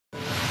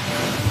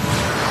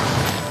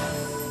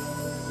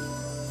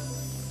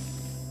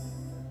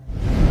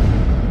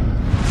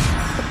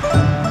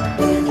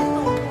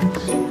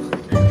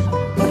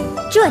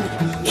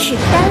是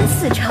丹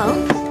寺城，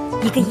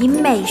一个以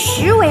美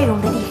食为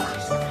荣的地方。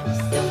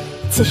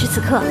此时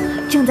此刻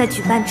正在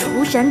举办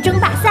厨神争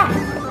霸赛，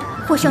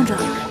获胜者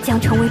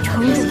将成为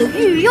城主的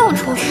御用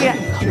厨师。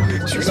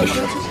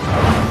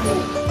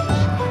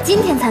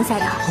今天参赛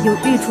的有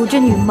御厨之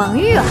女蒙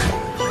玉儿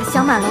和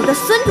香满楼的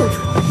孙主厨，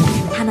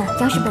他们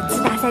将是本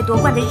次大赛夺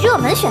冠的热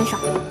门选手。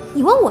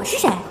你问我是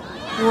谁？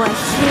我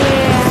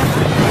是……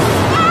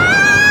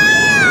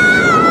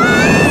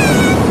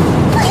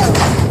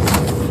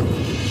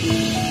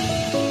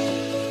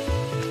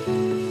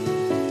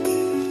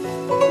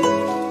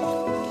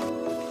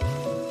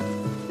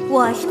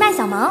我是麦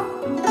小萌，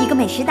一个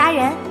美食达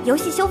人、游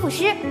戏修复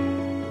师。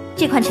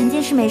这款沉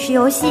浸式美食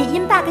游戏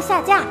因 bug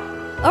下架，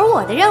而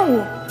我的任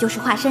务就是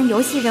化身游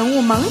戏人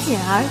物萌锦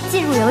儿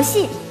进入游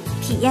戏，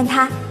体验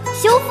它，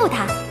修复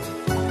它。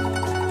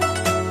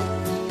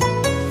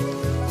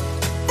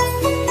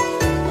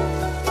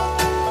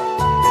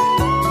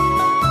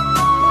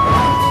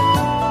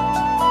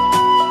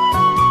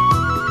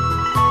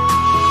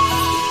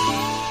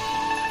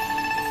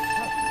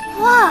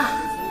哇，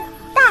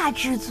大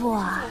制作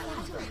啊！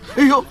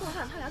哎呦，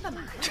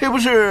这不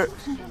是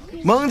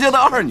蒙家的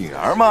二女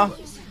儿吗？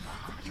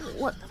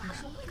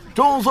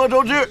众所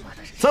周知，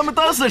咱们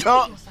丹寺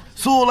城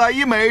素来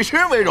以美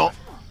食为荣，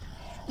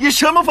你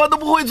什么饭都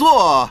不会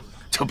做，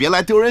就别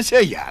来丢人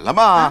现眼了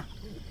嘛。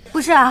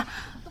不是啊，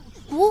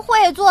不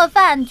会做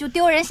饭就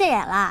丢人现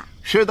眼了？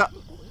是的。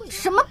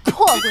什么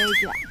破规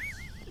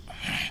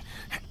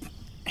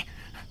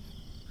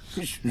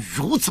矩！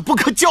如此不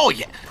可教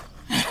也！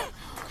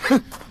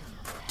哼！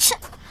切！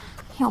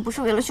要不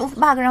是为了修复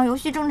bug 让游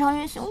戏正常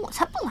运行，我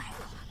才不来呢。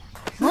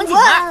蒙景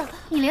儿，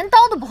你连刀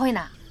都不会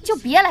拿，就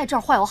别来这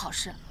儿坏我好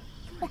事。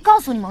我告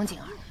诉你，蒙景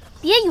儿，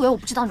别以为我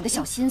不知道你的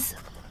小心思。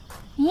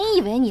你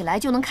以为你来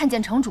就能看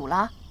见城主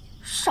了？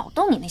少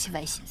动你那些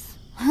歪心思。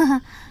呵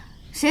呵，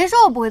谁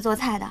说我不会做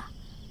菜的？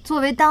作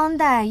为当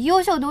代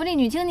优秀独立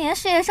女青年，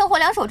事业生活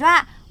两手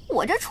抓，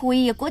我这厨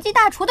艺国际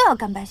大厨都要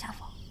甘拜下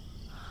风。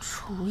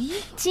厨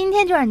艺？今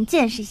天就让你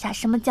见识一下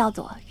什么叫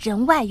做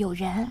人外有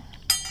人，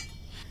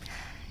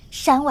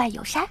山外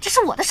有山。这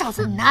是我的勺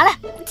子，你拿来。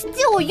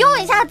借我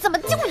用一下，怎么？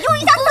借我用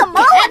一下怎么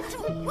了？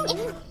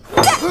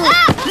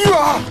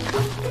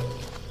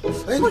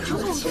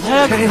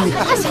哎，你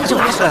看，就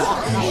是。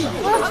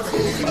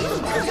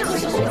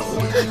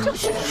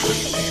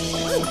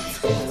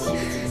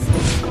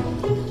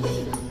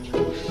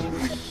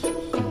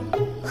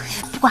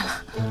不管了，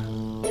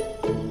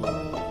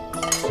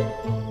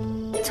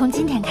从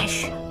今天开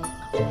始，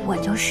我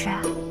就是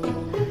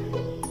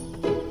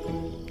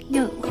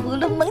热乎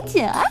了萌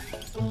姐儿。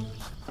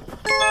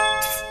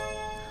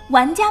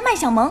玩家麦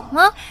小萌，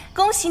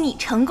恭喜你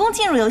成功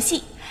进入游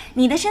戏。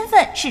你的身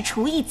份是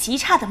厨艺极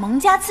差的蒙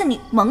家次女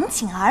蒙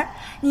景儿，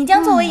你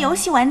将作为游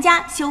戏玩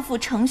家修复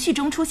程序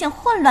中出现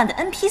混乱的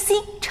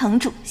NPC 城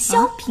主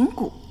萧平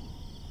谷，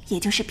也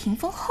就是屏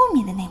风后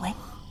面的那位。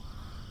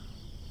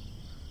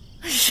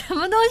什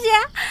么东西？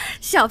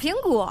小苹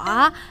果？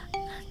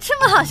这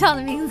么好笑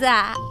的名字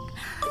啊！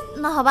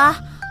那好吧，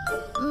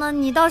那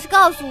你倒是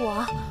告诉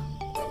我，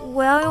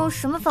我要用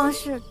什么方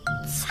式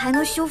才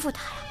能修复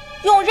它呀？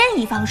用任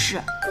意方式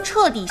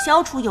彻底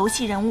消除游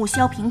戏人物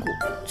萧平谷，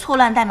错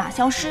乱代码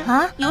消失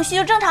啊，游戏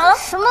就正常了。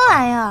什么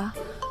玩意儿？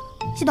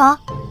系统？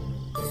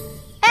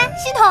哎，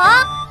系统！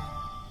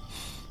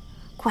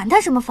管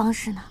他什么方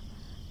式呢，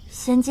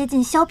先接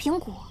近萧平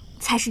谷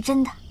才是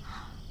真的。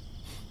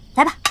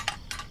来吧。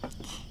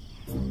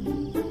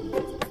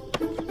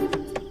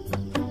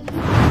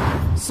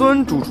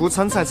孙主厨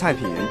参赛菜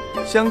品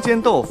香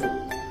煎豆腐，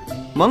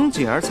蒙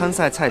景儿参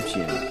赛菜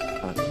品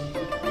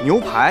牛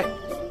排，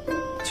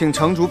请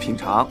城主品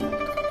尝。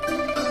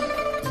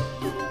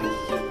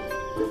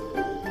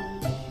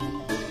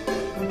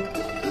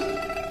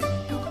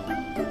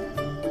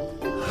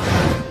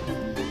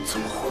怎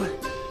么会？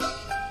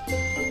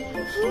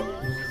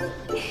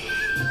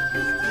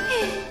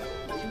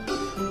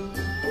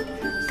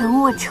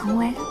等我成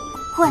为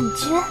冠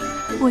军，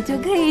我就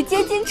可以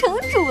接近城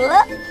主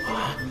了。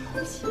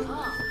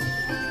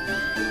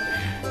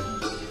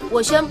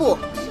我宣布，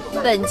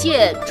本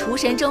届厨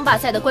神争霸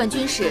赛的冠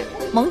军是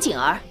蒙景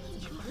儿。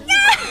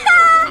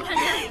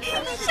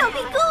小苹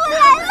果，我来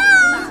了！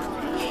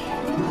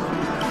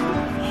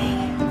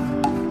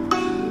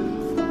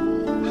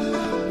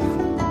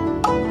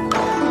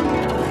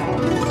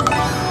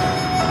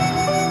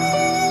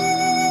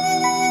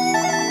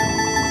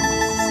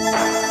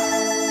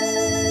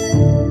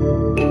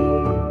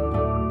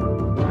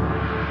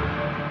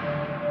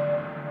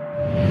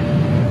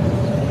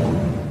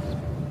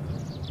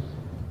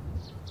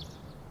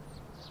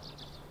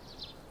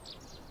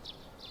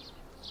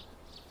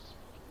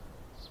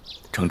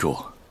城主，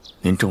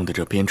您中的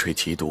这边陲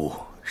奇毒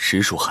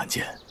实属罕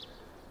见。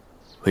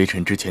微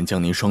臣之前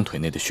将您双腿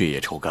内的血液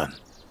抽干，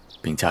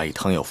并加以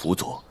汤药辅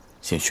佐，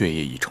现血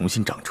液已重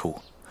新长出，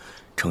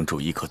城主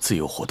已可自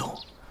由活动。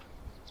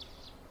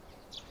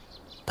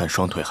但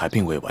双腿还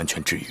并未完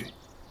全治愈，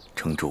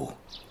城主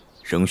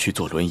仍需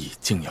坐轮椅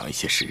静养一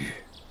些时日。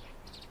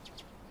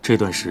这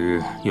段时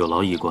日有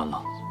劳医官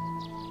了。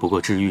不过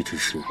治愈之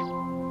事，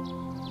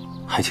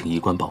还请医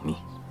官保密。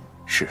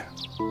是。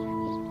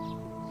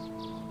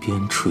边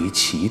陲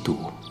奇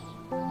毒，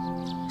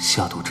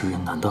下毒之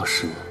人难道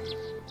是？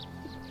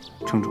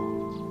城主，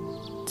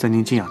在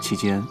您静养期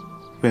间，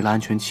为了安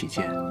全起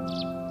见，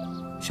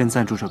先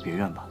暂住这别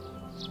院吧。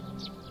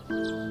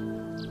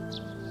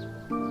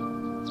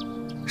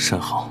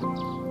甚好。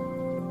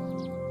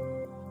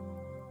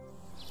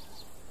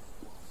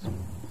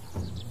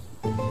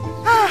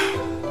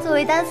作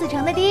为丹寺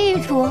城的第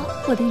一厨，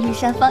我的御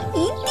膳房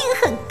一定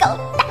很高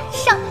大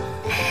上。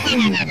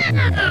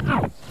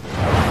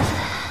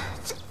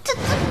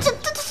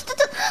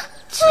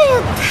这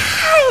也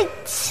太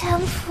简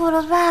朴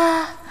了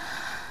吧！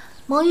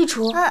蒙御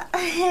厨，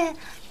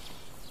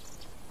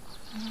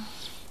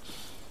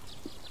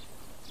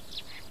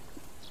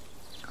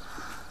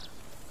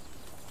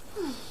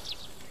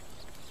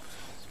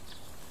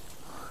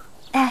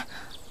哎，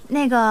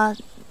那个，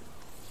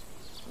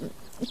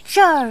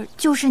这儿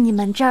就是你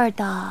们这儿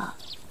的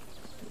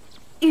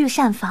御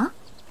膳房？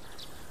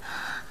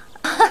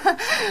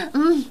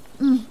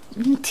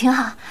挺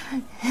好。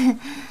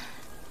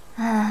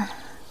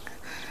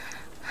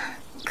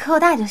口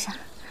大就行。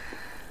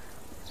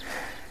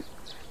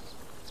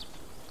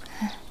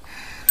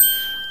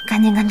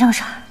赶紧干正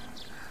事儿。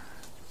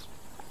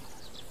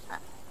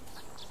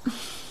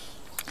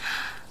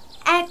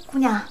哎，姑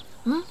娘，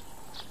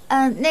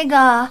那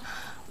个，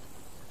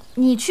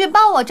你去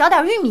帮我找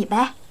点玉米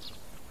呗。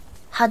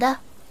好的，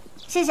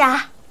谢谢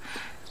啊。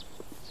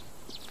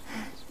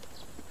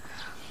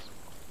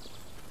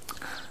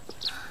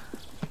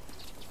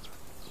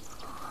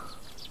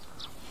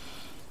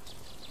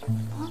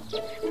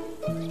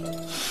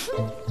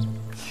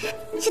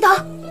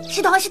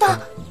系统，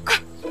快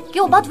给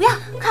我包毒药！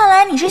看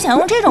来你是想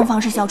用这种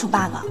方式消除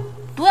bug。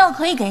毒药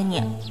可以给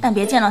你，但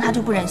别见到它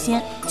就不忍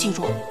心。记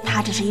住，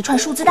它只是一串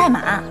数字代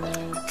码。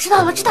知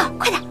道了，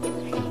快点。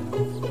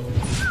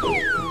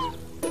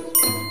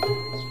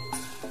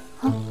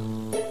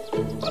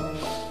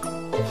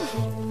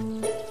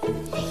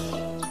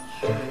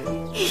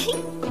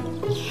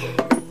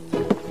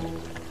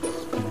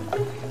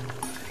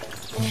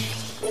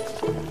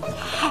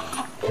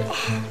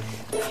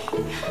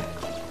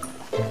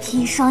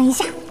砒霜一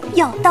下，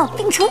药到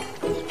病除。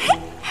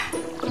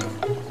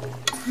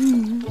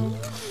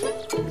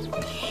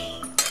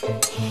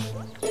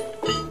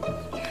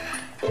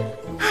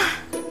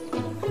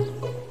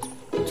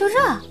就这，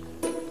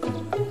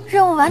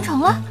任务完成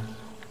了。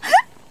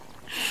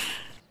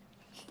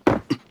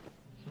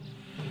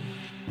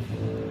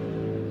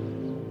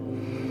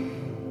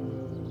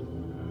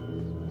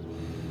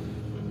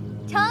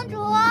城主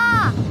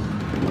啊！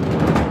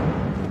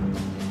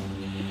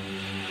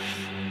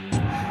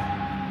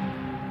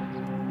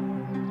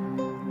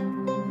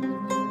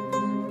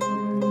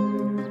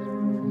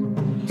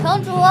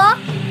城主，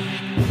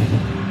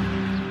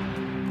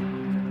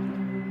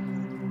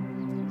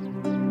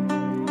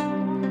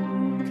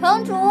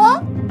城主，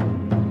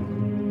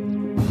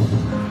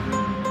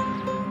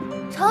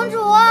城主，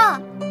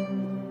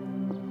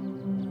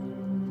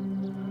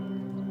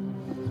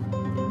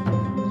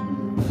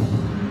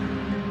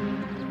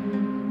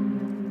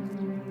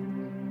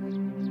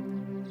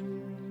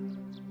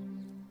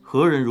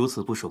何人如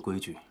此不守规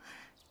矩？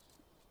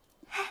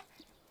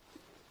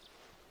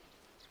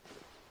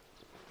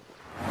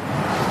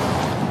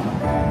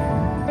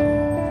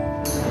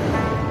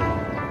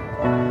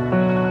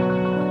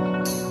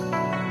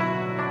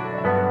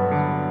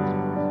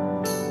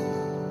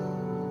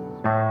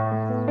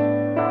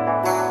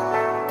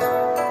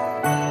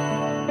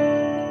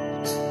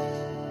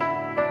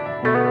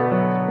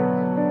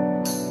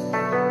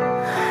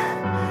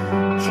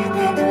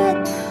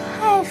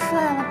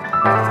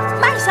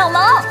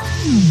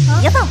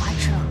别犯花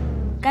痴了，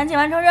赶紧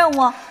完成任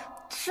务。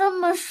这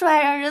么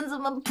帅，让人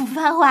怎么不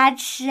犯花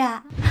痴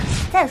啊？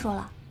再说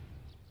了，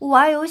我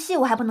玩游戏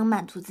我还不能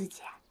满足自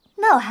己，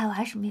那我还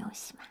玩什么游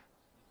戏嘛？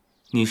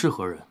你是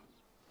何人？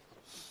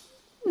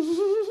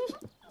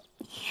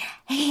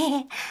嘿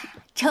嘿，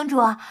城主，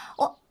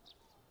我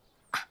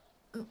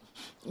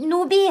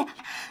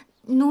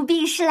奴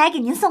婢是来给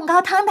您送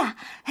高汤的，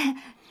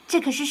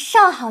这可是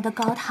上好的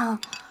高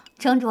汤，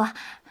城主，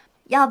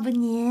要不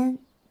您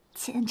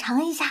浅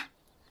尝一下？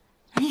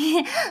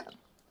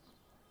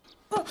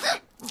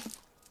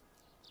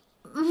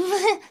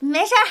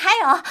没事，还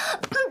有，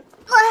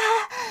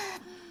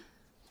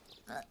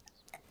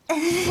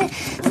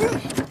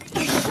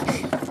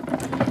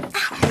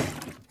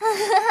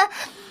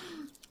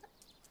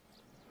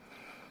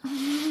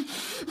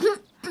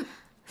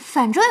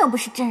反正又不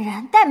是真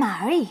人，代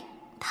码而已，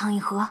汤一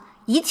喝，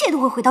一切都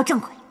会回到正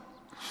轨。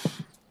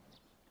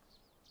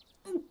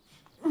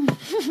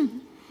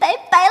拜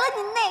拜了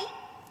您嘞！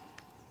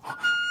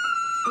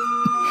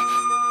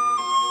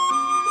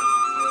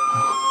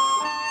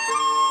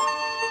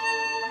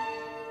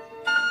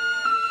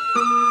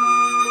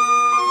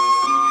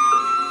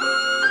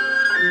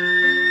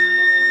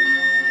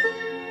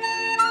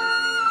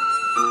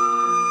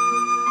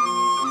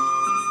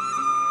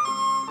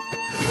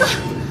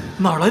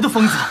哪来的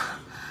疯子？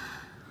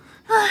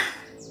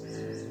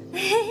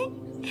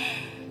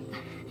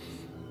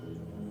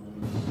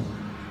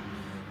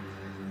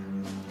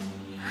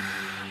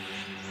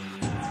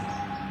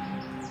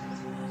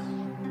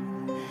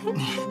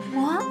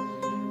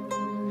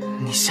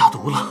下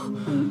毒了。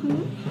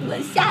我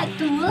下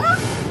毒了。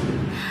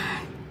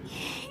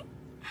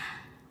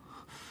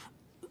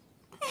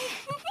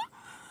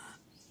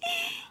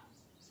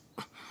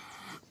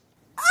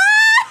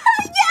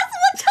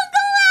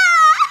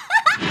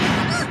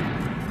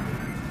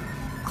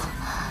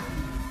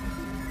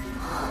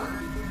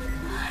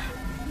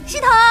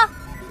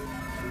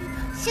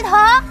系统，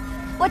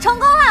我成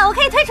功了，我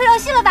可以退出游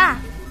戏了吧？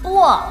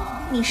不，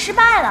你失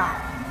败了。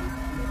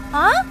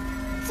啊？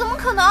怎么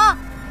可能？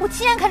我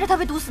亲眼看着他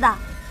被毒死的。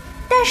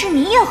但是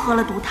你也喝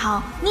了毒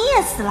汤，你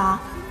也死了。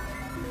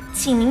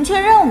请明确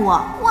任务。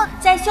我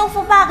在修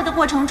复 bug 的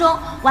过程中，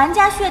玩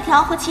家血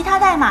条和其他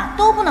代码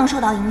都不能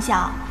受到影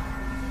响。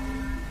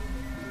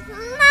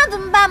那怎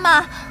么办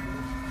嘛？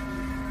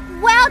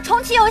我要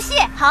重启游戏。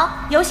好，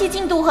游戏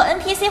进度和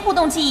NPC 互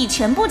动记忆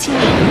全部清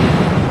零。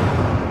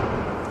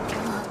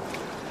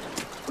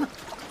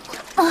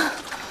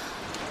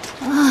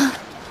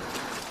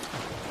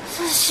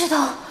系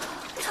统，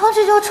重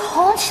启就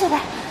重启呗，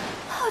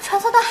把我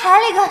传送到海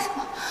里干什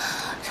么？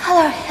差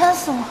点淹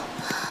死我。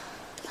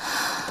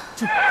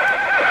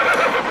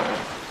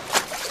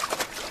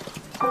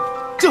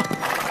这。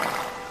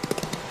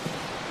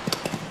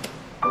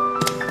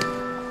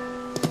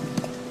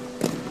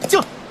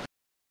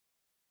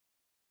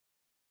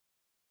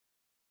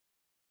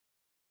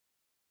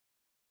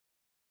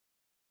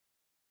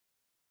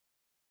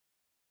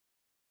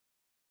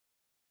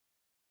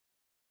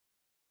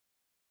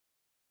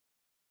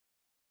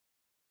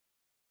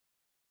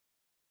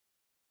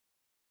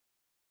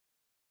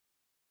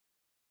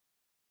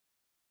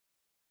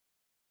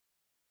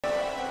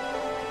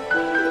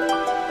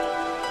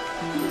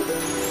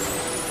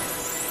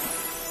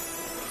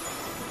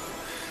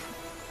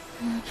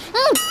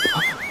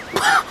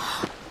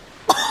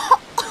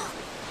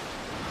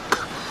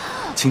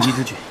情急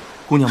之举，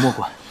姑娘莫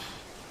管。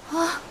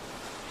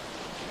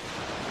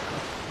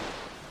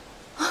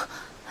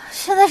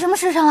现在什么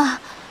时辰了？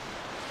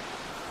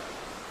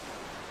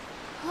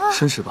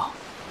申时吧。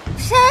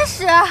申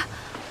时？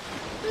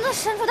那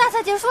神厨大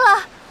赛结束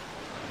了？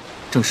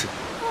正是。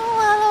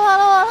完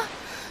了！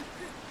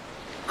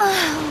哎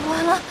呀，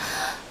完了！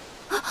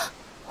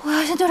我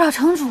要先去找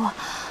城主，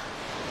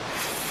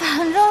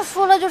反正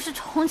输了就是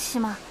重启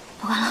嘛，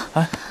不管了。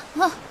哎，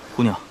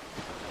姑娘，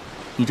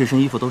你这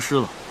身衣服都湿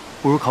了，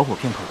不如烤火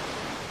片刻，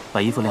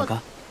把衣服晾干。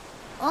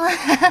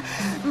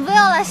不用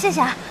了，谢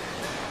谢。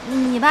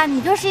你吧，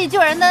你就是一救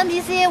人的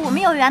NPC， 我们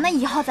有缘的，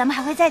以后咱们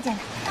还会再见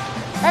的。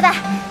拜拜。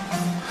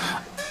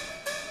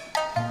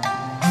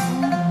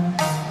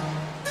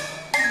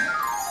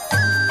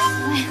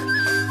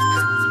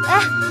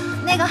哎，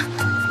那个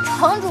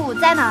城主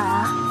在哪儿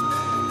啊？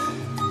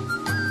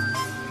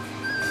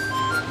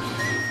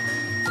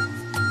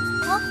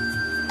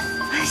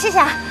谢谢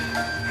啊。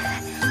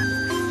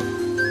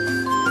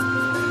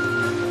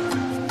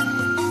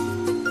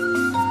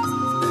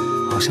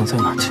好像在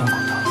哪儿见过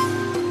他。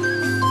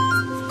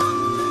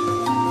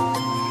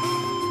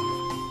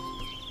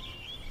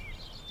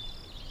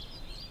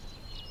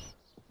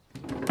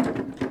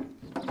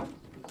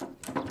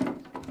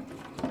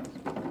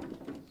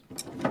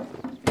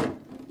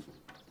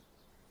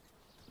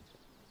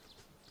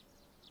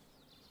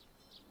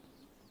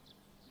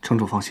城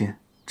主放心，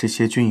这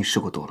些均已试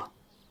过毒了。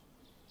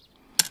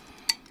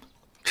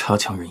差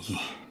强人意。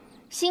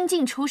新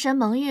晋厨神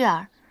蒙玉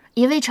儿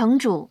已为城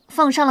主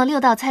奉上了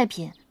6道菜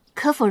品，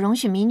可否容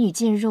许民女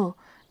进入，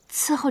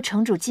伺候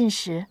城主进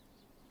食？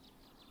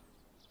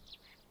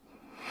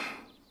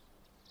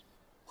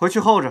回去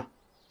候着。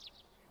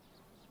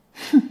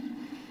哼，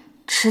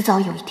迟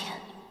早有一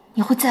天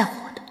你会在乎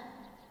我的。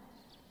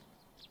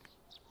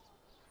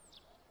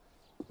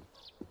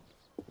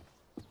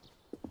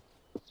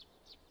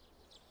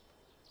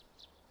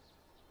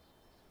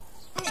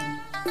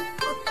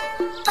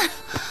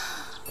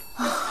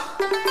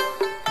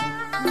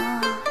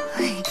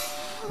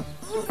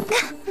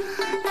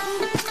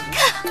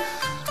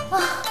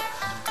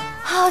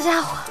好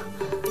家伙，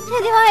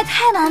这地方也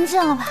太难进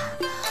了吧！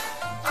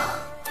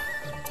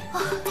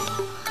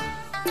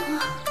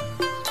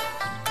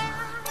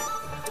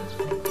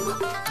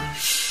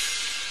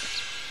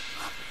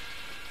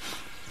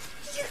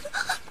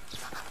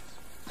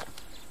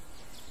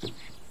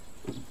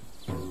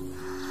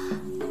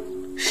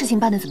事情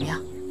办得怎么样？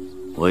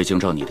我已经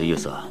照你的意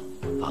思，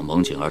把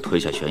蒙景儿推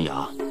下悬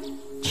崖，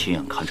亲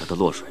眼看着她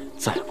落水，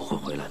再也不会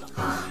回来了。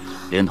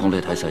连同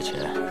擂台赛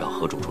前让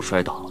何主厨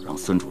摔倒、让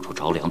孙主厨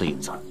着凉的影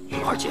子一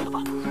块接了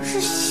吧。不是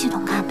系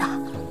统干的，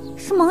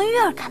是蒙玉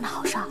儿干的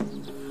好事儿。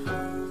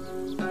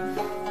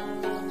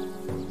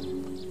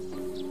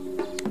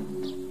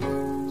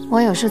我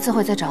有事自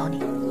会再找你。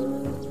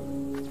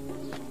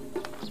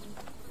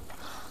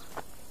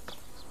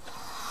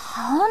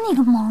好你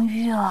个蒙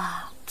玉儿，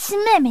亲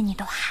妹妹你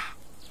都还。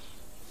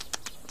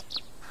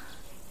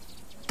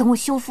等我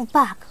修复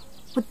bug，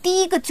 我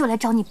第一个就来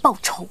找你报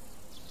仇。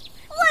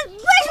为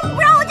什么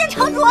不让我见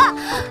城主？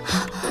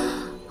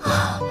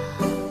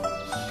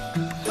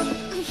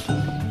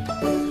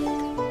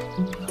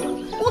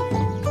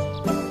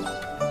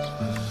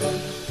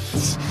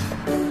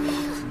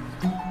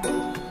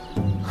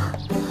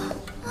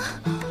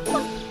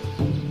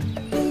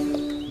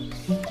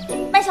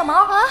小萌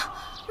啊，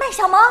麦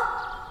小萌，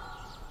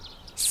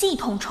系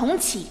统重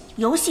启，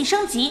游戏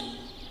升级。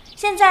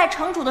现在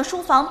城主的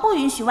书房不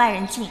允许外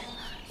人进，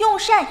用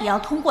膳也要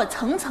通过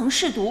层层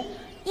试毒，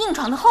硬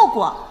闯的后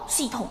果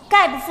系统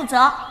概不负责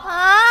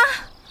啊。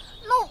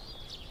那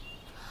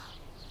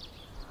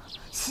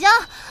行，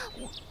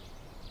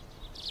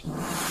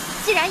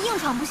既然硬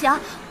闯不行，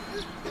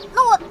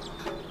那我。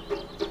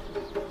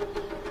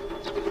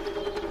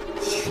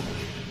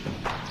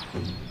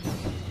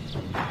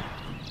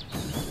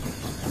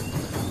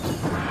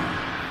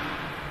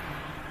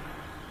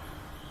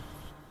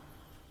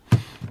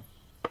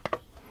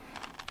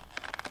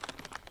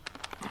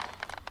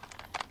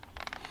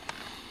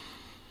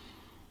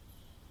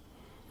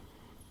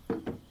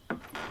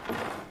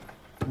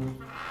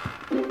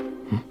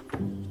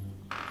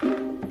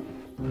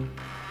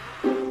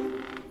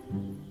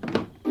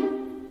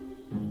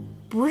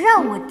不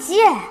让我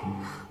见，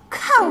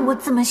看我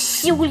怎么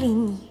修理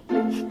你！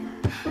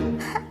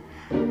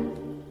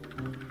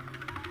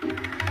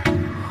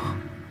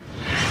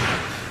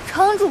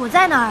城主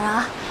在哪儿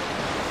啊？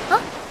啊，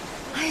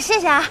谢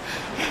谢啊。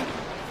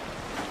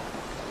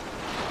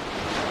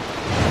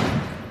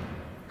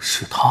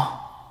是他，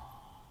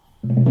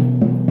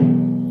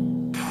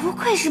不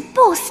愧是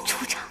BOSS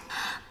出场，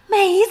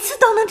每一次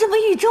都能这么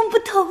与众不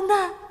同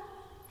呢。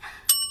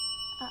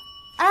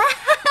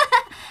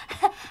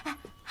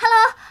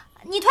Hello，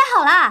 你推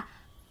好了？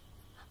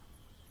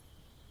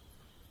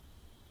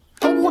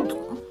我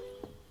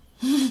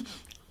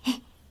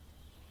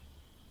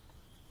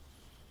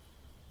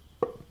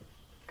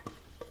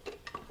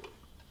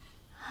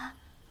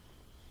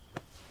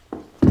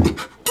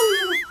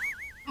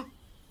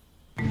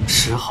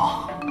时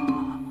好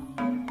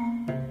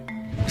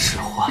时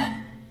坏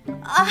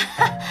啊，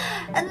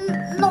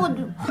那我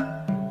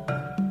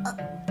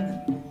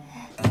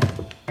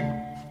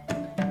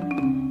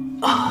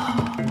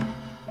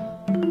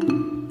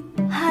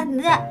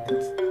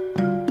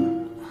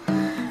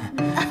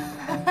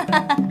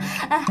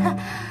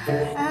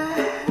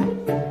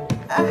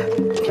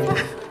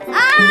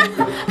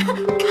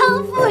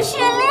康复训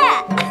练，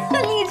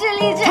励志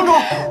励志。城主，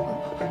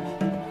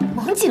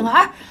蒙景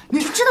儿，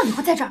你就知道你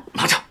会在这儿？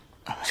拿着。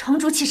城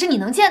主岂是你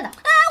能见的？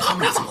他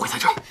们俩怎么会在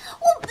这儿？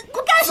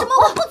我干什么？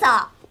我不走。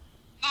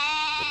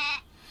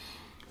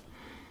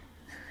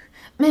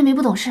妹妹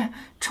不懂事，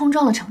冲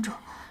撞了城主，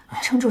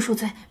城主恕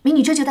罪，美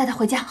女这就带她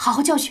回家，好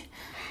好教训。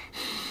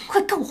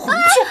快跟我回去！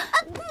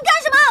你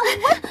干什么？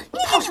你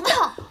跑什么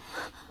跑？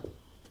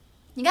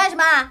你干什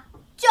么？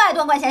就爱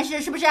多管闲事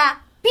是不是？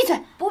闭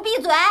嘴！不闭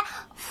嘴！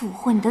俘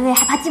获你的胃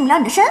还怕进不了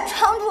你的身？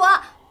城主，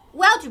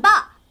我要举报。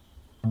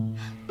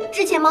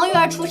之前萌育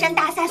儿出山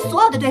大赛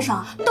所有的对手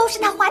都是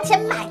他花钱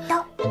买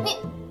的。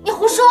你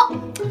胡说！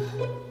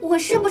我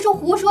是不是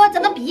胡说？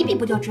咱们比一比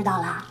不就知道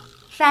了？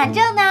反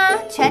正呢，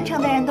全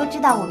城的人都知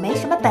道我没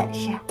什么本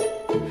事。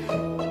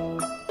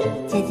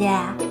姐姐，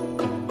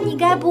你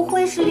该不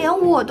会是连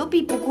我都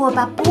比不过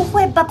吧？不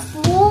会吧？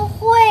不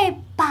会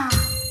吧？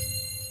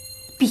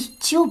比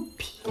就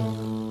比。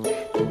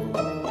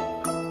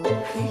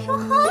哎呦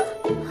呵！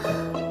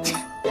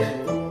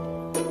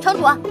城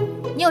主，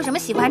你有什么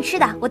喜欢吃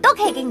的，我都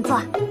可以给你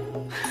做。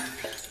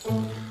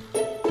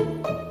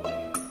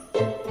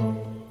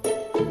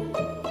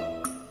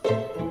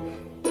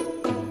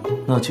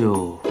那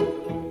就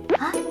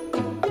啊？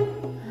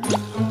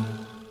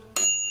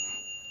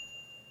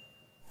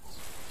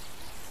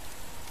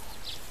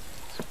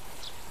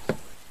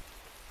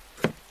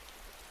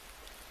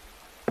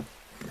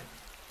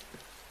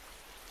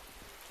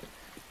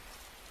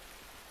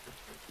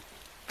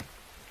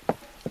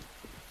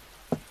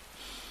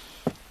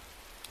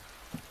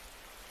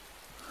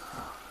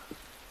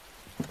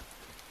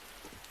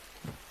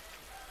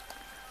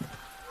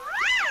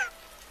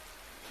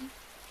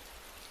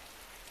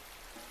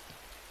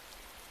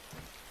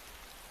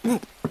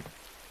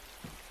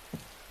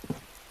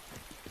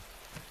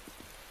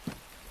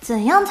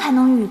怎样才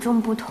能与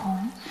众不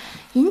同，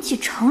引起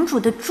城主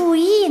的注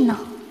意呢？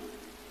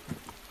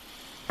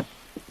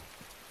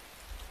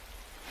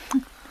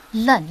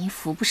烂泥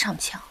扶不上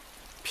墙，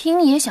凭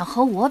你也想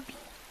和我比？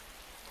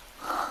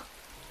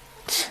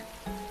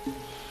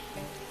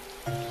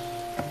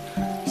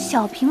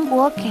小苹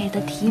果给的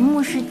题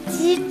目是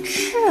鸡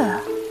翅，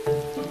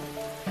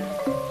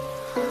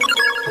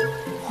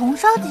红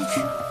烧鸡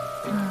翅，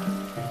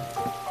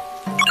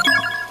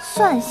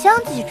蒜香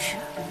鸡翅，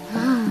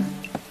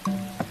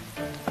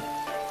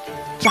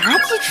炸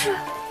鸡翅，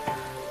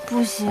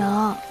不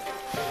行，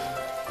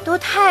都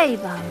太一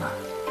般了。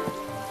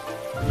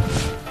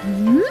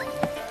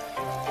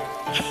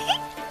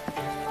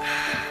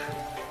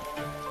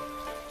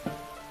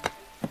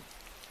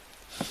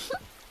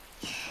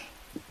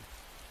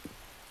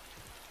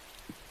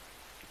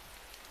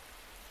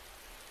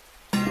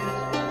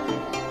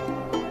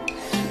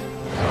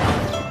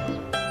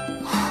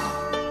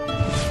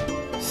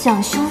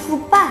想修复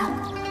bug，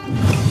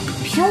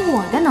 凭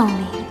我的能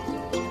力，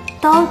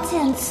刀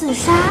剑刺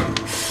杀，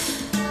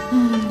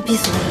必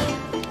死无疑。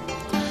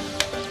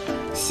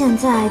现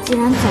在既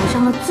然走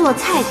上了做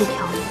菜这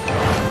条路，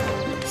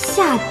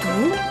下毒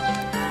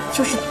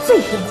就是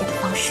最便捷的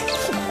方式。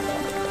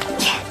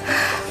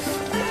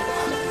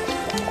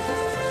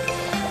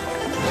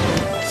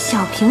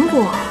小苹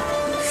果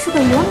是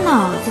个有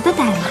脑子的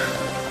代码，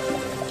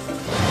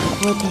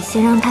我得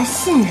先让他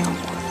信任我，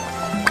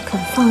肯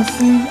放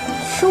心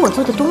吃我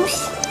做的东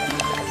西，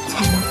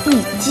才能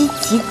一击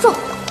即中。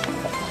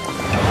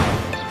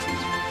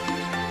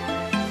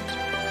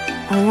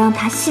而让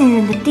他信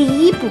任的第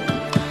一步，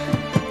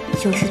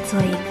就是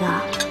做一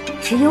个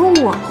只有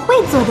我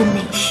会做的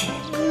美食，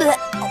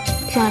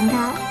让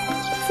他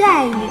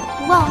再也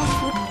忘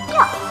不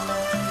掉。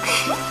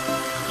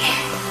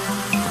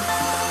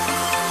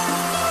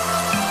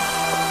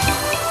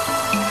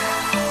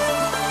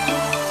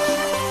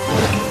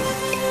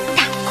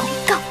大功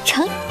告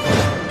成。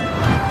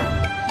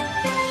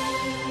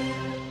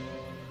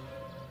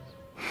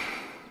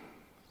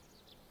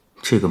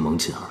这个萌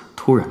姐儿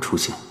突然出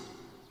现，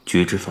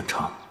举止反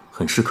常，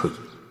很是可疑，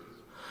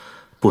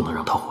不能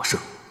让她获胜。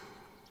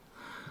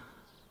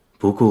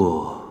不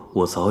过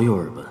我早有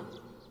耳闻，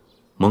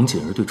萌姐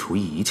儿对厨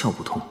艺一窍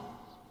不通，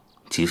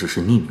即使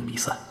是匿名比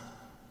赛，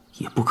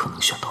也不可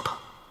能选到她。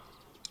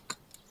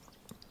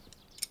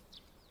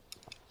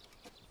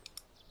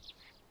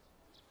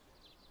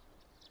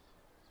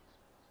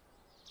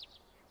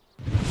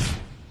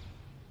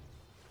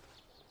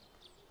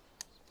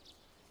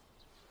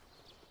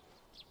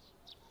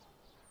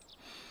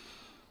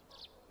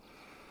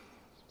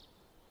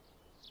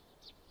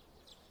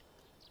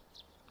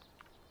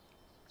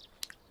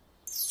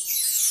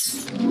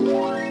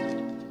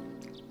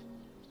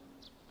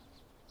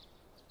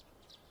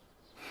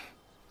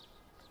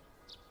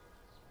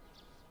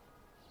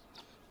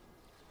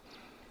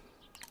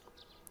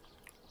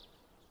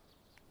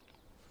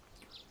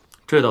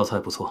这道菜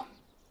不错，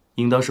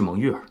应当是萌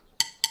玉儿。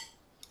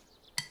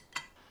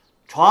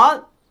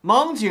传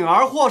萌景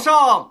儿获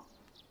胜。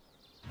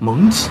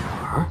萌景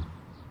儿？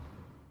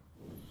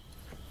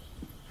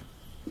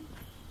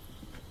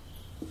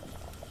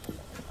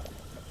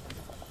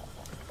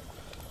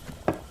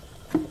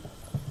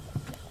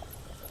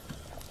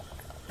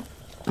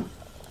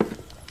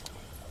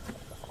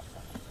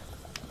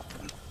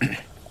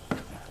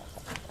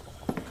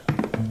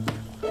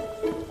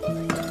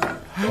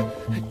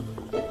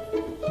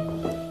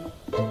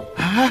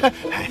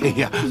哎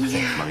呀，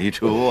萌一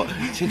厨，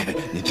这个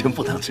你真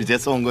不能直接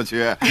送过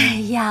去。哎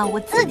呀，我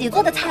自己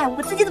做的菜，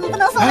我自己怎么不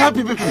能送呢？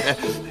别！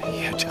哎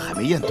呀，这还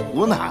没验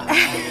毒呢。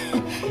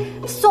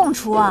宋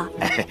厨，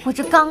我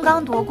这刚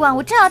刚夺冠，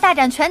我正要大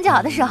展拳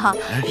脚的时候，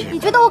你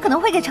觉得我可能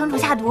会给城主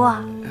下毒？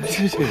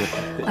这个，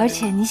而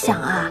且你想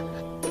啊，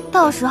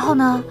到时候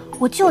呢，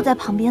我就在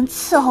旁边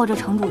伺候着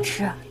城主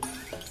吃，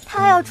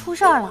他要出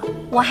事儿了，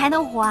我还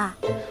能活啊？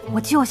我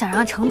就想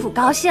让城主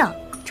高兴。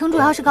城主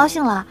要是高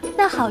兴了，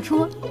那好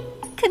处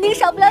肯定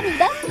少不了你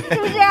的，是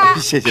不是？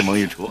谢谢萌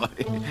玉厨。来，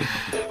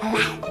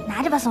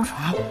拿着吧，宋厨。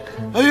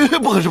哎呀，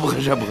不合适，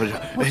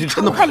哎，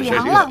真的快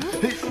凉了。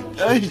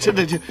哎，真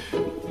的，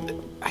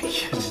哎呀，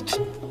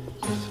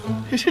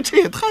这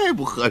也太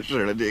不合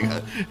适了，这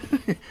个。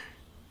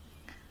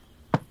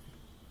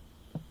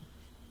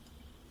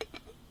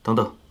等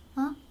等，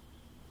啊，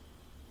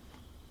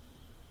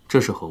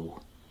这是何物？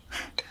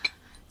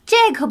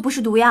这可不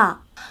是毒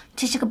药，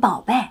这是个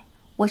宝贝。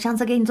我上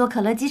次给你做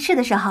可乐鸡翅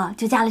的时候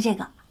就加了这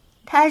个，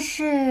它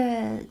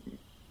是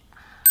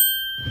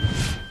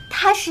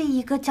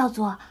一个叫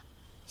做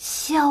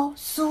萧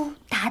苏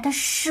达的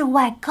世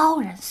外高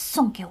人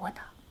送给我的。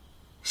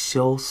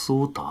萧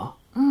苏达？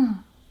嗯，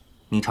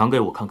你尝给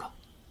我看看。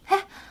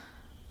哎，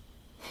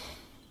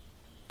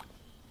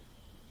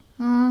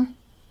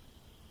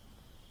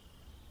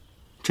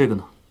这个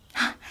呢？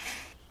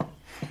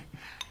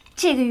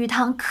这个鱼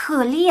汤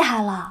可厉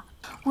害了。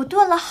我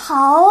炖了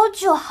好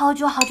久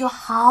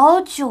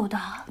的，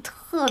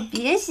特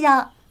别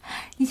香，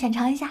你先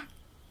尝一下。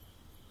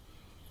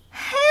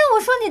嘿，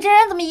我说你这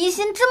人怎么疑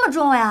心这么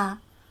重呀？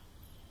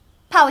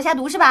怕我下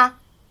毒是吧？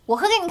我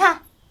喝给你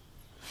看。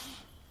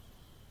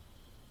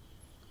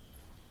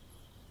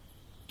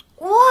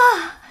哇，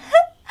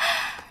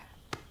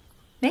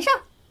没事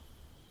儿。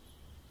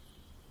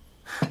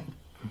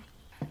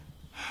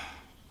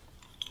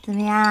怎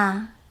么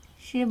样？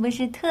是不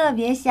是特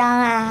别香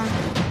啊？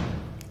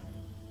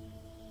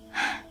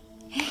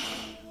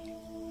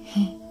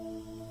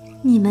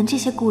你们这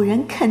些古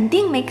人肯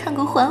定没看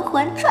过《嬛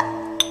嬛传》，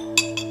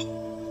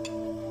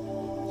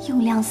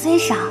用量虽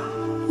少，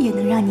也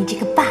能让你这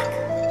个 bug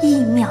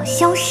 1秒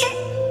消失。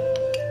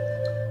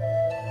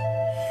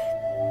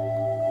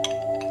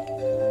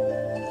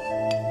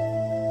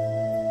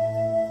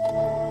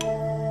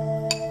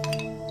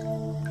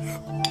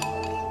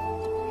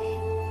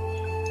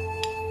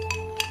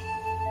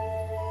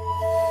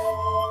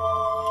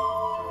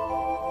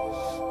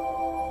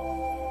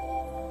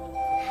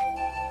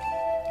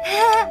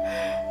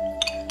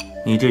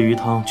你这鱼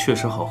汤确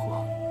实好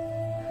喝，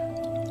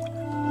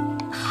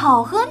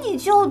好喝你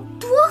就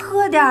多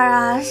喝点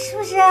啊，是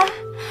不是？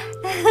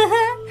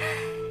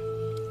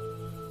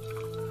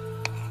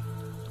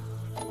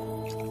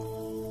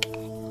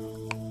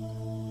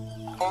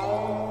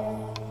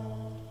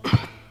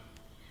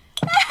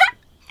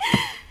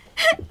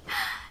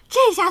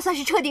算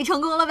是彻底成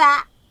功了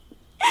吧？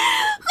回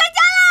家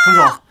城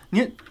主，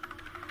您，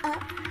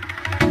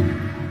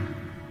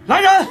来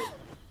人，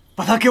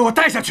把他给我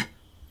带下去。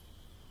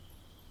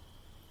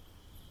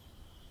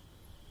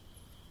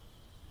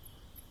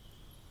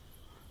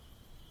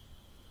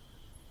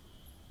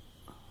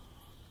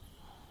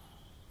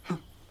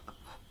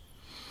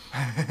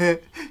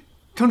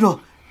城主，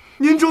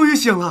您终于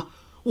醒了，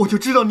我就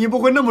知道您不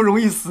会那么容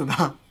易死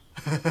的。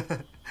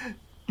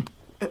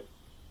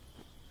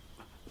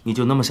你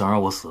就那么想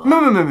让我死啊？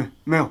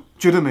没有，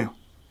绝对没有。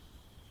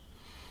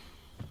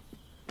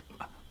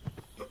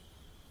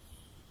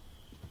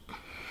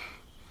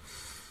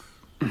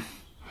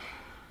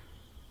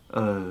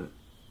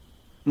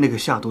那个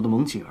下毒的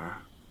蒙景儿，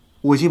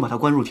我已经把他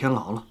关入天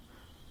牢了。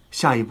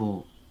下一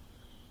步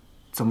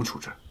怎么处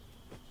置？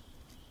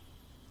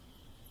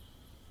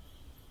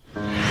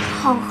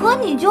好喝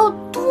你就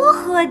多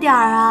喝点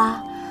儿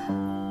啊！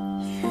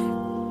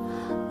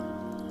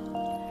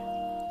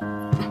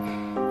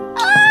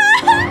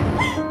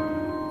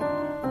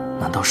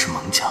难道是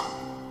蒙家？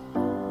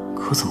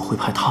可怎么会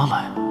派他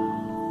来？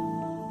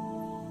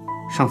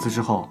上次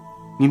之后，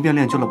您便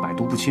练就了百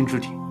毒不侵之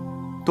体，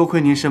多亏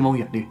您深谋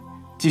远虑，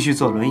继续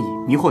坐轮椅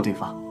迷惑对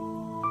方。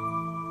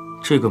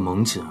这个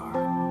蒙锦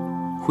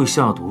儿会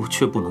下毒，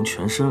却不能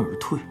全身而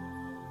退。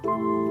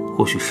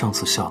或许上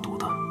次下毒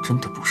的真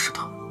的不是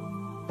他，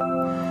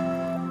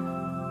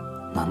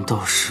难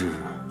道是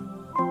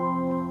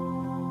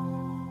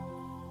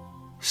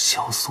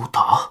小苏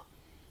达？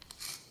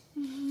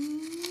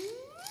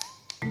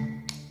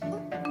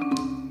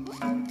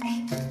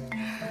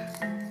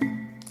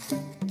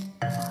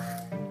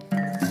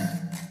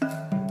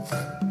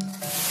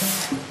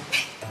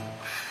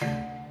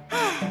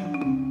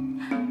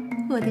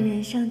我的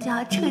人生就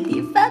要彻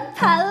底翻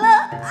盘了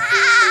啊！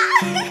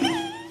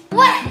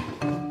喂，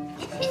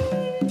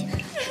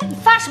你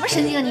发什么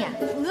神经啊你？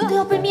都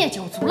要被灭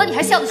九族了，你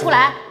还笑得出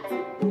来？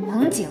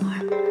蒙景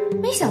儿，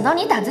没想到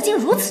你胆子竟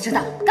如此之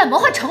大，敢谋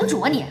害城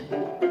主啊你！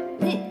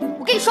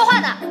我跟你说话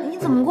呢。你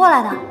怎么过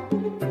来的？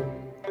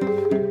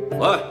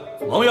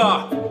喂，蒙月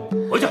儿，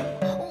回去。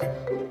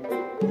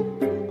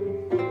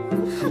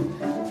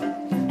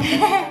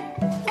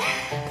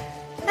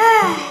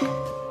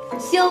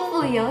修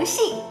复游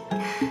戏，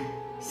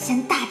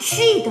先大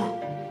吃一顿。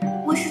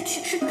我是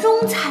去吃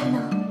中餐呢，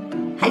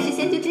还是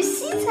先去吃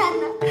西餐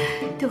呢？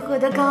都获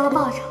得高额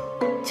报酬，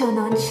就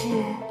能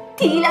去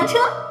提一辆车，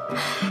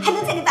还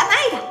能再给大妈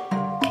一点。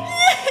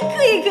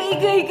可以。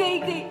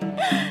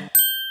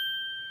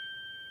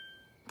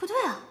不对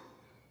啊，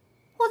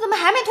我怎么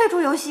还没退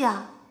出游戏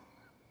啊？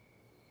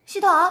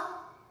西藤，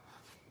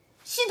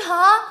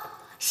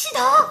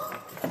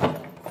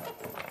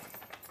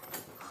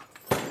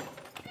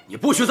你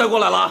不许再过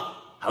来了啊！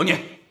还有你，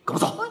跟我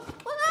走。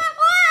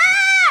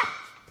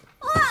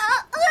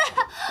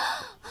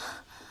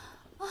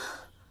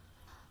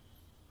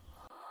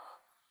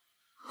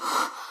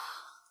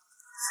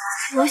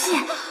游戏，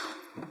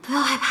不要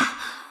害怕，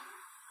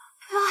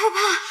这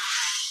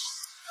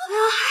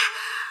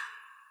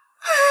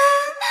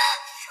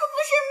不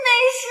是美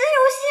食游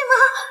戏吗？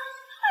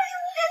为什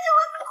么变成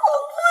了恐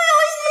怖游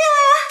戏了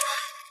呀？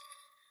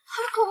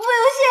恐怖游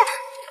戏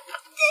得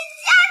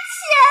加钱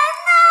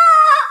呢！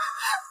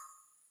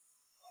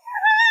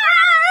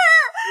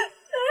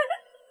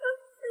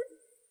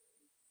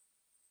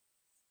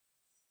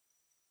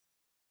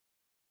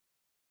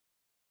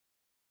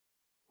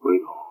回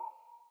头。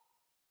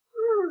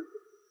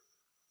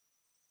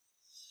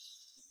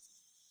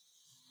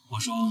我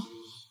说，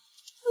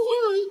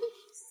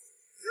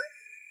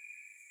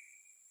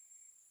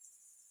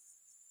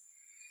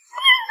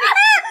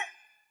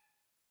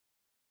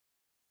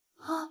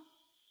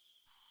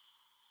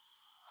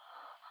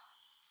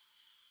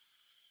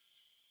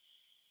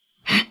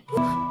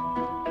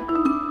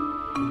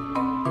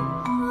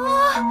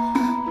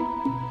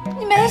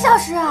你没消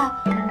失啊？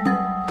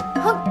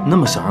那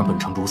么想让本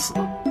城主死？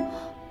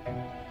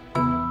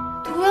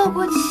毒药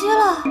过期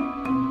了。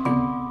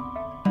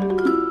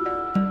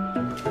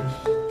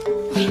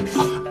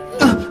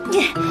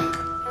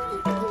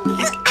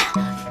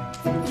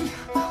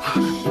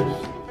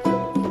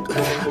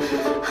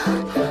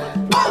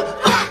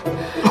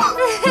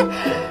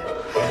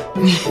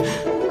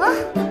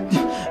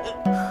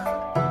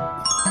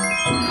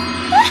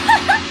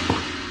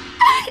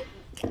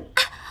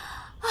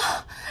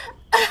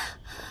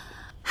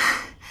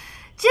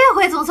这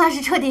回总算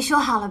是彻底修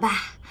好了吧？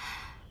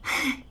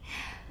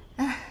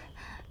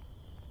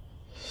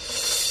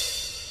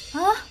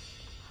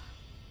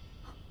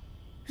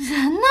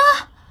人呢？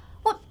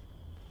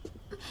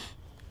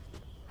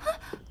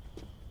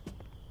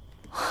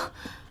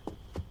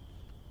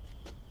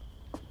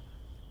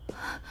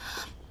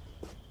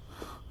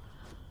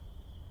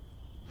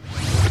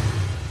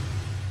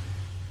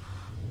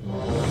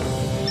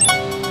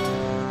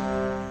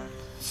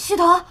西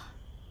头，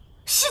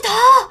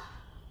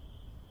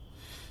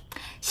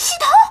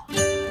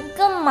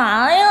干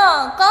嘛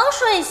呀？刚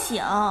睡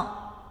醒。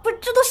不是，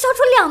这都消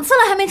除2次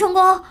了还没成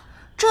功？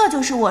这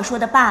就是我说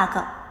的 bug。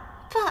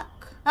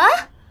啊？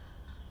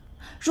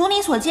如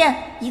你所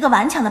见，一个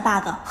顽强的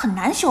bug 很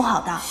难修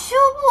好的。修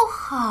不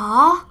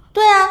好？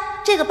对啊，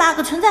这个 bug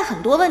存在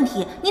很多问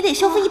题，你得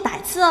修复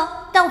100次哦，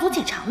但我图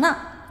且长呢。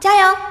加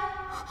油！要100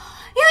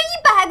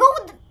个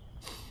我的。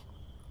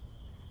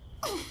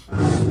怎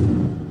么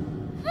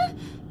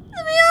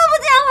又不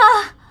见了？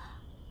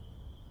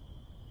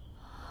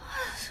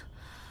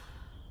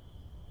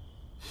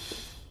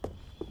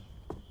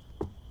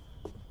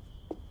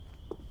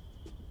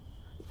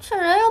这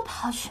人又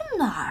跑去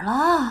哪儿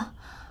了？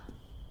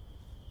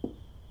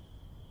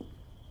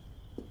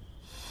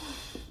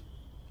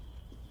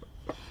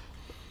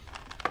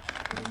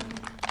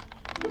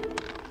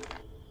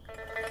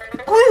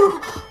哎呦！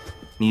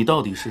你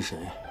到底是谁？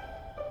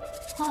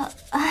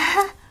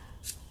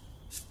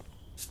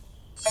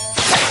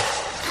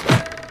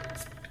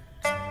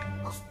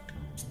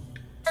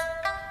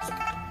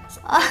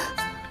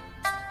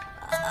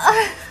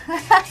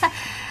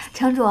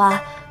城主啊，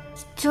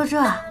就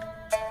这。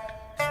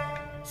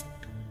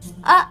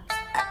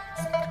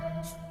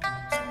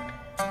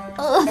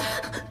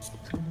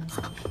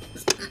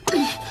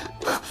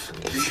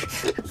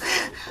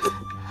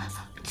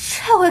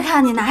这回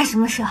看你拿什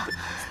么射？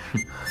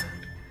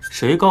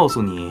谁告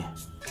诉你，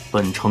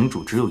本城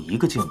主只有一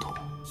个箭筒？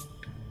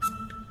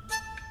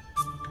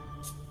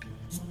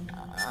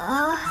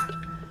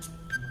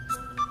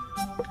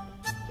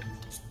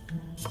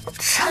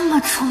这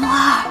么中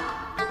二？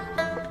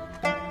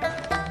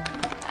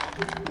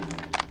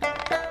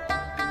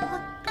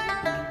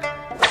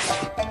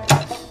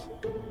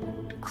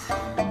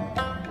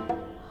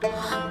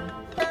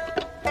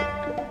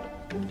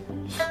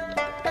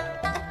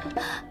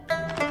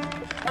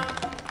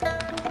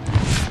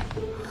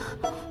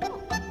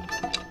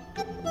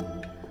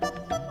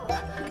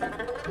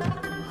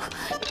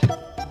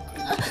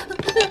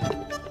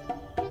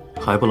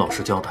还不老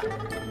实交代？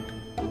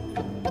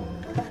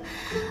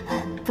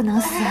不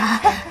能死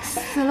啊！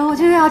死了我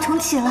就又要重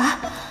启了。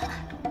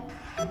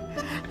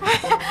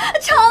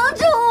城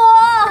主，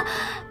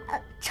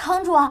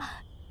城主，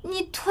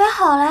你腿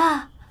好了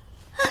呀！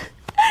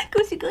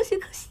恭喜恭喜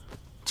恭喜！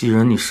既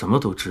然你什么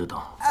都知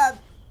道，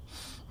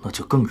那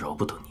就更饶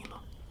不得你了。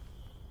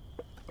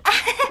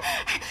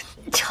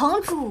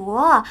城主，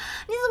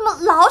你怎么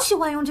老喜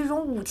欢用这种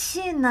武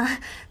器呢？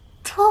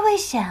多危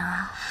险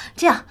啊！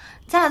这样，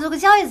咱俩做个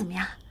交易怎么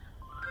样？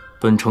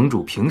本城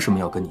主凭什么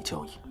要跟你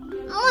交易？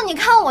那你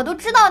看我都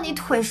知道你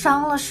腿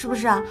伤了，是不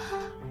是？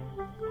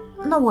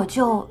那我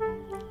就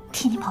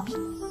替你保密。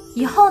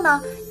以后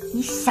呢，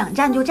你想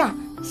战就战，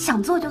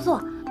想做就做，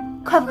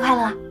快不快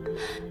乐？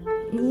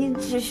你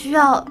只需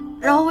要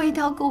饶我一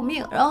条狗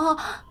命，然后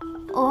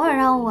偶尔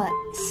让我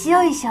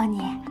修一修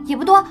你，也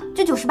不多，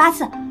就98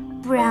次，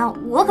不然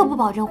我可不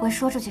保证会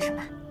说出去什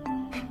么。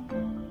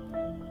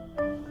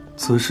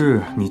此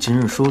事你今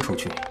日说出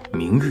去，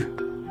明日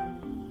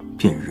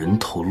便人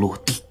头落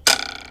地。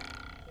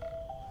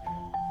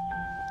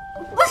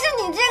不是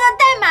你这个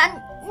代码，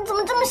你怎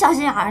么这么小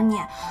心眼儿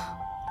你？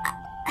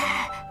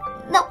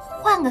那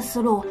换个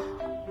思路，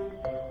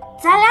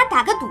咱俩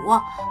打个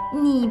赌，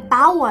你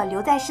把我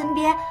留在身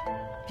边，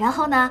然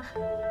后呢，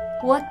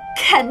我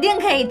肯定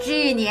可以治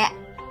愈你。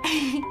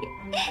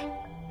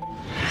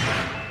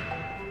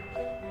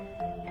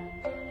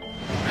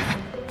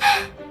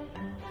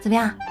怎么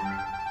样？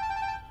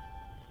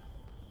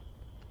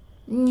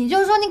你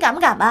就说你敢不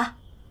敢吧。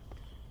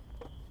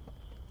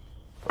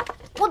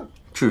我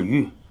治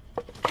愈？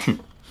哼，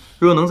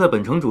若能在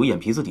本城主眼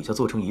皮子底下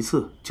做成1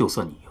次，就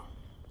算你赢。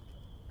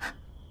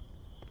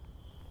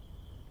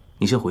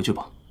你先回去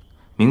吧，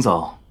明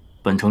早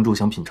本城主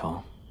想品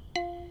尝。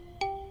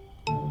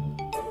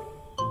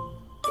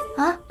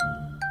啊？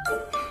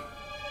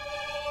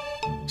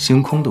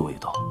星空的味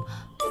道。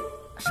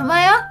什么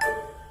玩意儿？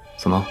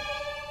怎么？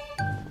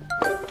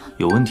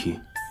有问题？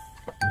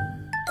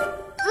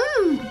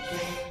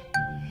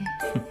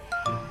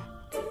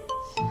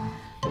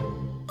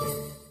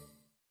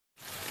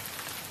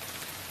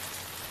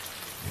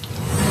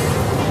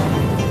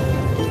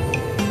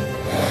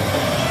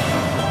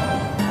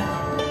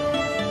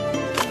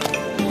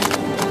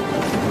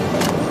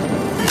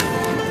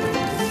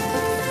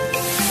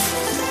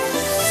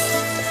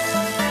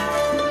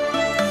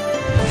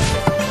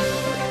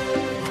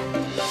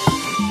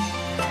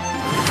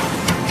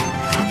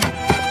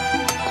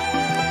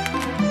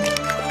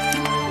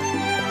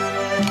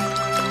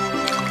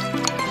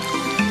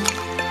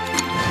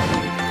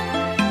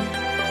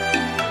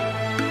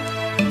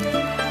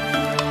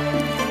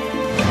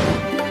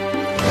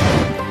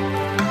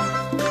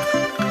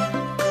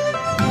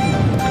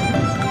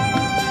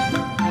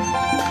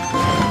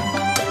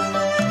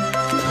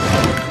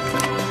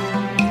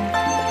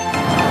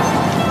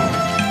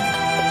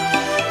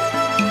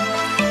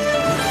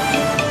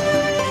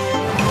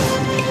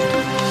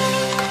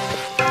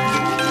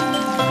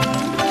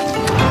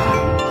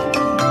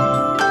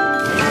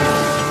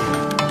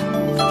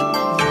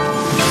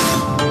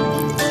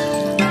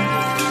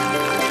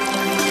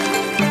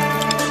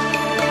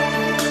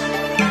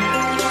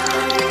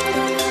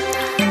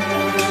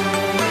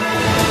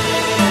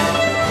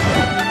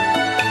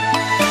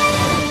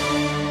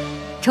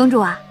城主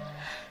啊，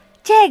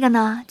这个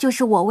呢就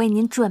是我为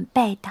您准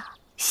备的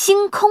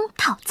星空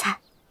套餐。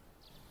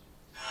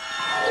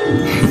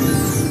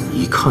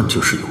一看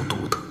就是有毒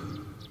的。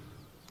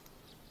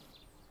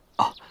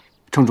啊，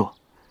城主，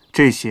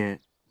这些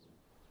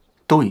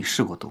都已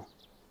试过毒。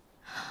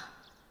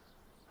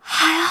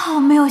还好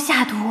没有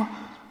下毒，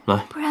来，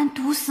不然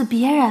毒死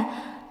别人，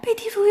被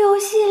踢出游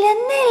戏，连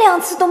那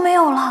2次都没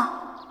有了。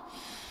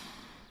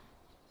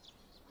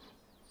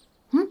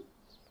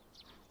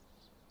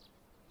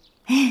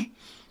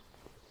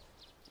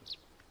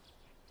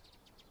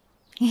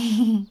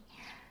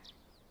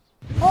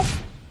哦，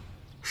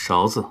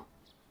勺子。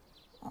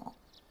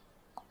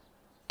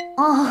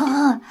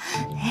哦，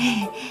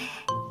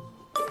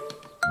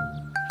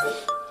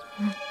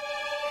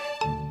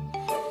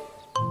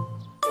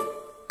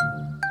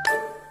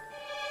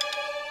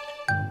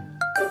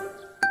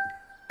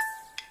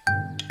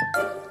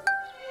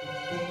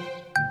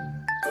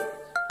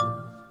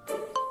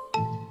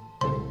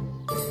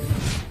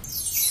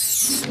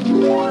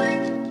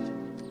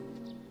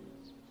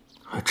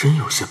还真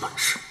有些本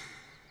事，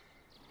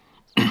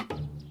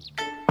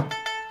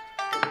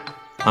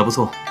还不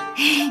错。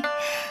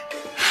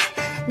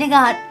那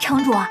个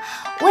城主，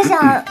我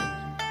想，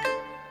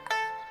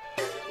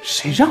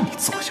谁让你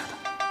坐下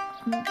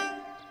的？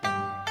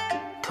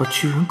他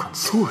居然敢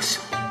坐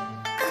下，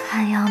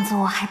看样子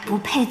我还不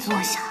配坐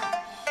下。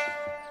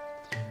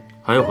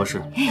还有何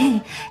事？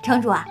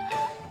城主啊，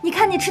你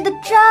看你吃的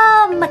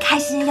这么开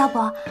心，要不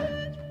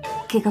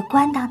给个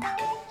官当当？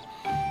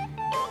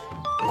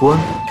官？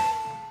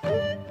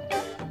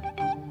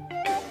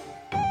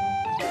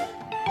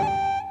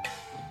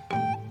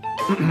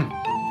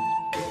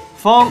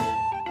封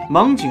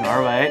蒙景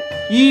儿为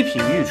一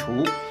品御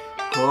厨，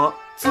可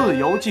自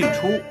由进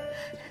出。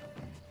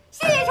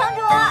谢谢城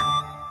主。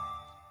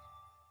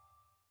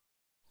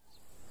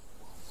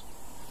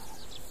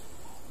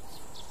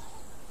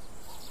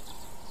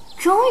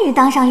终于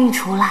当上御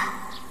厨了，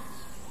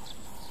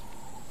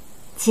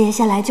接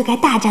下来就该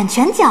大展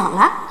拳脚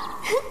了。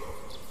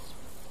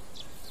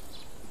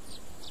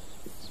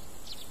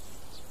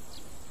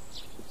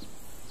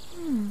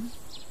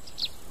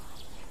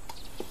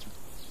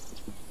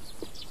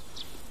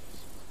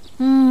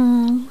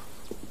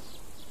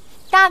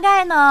大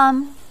概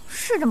呢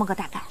是这么个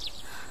大概，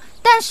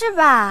但是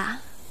吧，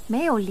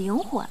没有灵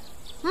魂。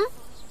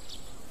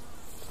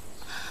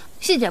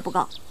细节不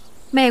够，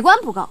美观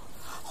不够，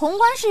宏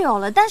观是有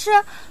了，但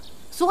是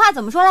俗话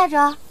怎么说来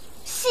着？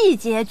细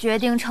节决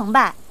定成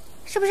败，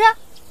是不是？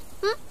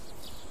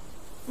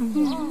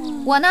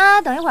我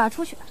呢，等一会儿要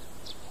出去，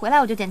回来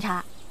我就检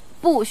查，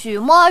不许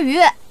摸鱼。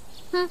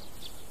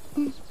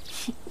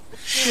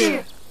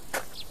是。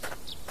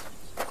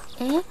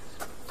哎，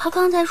他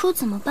刚才说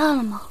怎么办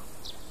了吗？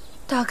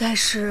大概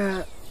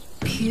是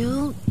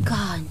凭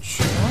感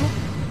觉。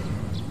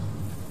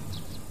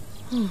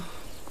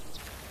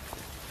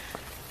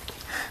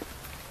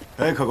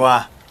哎，客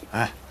官，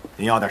哎，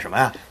您要点什么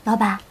呀？老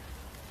板，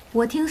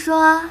我听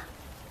说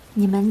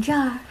你们这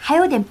儿还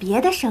有点别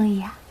的生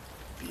意啊？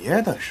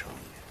别的生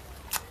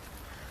意？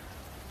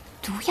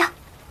毒药。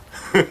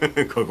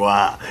客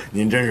官，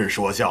您真是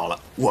说笑了，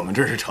我们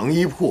这是成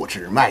衣铺，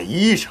只卖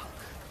衣裳，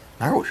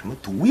哪有什么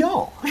毒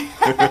药啊？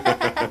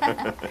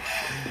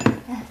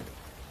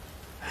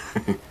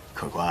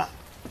客官，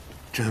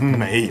真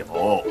没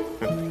有。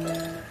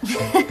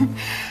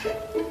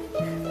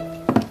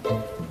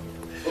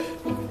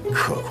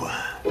客官，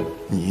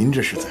您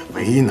这是在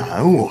为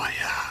难我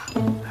呀。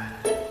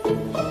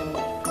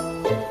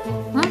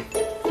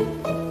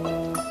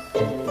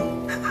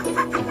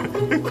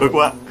客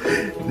官，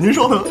您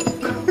稍等。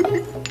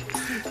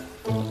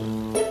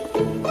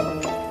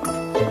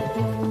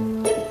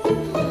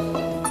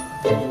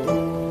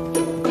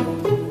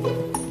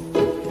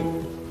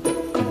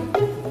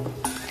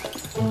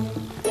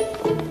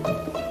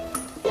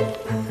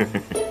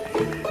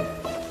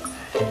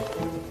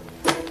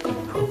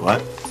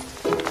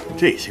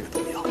这些个毒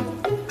药，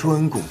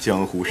专供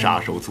江湖杀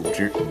手组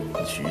织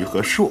徐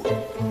和硕，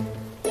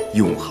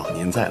用好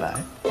您再来。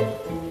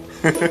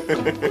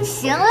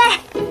行嘞，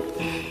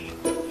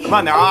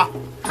慢点啊！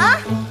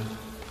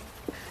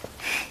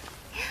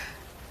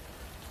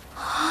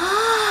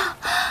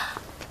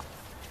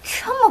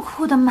这么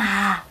酷的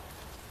马，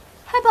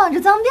还绑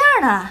着脏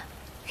辫呢。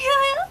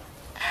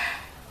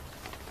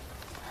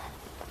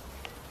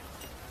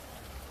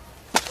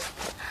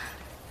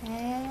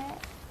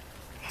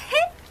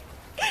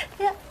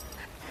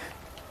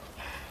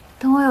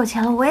等我有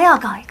钱了，我也要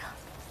搞一个。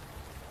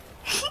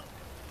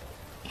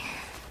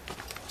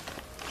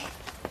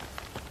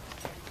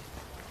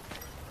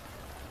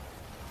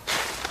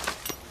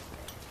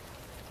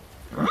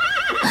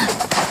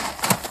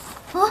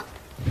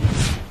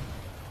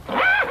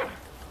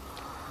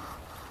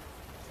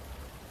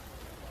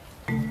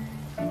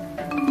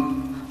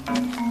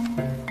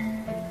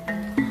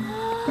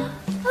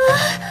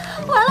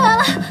完了完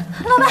了，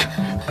老板，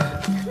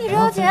你这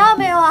有解药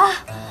没有啊？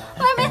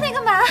外面那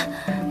个马。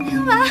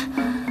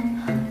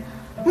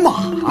马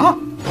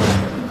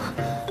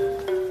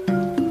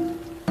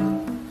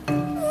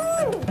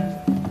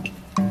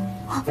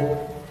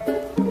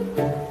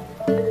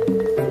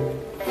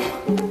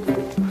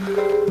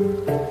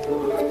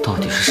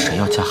是谁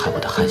要加害我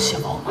的汗血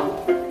宝马？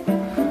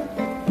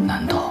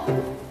难道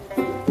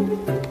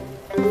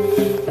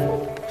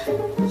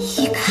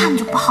一看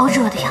就不好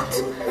惹的样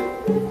子，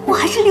我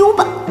还是溜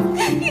吧。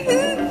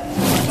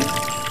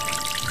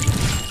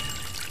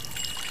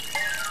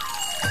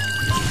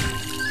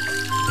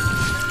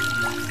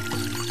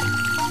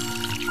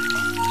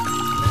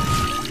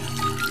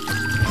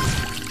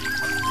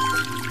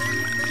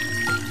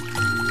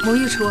蒙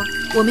御厨，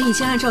我们已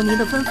经按照您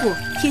的吩咐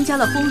添加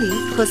了风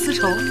铃和丝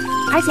绸，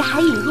而且还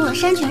引入了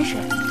山泉水，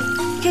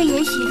这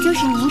也许就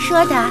是您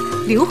说的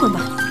灵魂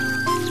吧。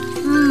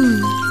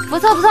不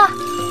错不错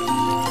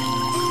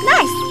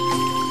 ，nice。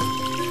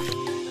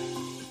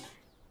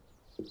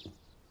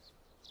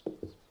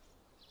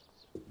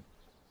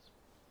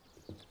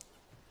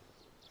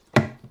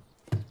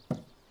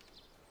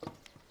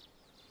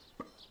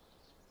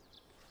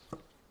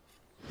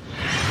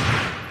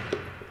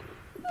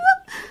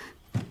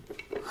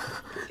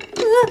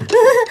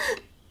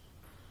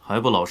还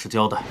不老实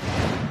交代？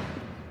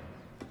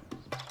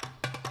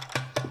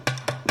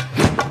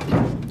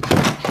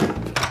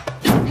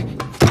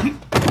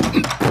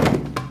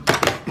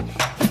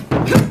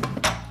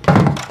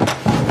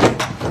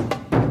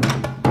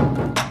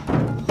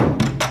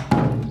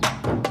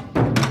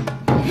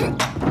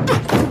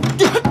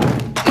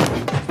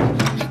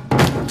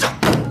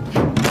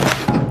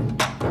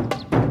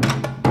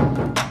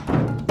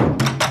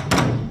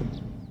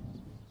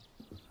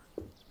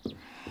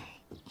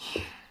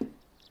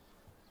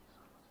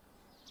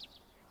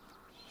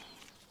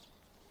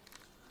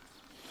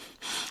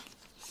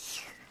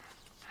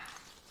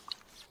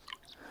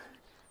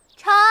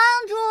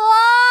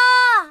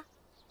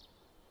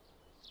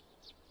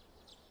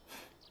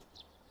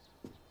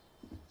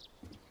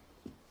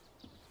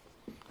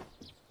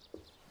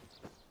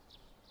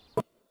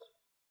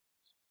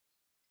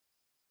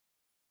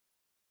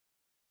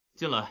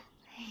进来。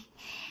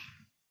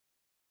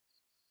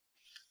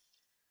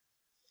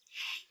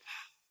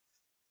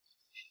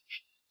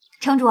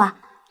城主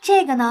啊，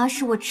这个呢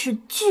是我斥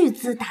巨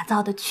资打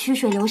造的曲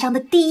水流觞的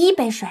第1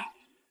杯水，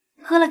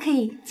喝了可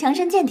以强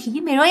身健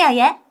体、美容养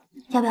颜，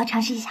要不要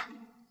尝试一下？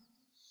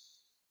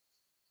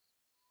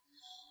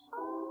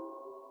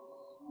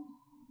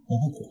我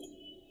不苦，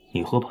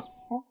你喝吧。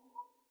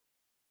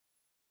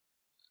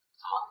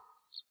怎么？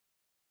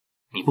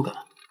你不敢？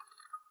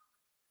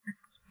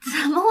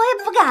怎么我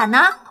也不敢呢？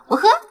我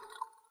喝。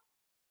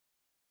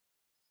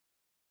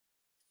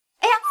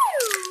哎呀，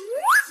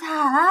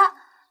洒了！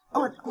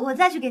我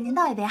再去给您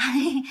倒一杯啊。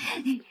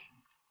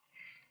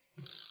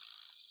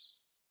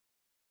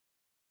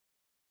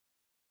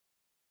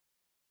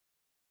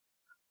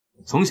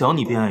从小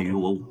你便爱与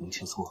我武功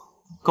切磋，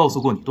告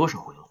诉过你多少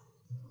回了。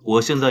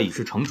我现在已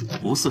是城主，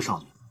不似少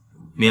年，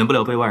免不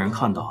了被外人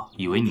看到，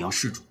以为你要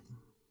弑主。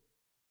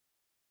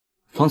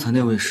方才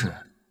那位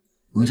是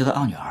蒙家的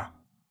二女儿。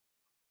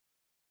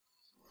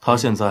她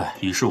现在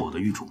已是我的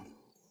御主。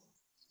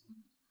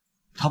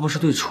她不是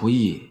对厨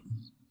艺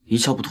一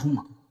窍不通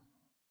吗？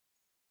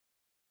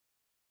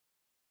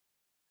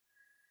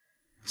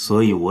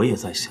所以我也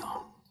在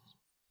想，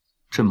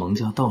这蒙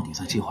家到底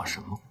在计划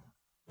什么？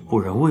不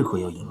然为何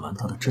要隐瞒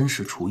他的真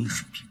实厨艺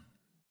水平？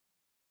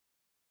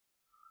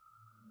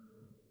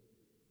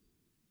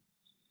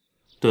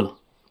对了，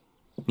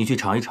你去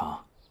查一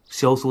查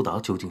萧苏达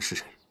究竟是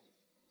谁。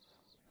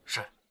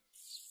是。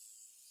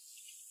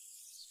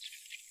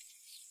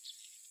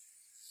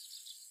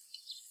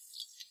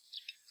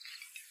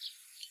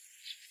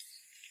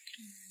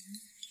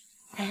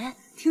哎，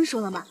听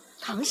说了吗？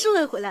唐侍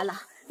卫回来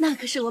了，那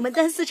可是我们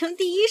丹四城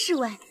第1侍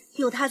卫，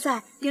有他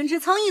在，连只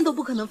苍蝇都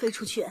不可能飞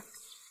出去。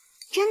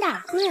真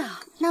的？对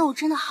啊，那我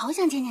真的好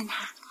想见见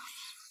他。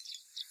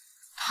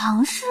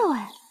唐侍卫。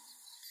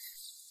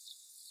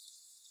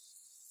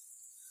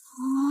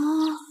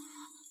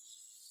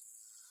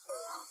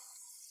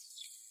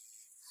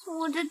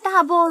我这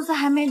大 boss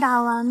还没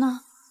打完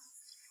呢，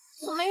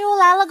怎么又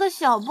来了个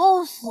小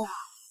boss 啊？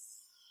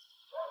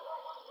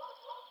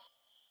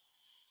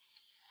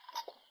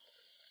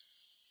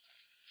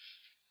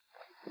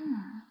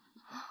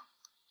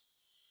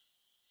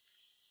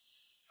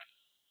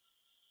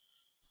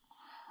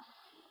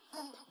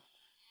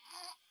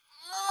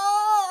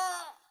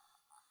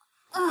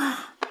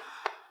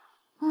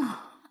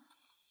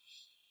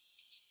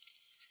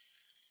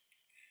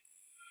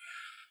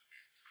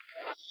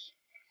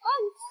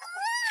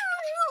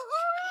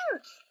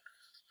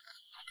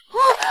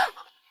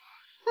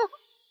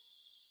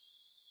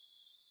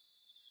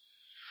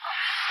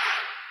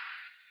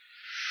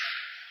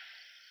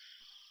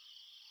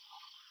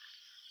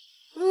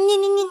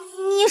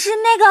你是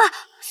那个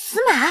死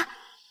马？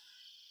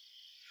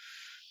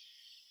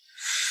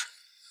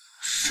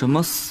什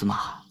么死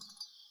马？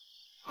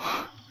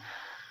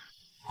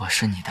我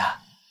是你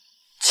的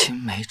青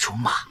梅竹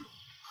马。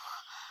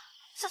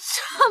什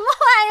么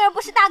玩意儿？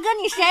不是大哥，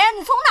你谁啊？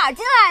你从哪儿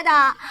进来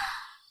的？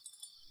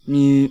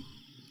你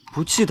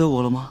不记得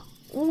我了吗？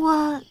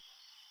我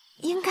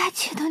应该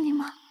记得你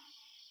吗？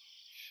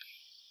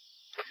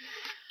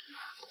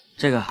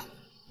这个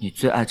你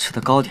最爱吃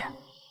的糕点。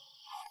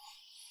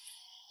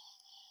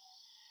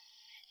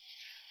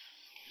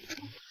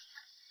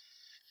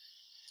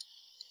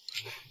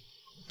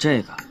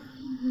这个，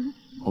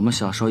我们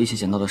小时候一起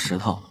捡到的石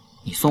头，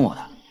你送我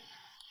的，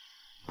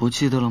不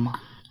记得了吗？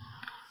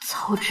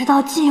早知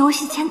道进游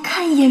戏前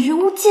看一眼人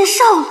物介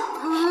绍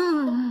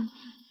了。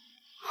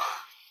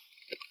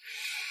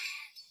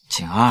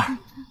景儿，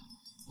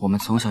我们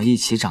从小一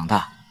起长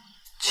大，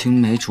青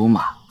梅竹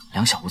马，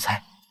两小无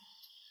猜。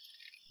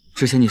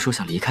之前你说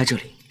想离开这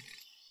里，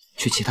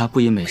去其他不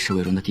以美食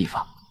为荣的地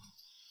方，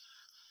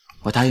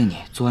我答应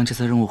你，做完这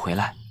次任务回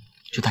来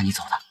就带你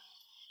走的。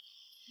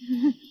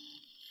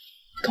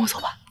跟我走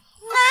吧。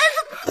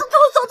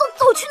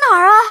走去哪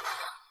儿啊？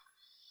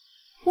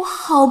我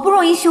好不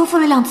容易修复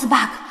了2次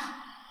bug，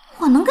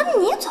 我能跟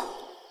你走？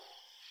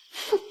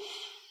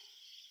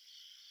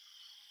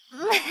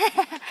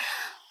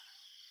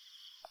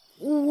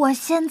我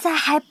现在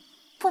还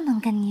不能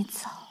跟你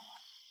走。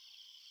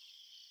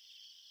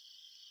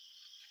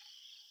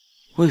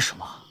为什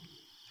么？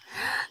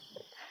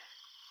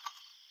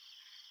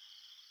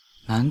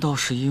难道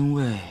是因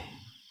为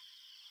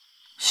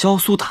萧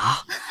苏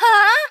达？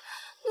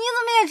你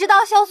怎么也知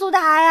道萧苏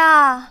达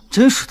呀？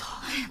真是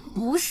他？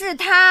不是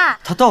他。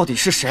他到底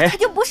是谁？他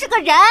就不是个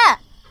人。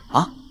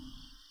啊？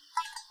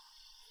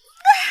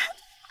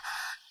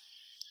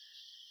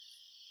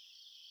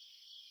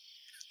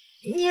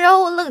你让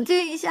我冷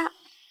静一下。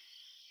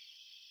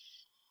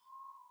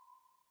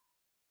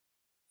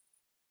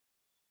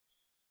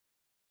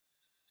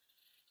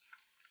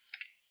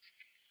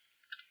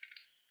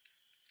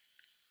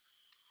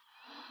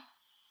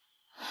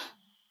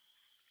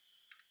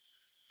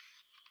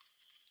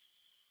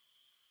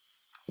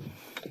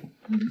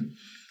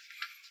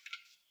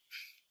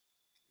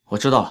我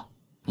知道了，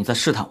你在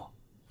试探我，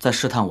在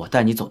试探我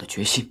带你走的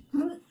决心。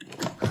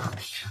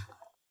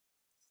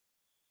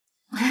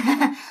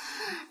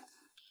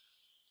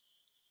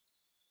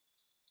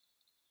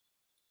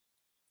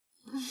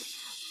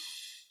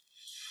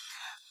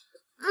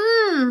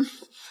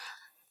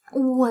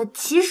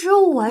其实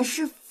我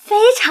是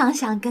非常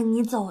想跟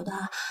你走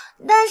的，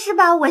但是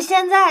吧，我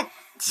现在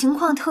情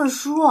况特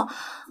殊，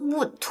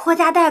我拖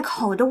家带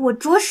口的，我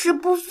着实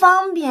不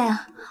方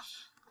便。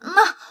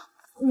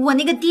我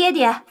那个爹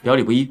爹表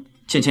里不一，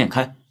见钱眼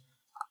开。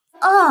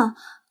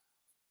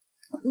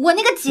我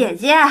那个姐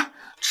姐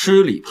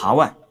吃里扒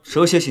外，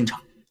蛇蝎心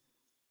肠。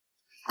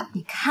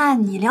你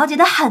看你了解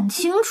的很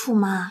清楚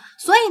嘛，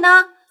所以呢，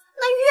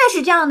那越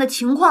是这样的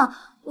情况，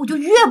我就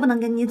越不能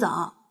跟你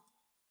走。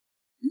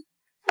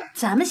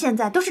咱们现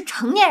在都是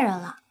成年人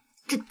了，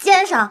这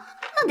肩上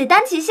那得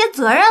担起一些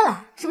责任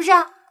来，是不是？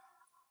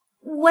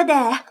我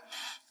得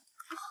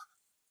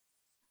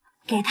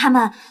给他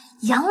们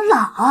养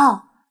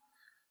老。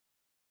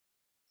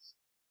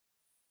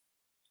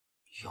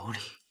有理。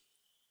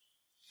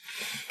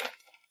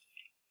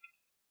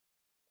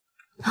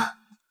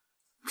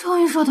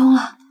终于说通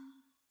了。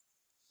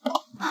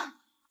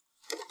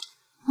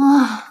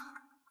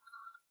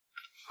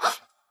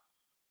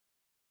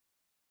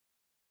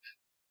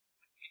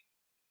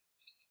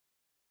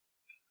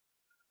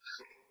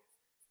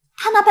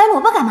他拿白萝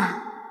卜干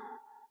嘛？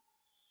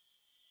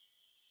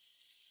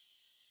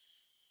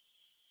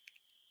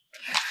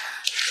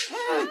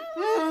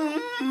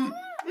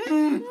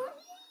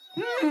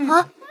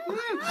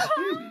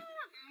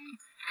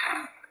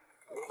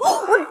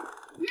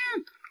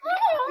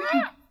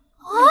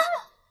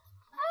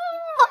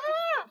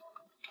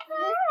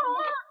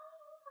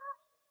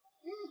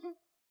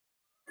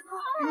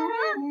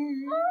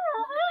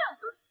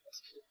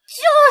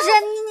就是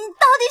你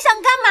到底想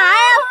干嘛呀？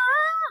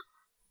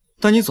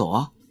带你走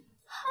啊！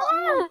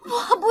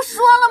我不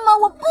说了吗？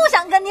我不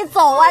想跟你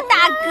走啊，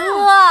大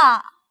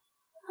哥。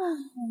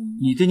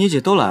你爹你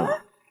姐都来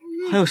了，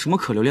还有什么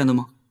可留恋的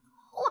吗？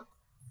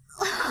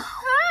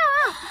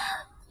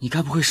你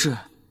该不会是……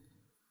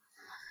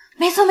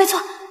没错，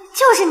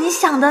就是你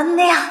想的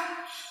那样。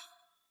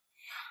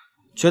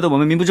觉得我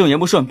们名不正言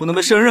不顺，不能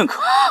被世人认可。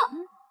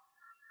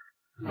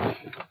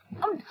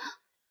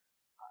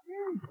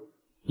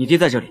你爹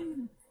在这里，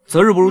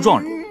择日不如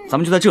撞日，咱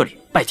们就在这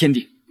里拜天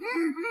地。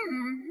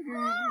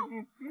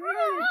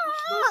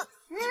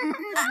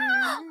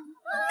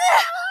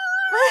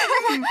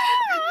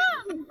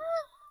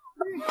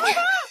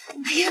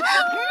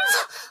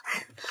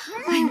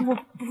我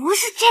不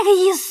是这个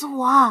意思，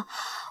我。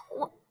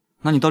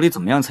那你到底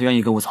怎么样才愿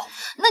意跟我走？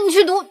那你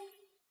去读。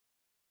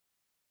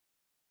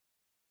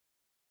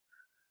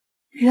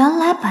原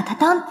来把他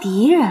当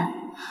敌人，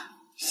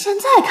现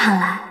在看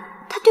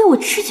来他对我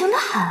痴情的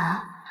很。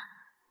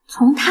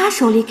从他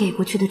手里给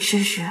过去的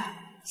吃食，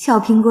小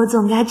苹果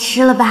总该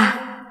吃了吧？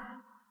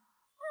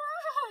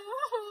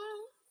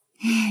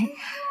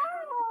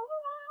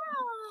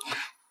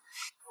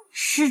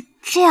是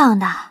这样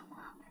的，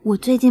我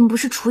最近不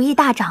是厨艺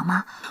大涨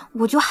吗？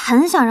我就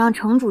很想让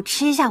城主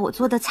吃一下我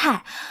做的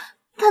菜，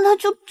但他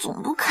就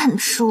总不肯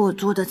吃我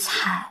做的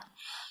菜。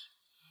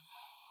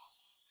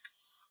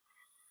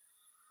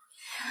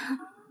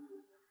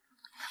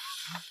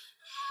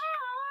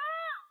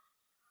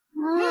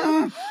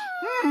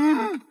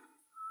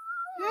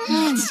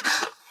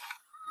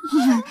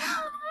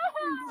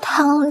他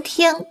苍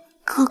天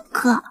哥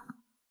哥。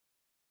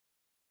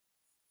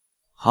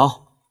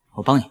好，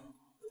我帮你。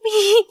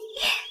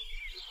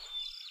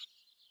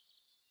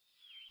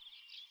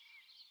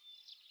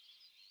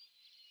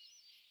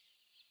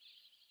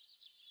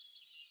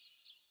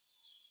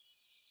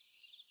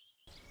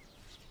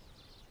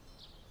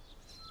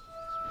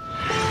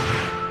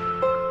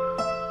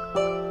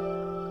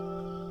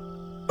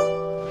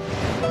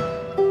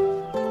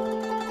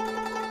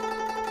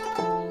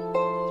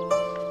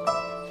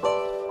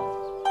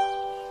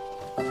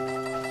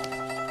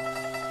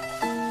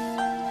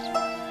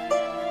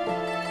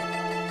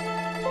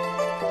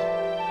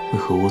为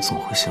何我总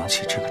会想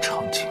起这个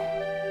场景？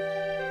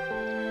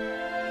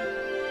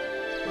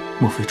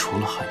莫非除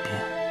了海边，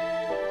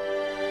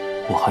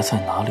我还在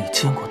哪里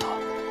见过他？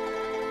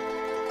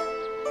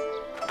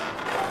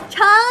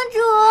城主，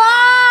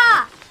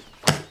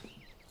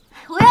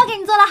我又给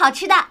你做了好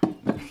吃的。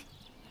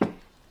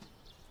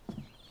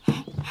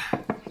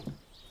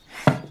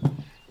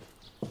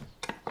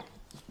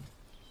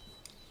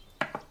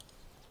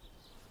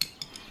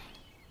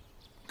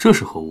这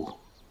是何物？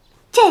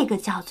这个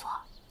叫做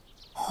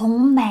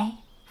红梅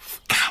福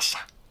卡莎。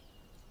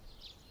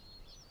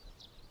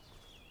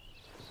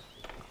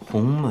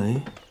红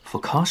梅福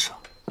卡莎。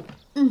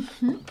嗯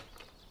哼。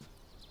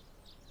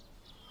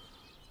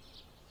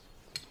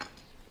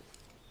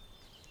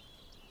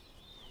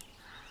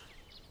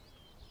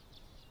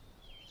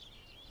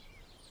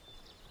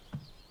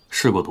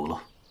试过毒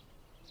了。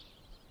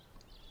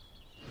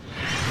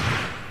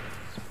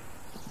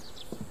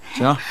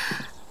晴儿。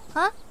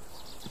啊？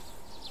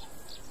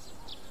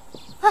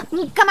啊，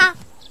你干嘛？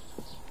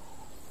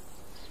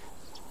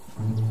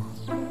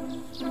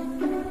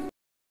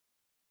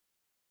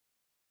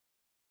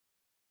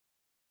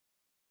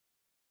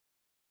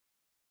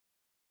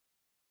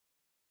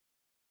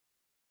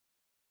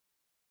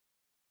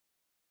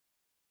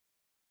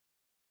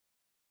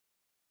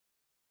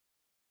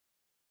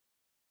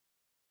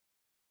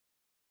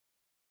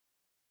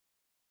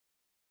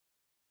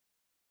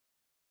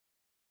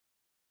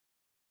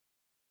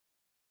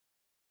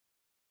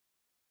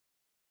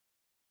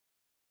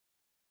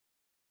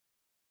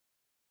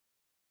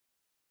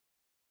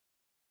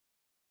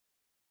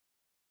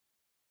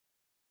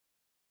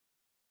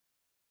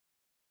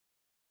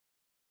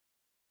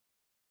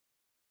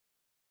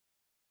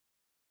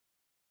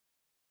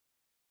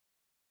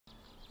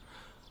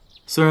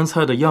虽然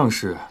菜的样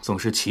式总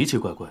是奇奇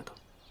怪怪的，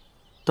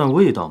但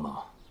味道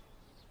嘛，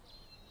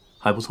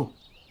还不错。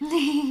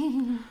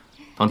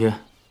唐天，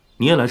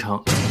你也来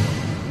尝。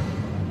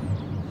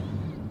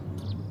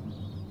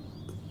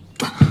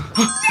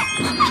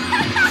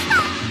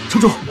城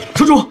主，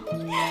城主，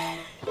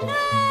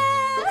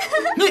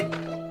你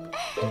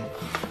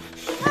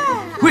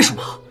为什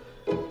么？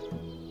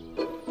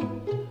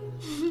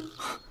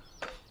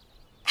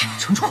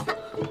城主，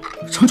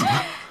城主呢？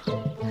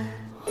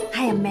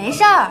哎呀，没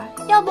事儿，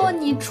要不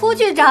你出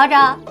去找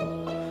找。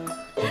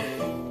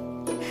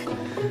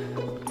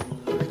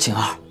景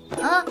儿，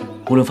啊，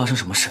无论发生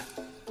什么事，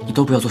你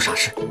都不要做傻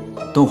事，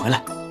等我回来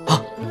啊。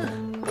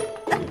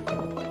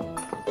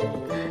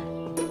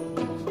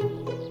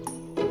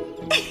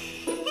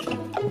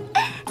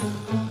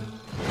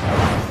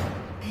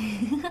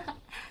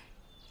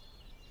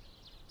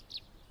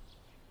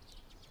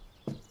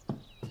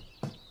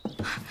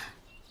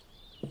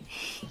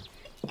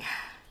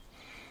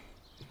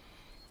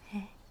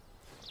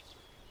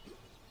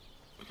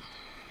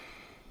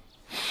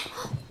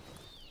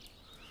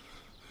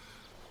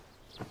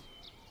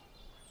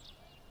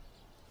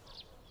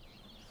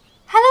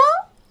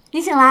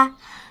你醒了，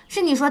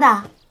是你说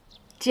的，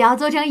只要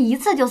做成1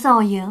次就算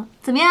我赢，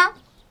怎么样？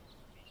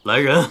来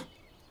人，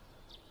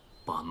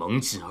把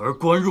蒙锦儿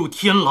关入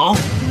天牢。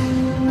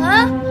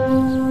啊！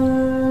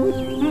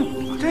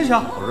这下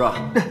好热。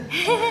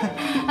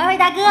二位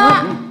大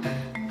哥，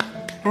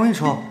容易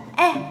抽。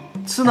哎，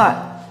此乃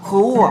何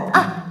物啊？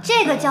啊，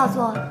这个叫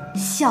做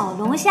小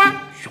龙虾。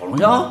小龙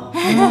虾。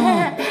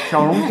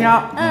小龙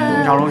虾，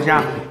小龙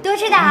虾，多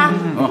吃点啊，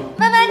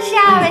慢慢吃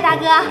啊，二位大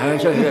哥。哎，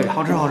谢谢，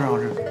好吃，好吃，好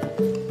吃。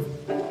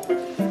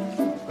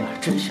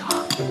真香，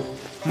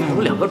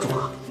有2个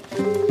爪，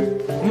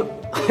哟，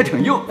还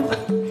挺硬。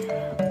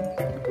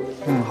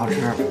好吃。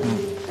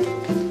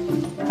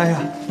哎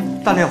呀，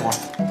大烈火，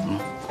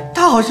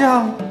他好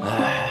像……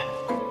哎，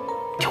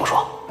听我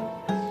说，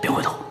别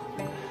回头。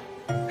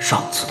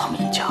上次他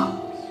们一家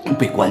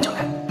被关进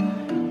来，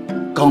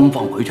刚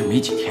放回去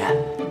没几天，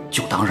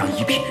就当让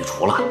一品御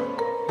厨了，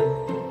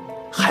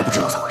还不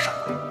知道咋回事。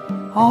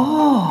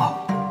哦，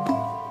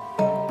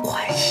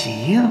浣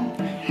溪呀，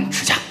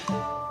持家。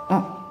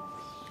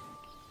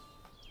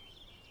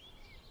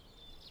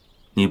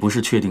你不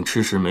是确定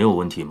吃食没有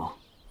问题吗？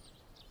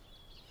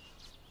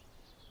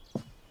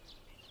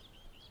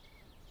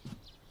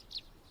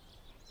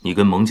你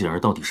跟蒙锦儿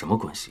到底什么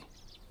关系？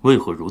为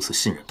何如此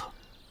信任她？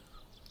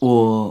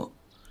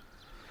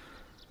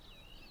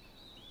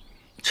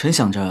臣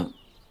想着，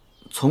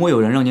从未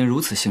有人让您如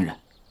此信任。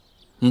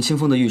您亲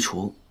封的御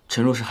厨，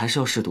臣若是还是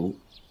要试毒，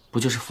不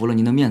就是服了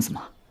您的面子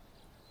吗？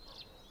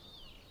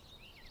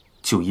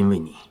就因为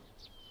你，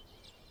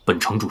本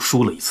城主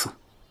输了一次。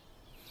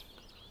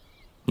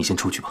你先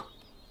出去吧。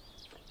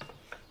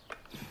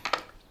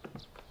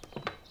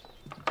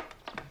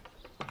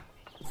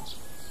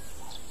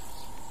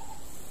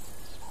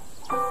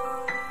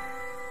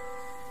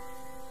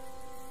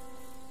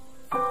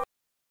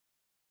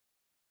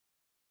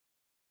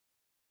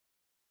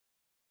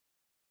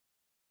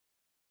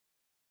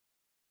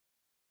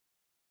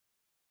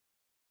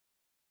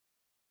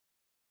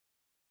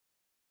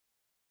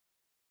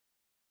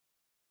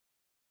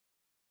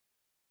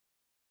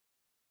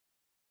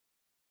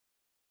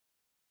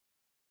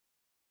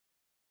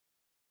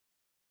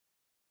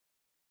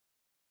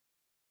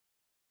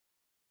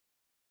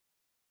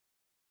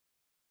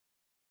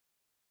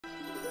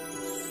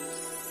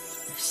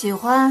喜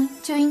欢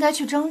就应该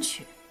去争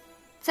取，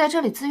在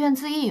这里自怨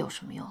自艾有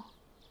什么用？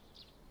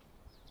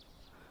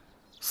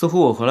似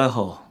乎我回来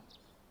后，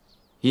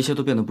一切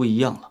都变得不一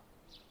样了。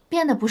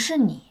变的不是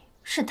你，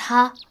是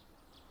他。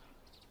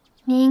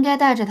你应该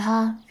带着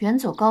他远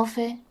走高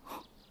飞。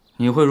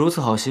你会如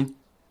此好心？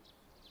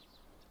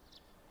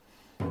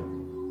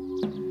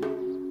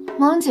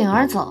蒙景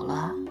儿走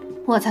了，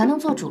我才能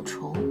做主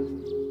厨，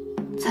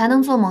才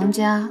能做蒙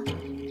家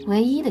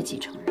唯一的继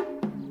承人。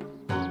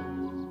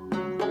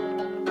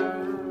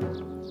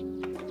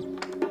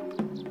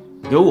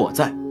有我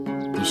在，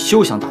你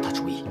休想打他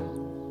主意。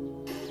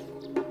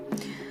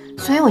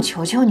所以我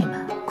求求你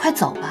们，快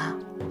走吧！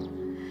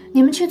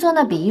你们去做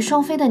那比翼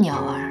双飞的鸟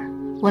儿，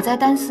我在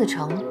丹寺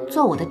城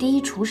做我的第一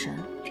厨神，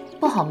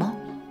不好吗？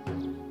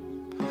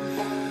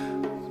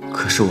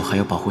可是我还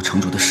有保护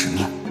城主的使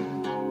命。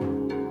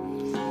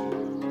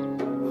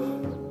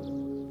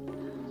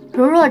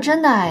如若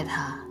真的爱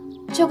他，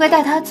就该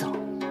带他走。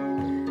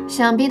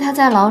想必他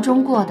在牢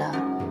中过得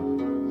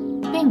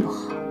并不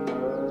好。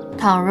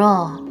倘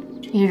若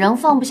你仍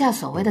放不下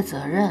所谓的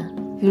责任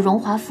与荣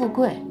华富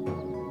贵，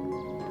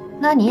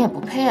那你也不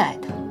配爱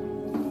他。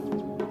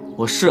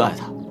我是爱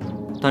他，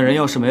但人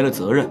要是没了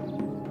责任，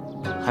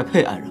还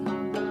配爱人吗？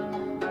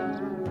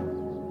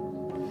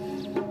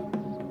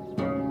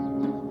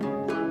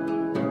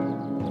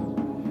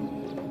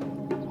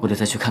我得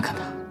再去看看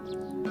他。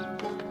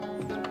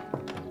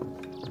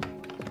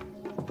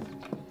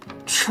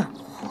蠢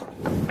货！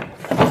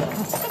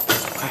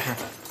还是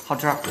好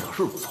吃，可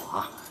是不错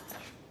啊。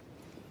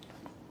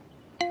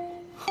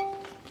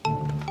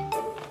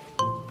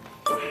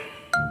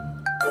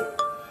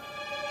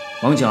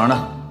蒙景儿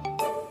呢？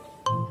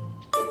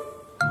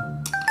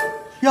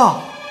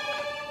呀！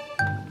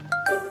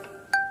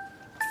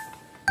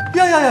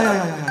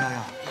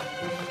呀！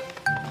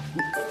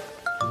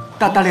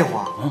大烈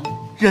火，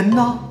人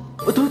呢？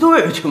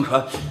对，青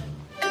山，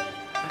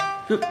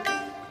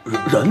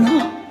人呢？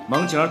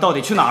蒙景儿到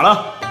底去哪儿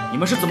了？你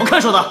们是怎么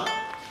看守的？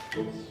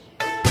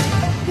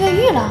越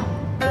狱了。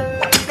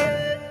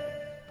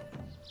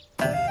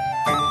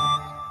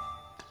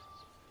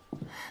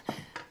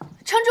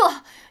城主，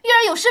玉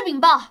儿有事禀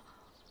报。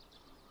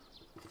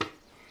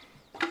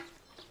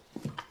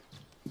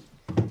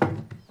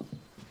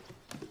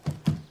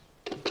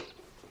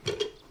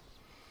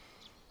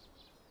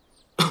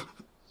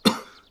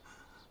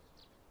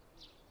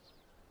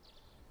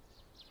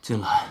进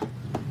来。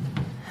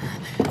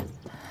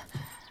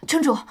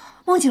城主，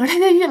孟景儿她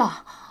越狱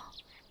了。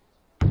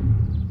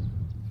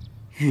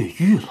越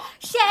狱了？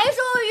谁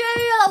说我越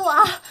狱了？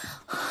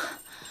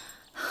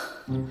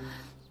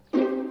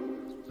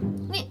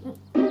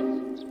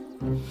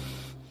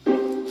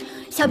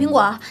小苹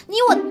果，你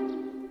我。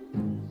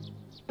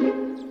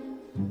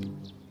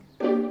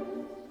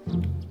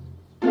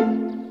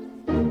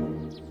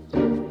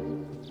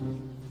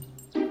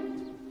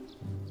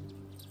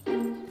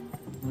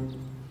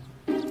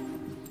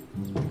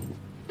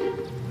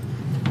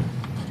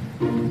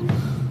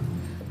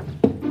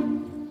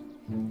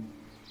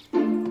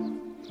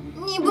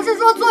你不是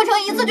说做成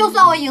一次就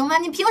算我赢吗？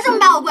你凭什么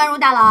把我关入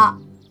大牢？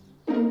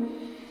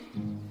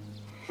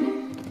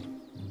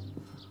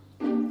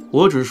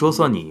我只说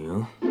算你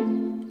赢，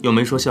又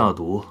没说下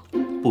毒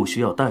不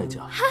需要代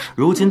价。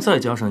如今再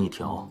加上一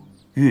条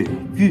越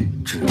狱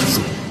之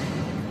罪，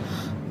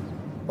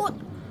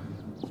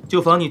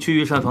就罚你去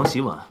御膳房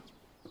洗碗，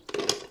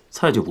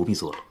菜就不必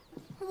做了。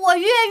我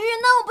越狱，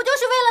那我不就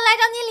是为了来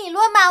找你理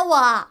论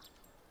吗？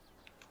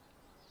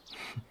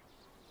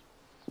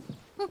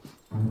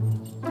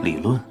理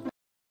论？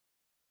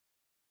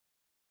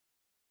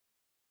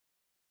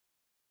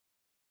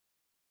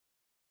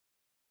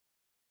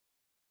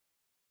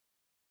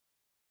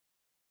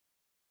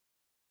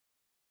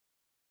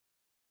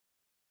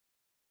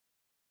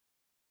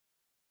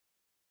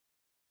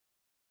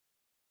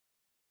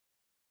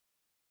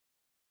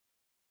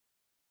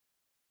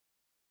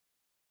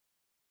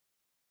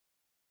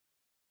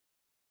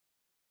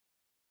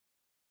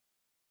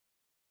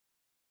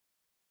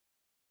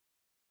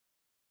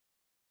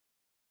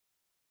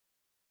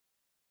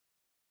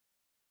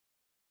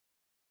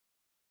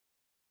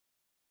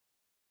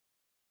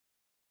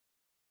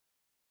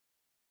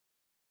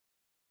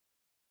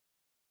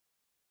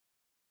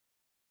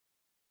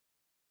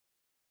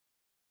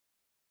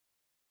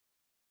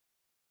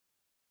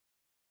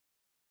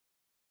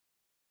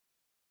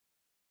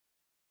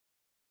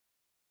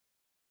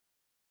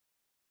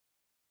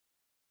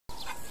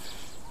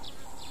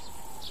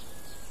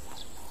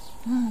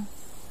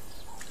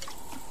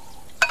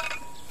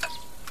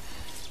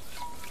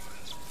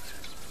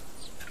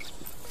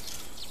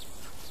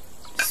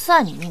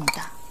算你命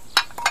大，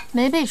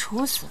没被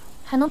处死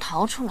还能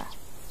逃出来。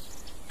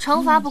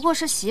惩罚不过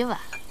是洗碗，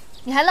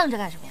你还愣着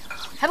干什么呀？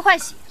还不快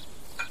洗！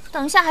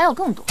等一下还有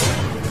更多。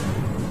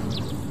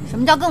什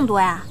么叫更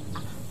多呀？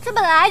这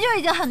本来就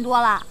已经很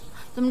多了。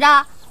怎么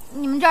着？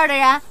你们这儿的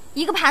人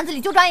一个盘子里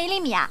就装1粒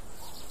米啊？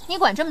你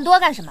管这么多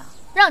干什么？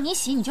让你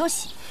洗你就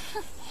洗。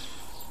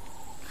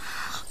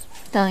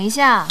等一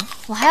下，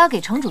我还要给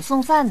城主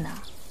送饭呢。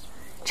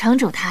城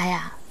主他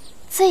呀，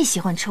最喜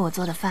欢吃我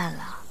做的饭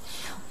了。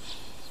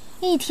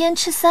一天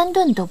吃3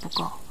顿都不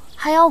够，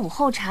还要午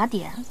后茶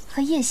点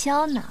和夜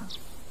宵呢。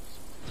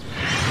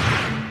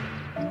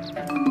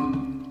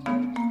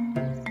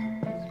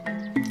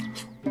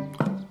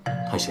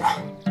太咸。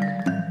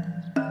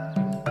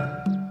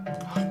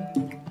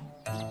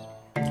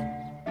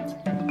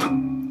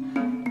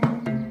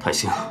太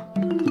腥。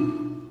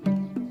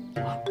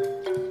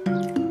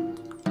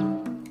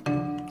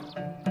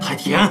太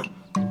甜。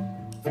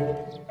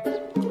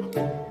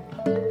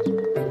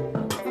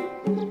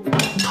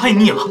太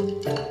腻了，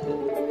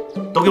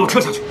都给我撤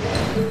下去！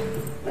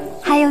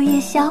还有夜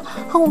宵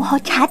和午后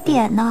茶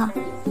点呢。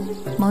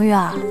蒙玉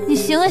儿，你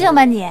醒醒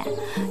吧你！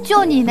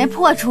就你那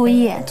破厨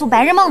艺，做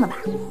白日梦的吧？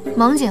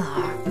蒙景儿，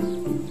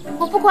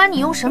我不管你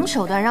用什么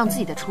手段让自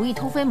己的厨艺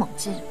突飞猛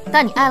进，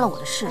但你碍了我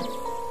的事，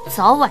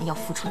早晚要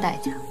付出代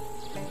价。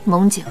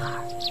蒙景儿，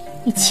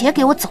你且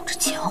给我走着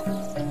瞧！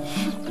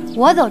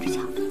我走着瞧。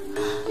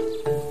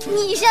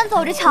你先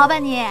走着瞧吧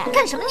你！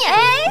干什么你？哎，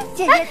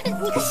姐姐，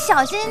你可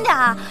小心点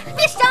儿，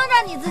别伤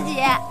着你自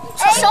己。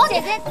出手！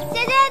姐姐，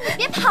你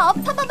别跑！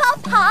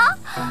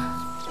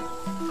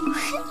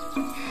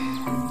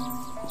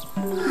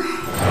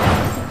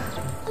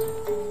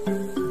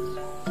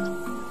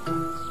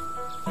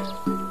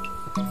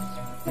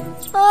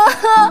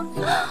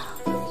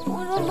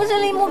我这不是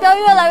离目标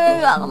越来越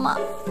远了吗？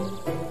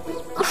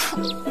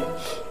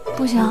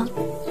不行，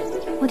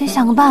我得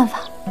想个办法。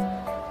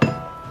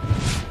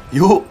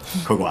哟，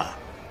客官，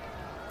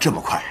这么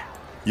快，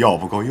药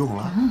不够用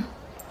了？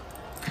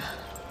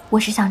我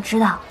是想知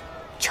道，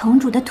城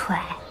主的腿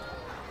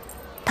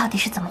到底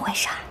是怎么回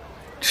事？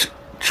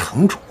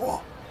城主？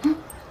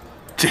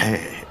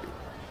这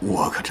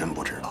我可真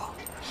不知道。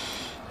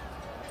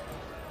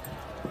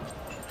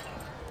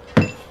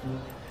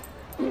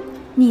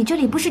你这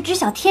里不是知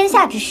晓天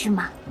下之事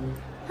吗？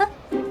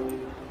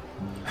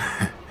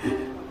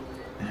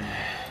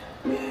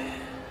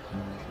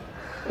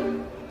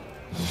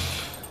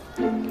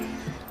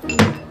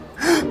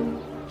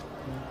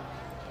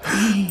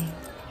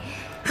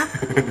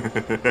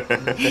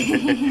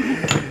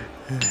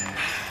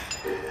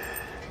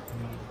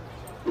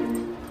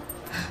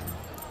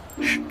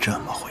是这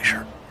么回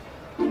事，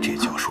这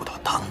就说到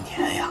当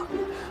年呀，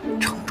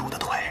城主的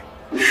腿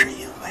是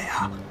因为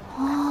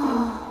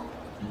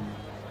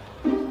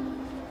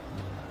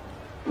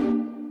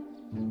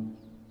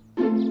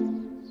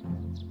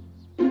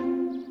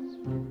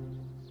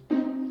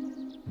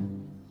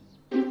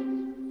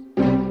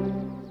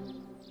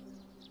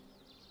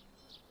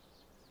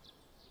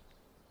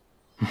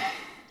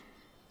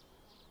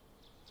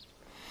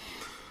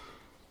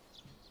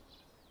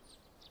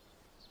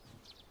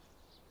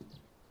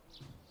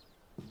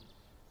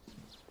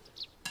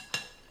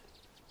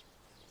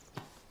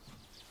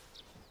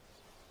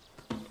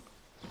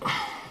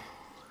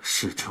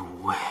食之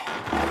无味。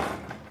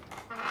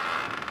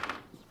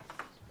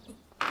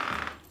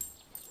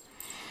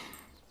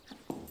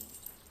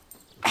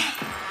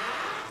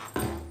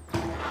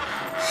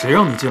谁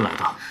让你进来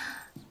的？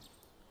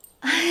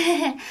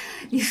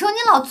你说你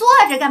老坐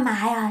着干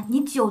嘛呀？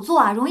你久坐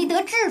啊，容易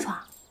得痔疮。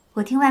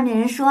我听外面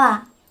人说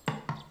啊，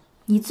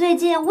你最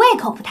近胃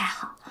口不太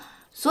好，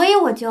所以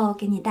我就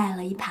给你带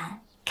了一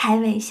盘开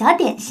胃小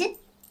点心。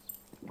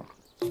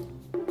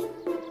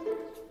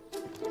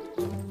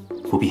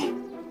不必，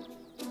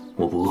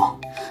我不饿。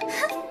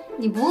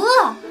你不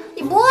饿，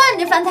你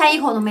这饭菜一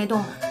口都没动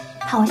呢，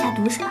怕我下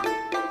毒是吧？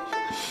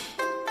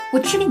我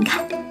吃给你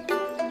看。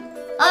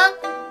啊。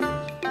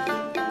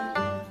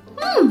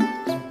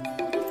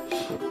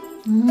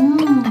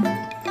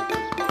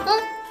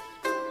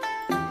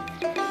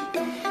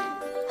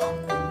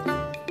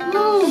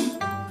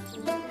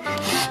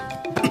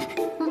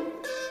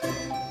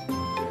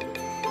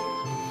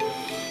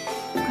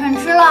肯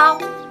吃了。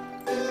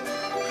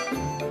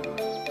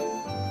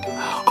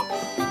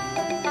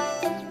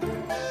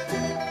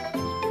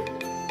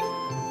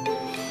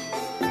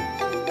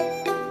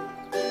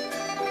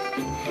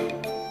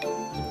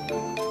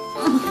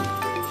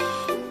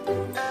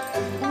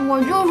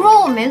我就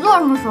说我没做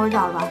什么手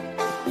脚吧。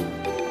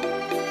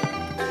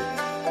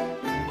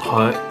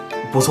还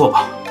不错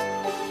吧？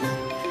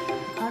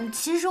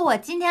其实我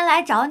今天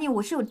来找你，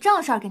我是有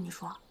正事儿跟你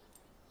说。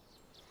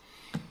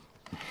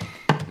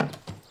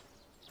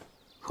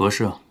何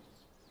事啊？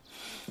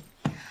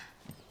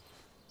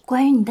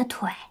关于你的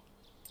腿，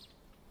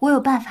我有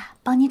办法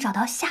帮你找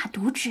到下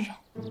毒之人。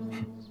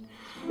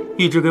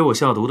一直给我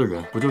下毒的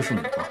人不就是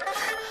你吗？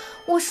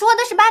我说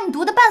的是把你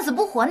毒得半死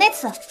不活那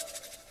次。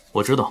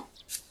我知道，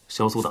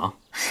消苏党。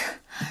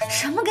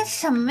什么跟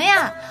什么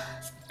呀？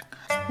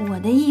我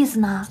的意思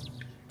呢，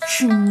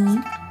是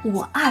你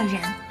我二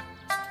人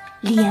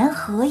联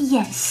合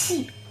演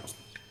戏。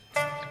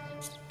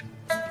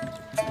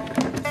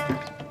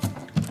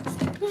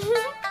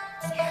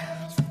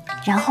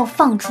然后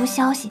放出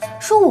消息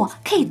说我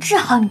可以治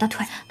好你的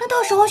腿，那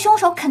到时候凶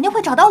手肯定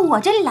会找到我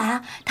这里来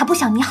啊！他不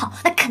想你好，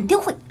那肯定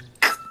会。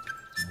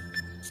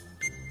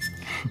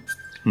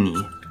你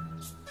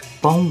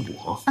帮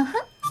我？嗯哼，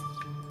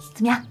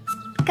怎么样，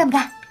干不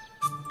干？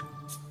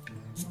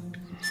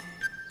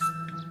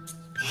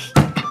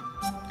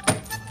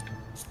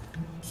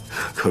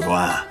客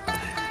官，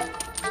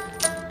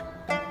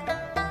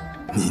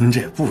您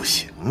这不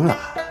行啊！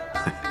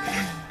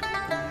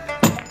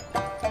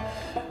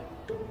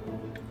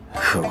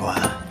客官，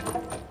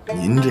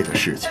您这个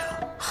事情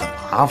很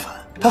麻烦，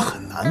它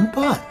很难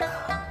办呐。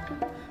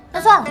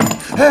那算了。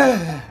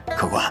哎，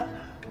客官，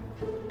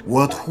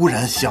我突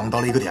然想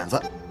到了一个点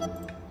子，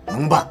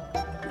能办，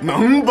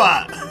能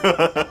办！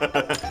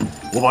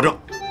我保证，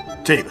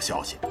这个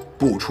消息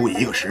不出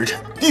1个时辰，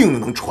定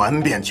能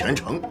传遍全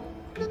城。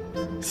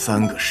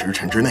3个时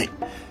辰之内，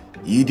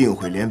一定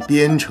会连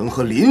边城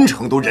和邻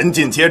城都人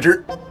尽皆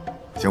知，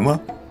行吗？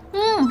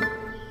嗯。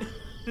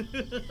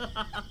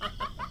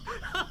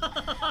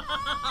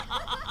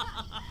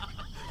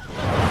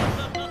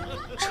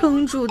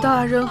城主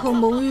大人和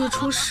蒙玉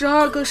初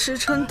12个时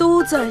辰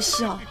都在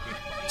想，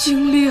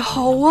精力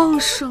好旺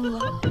盛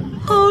啊，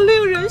好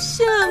令人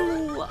羡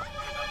慕啊！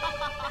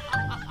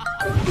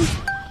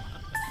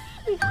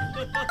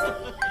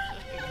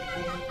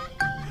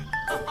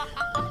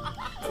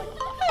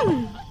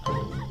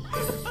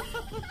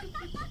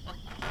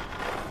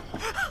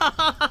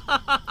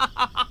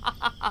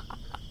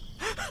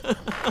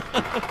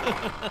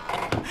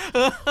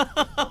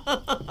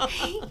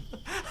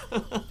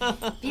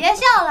别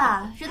笑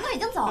了，人都已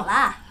经走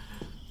了。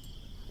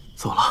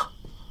走了。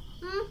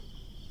嗯。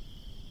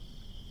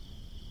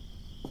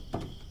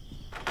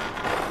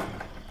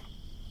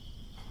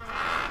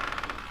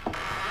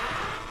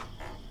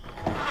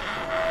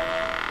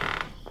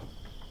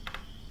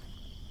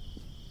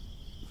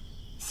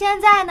现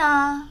在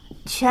呢，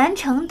全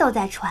城都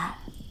在传，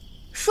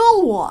说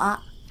我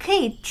可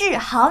以治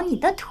好你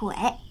的腿。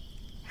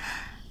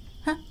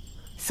哼，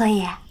所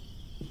以，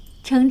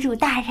城主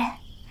大人，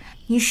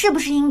你是不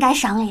是应该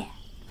赏脸，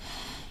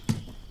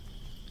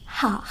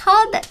好好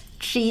的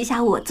吃一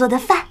下我做的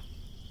饭？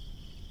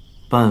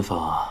办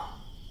法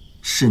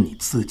是你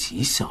自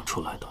己想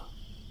出来的，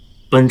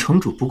本城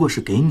主不过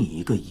是给你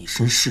一个以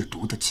身试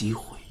毒的机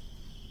会。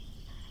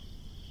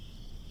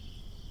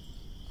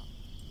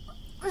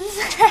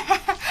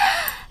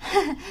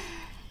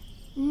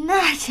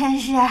那真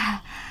是，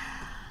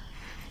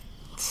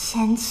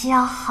前期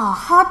要好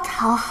好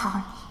讨好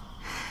你，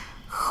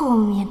后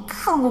面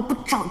看我不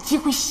找机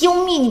会消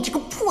灭你这个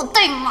破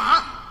代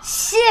码！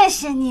谢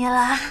谢你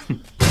了。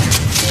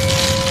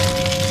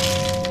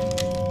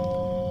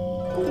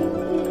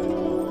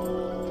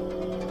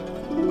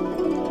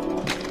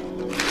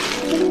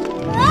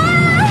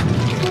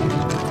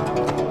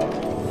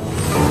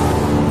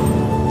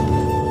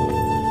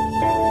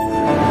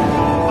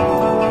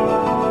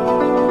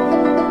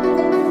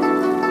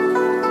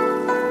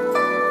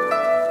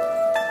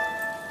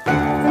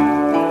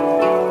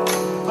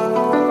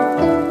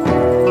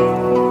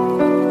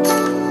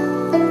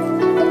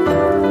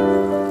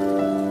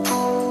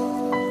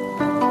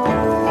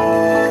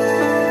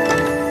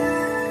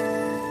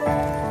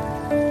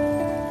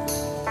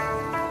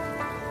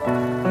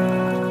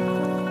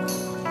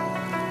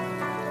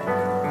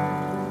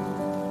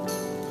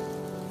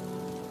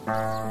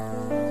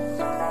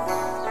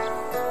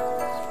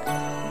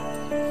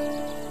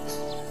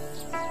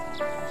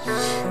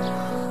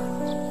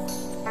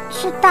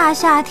是大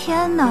夏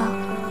天呢，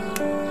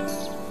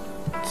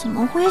怎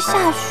么会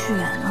下雪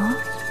呢？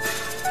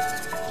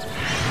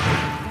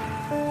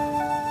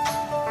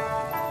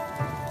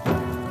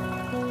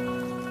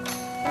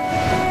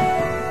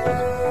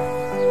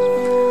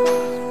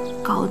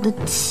搞得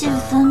气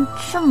氛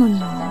这么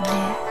浓烈，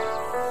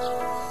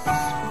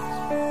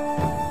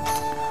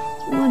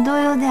我都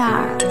有点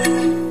儿……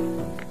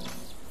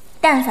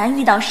但凡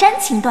遇到煽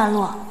情段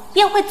落，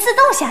便会自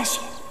动下雪。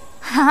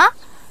啊？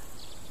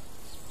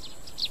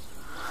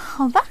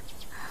好吧。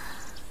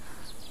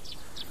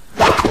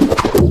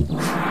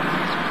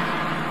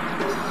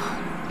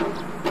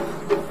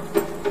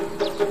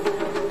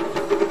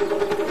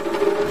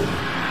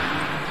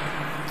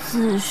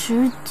子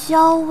时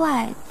郊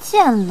外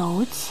见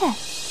楼欠。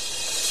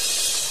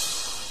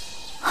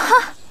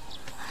哈。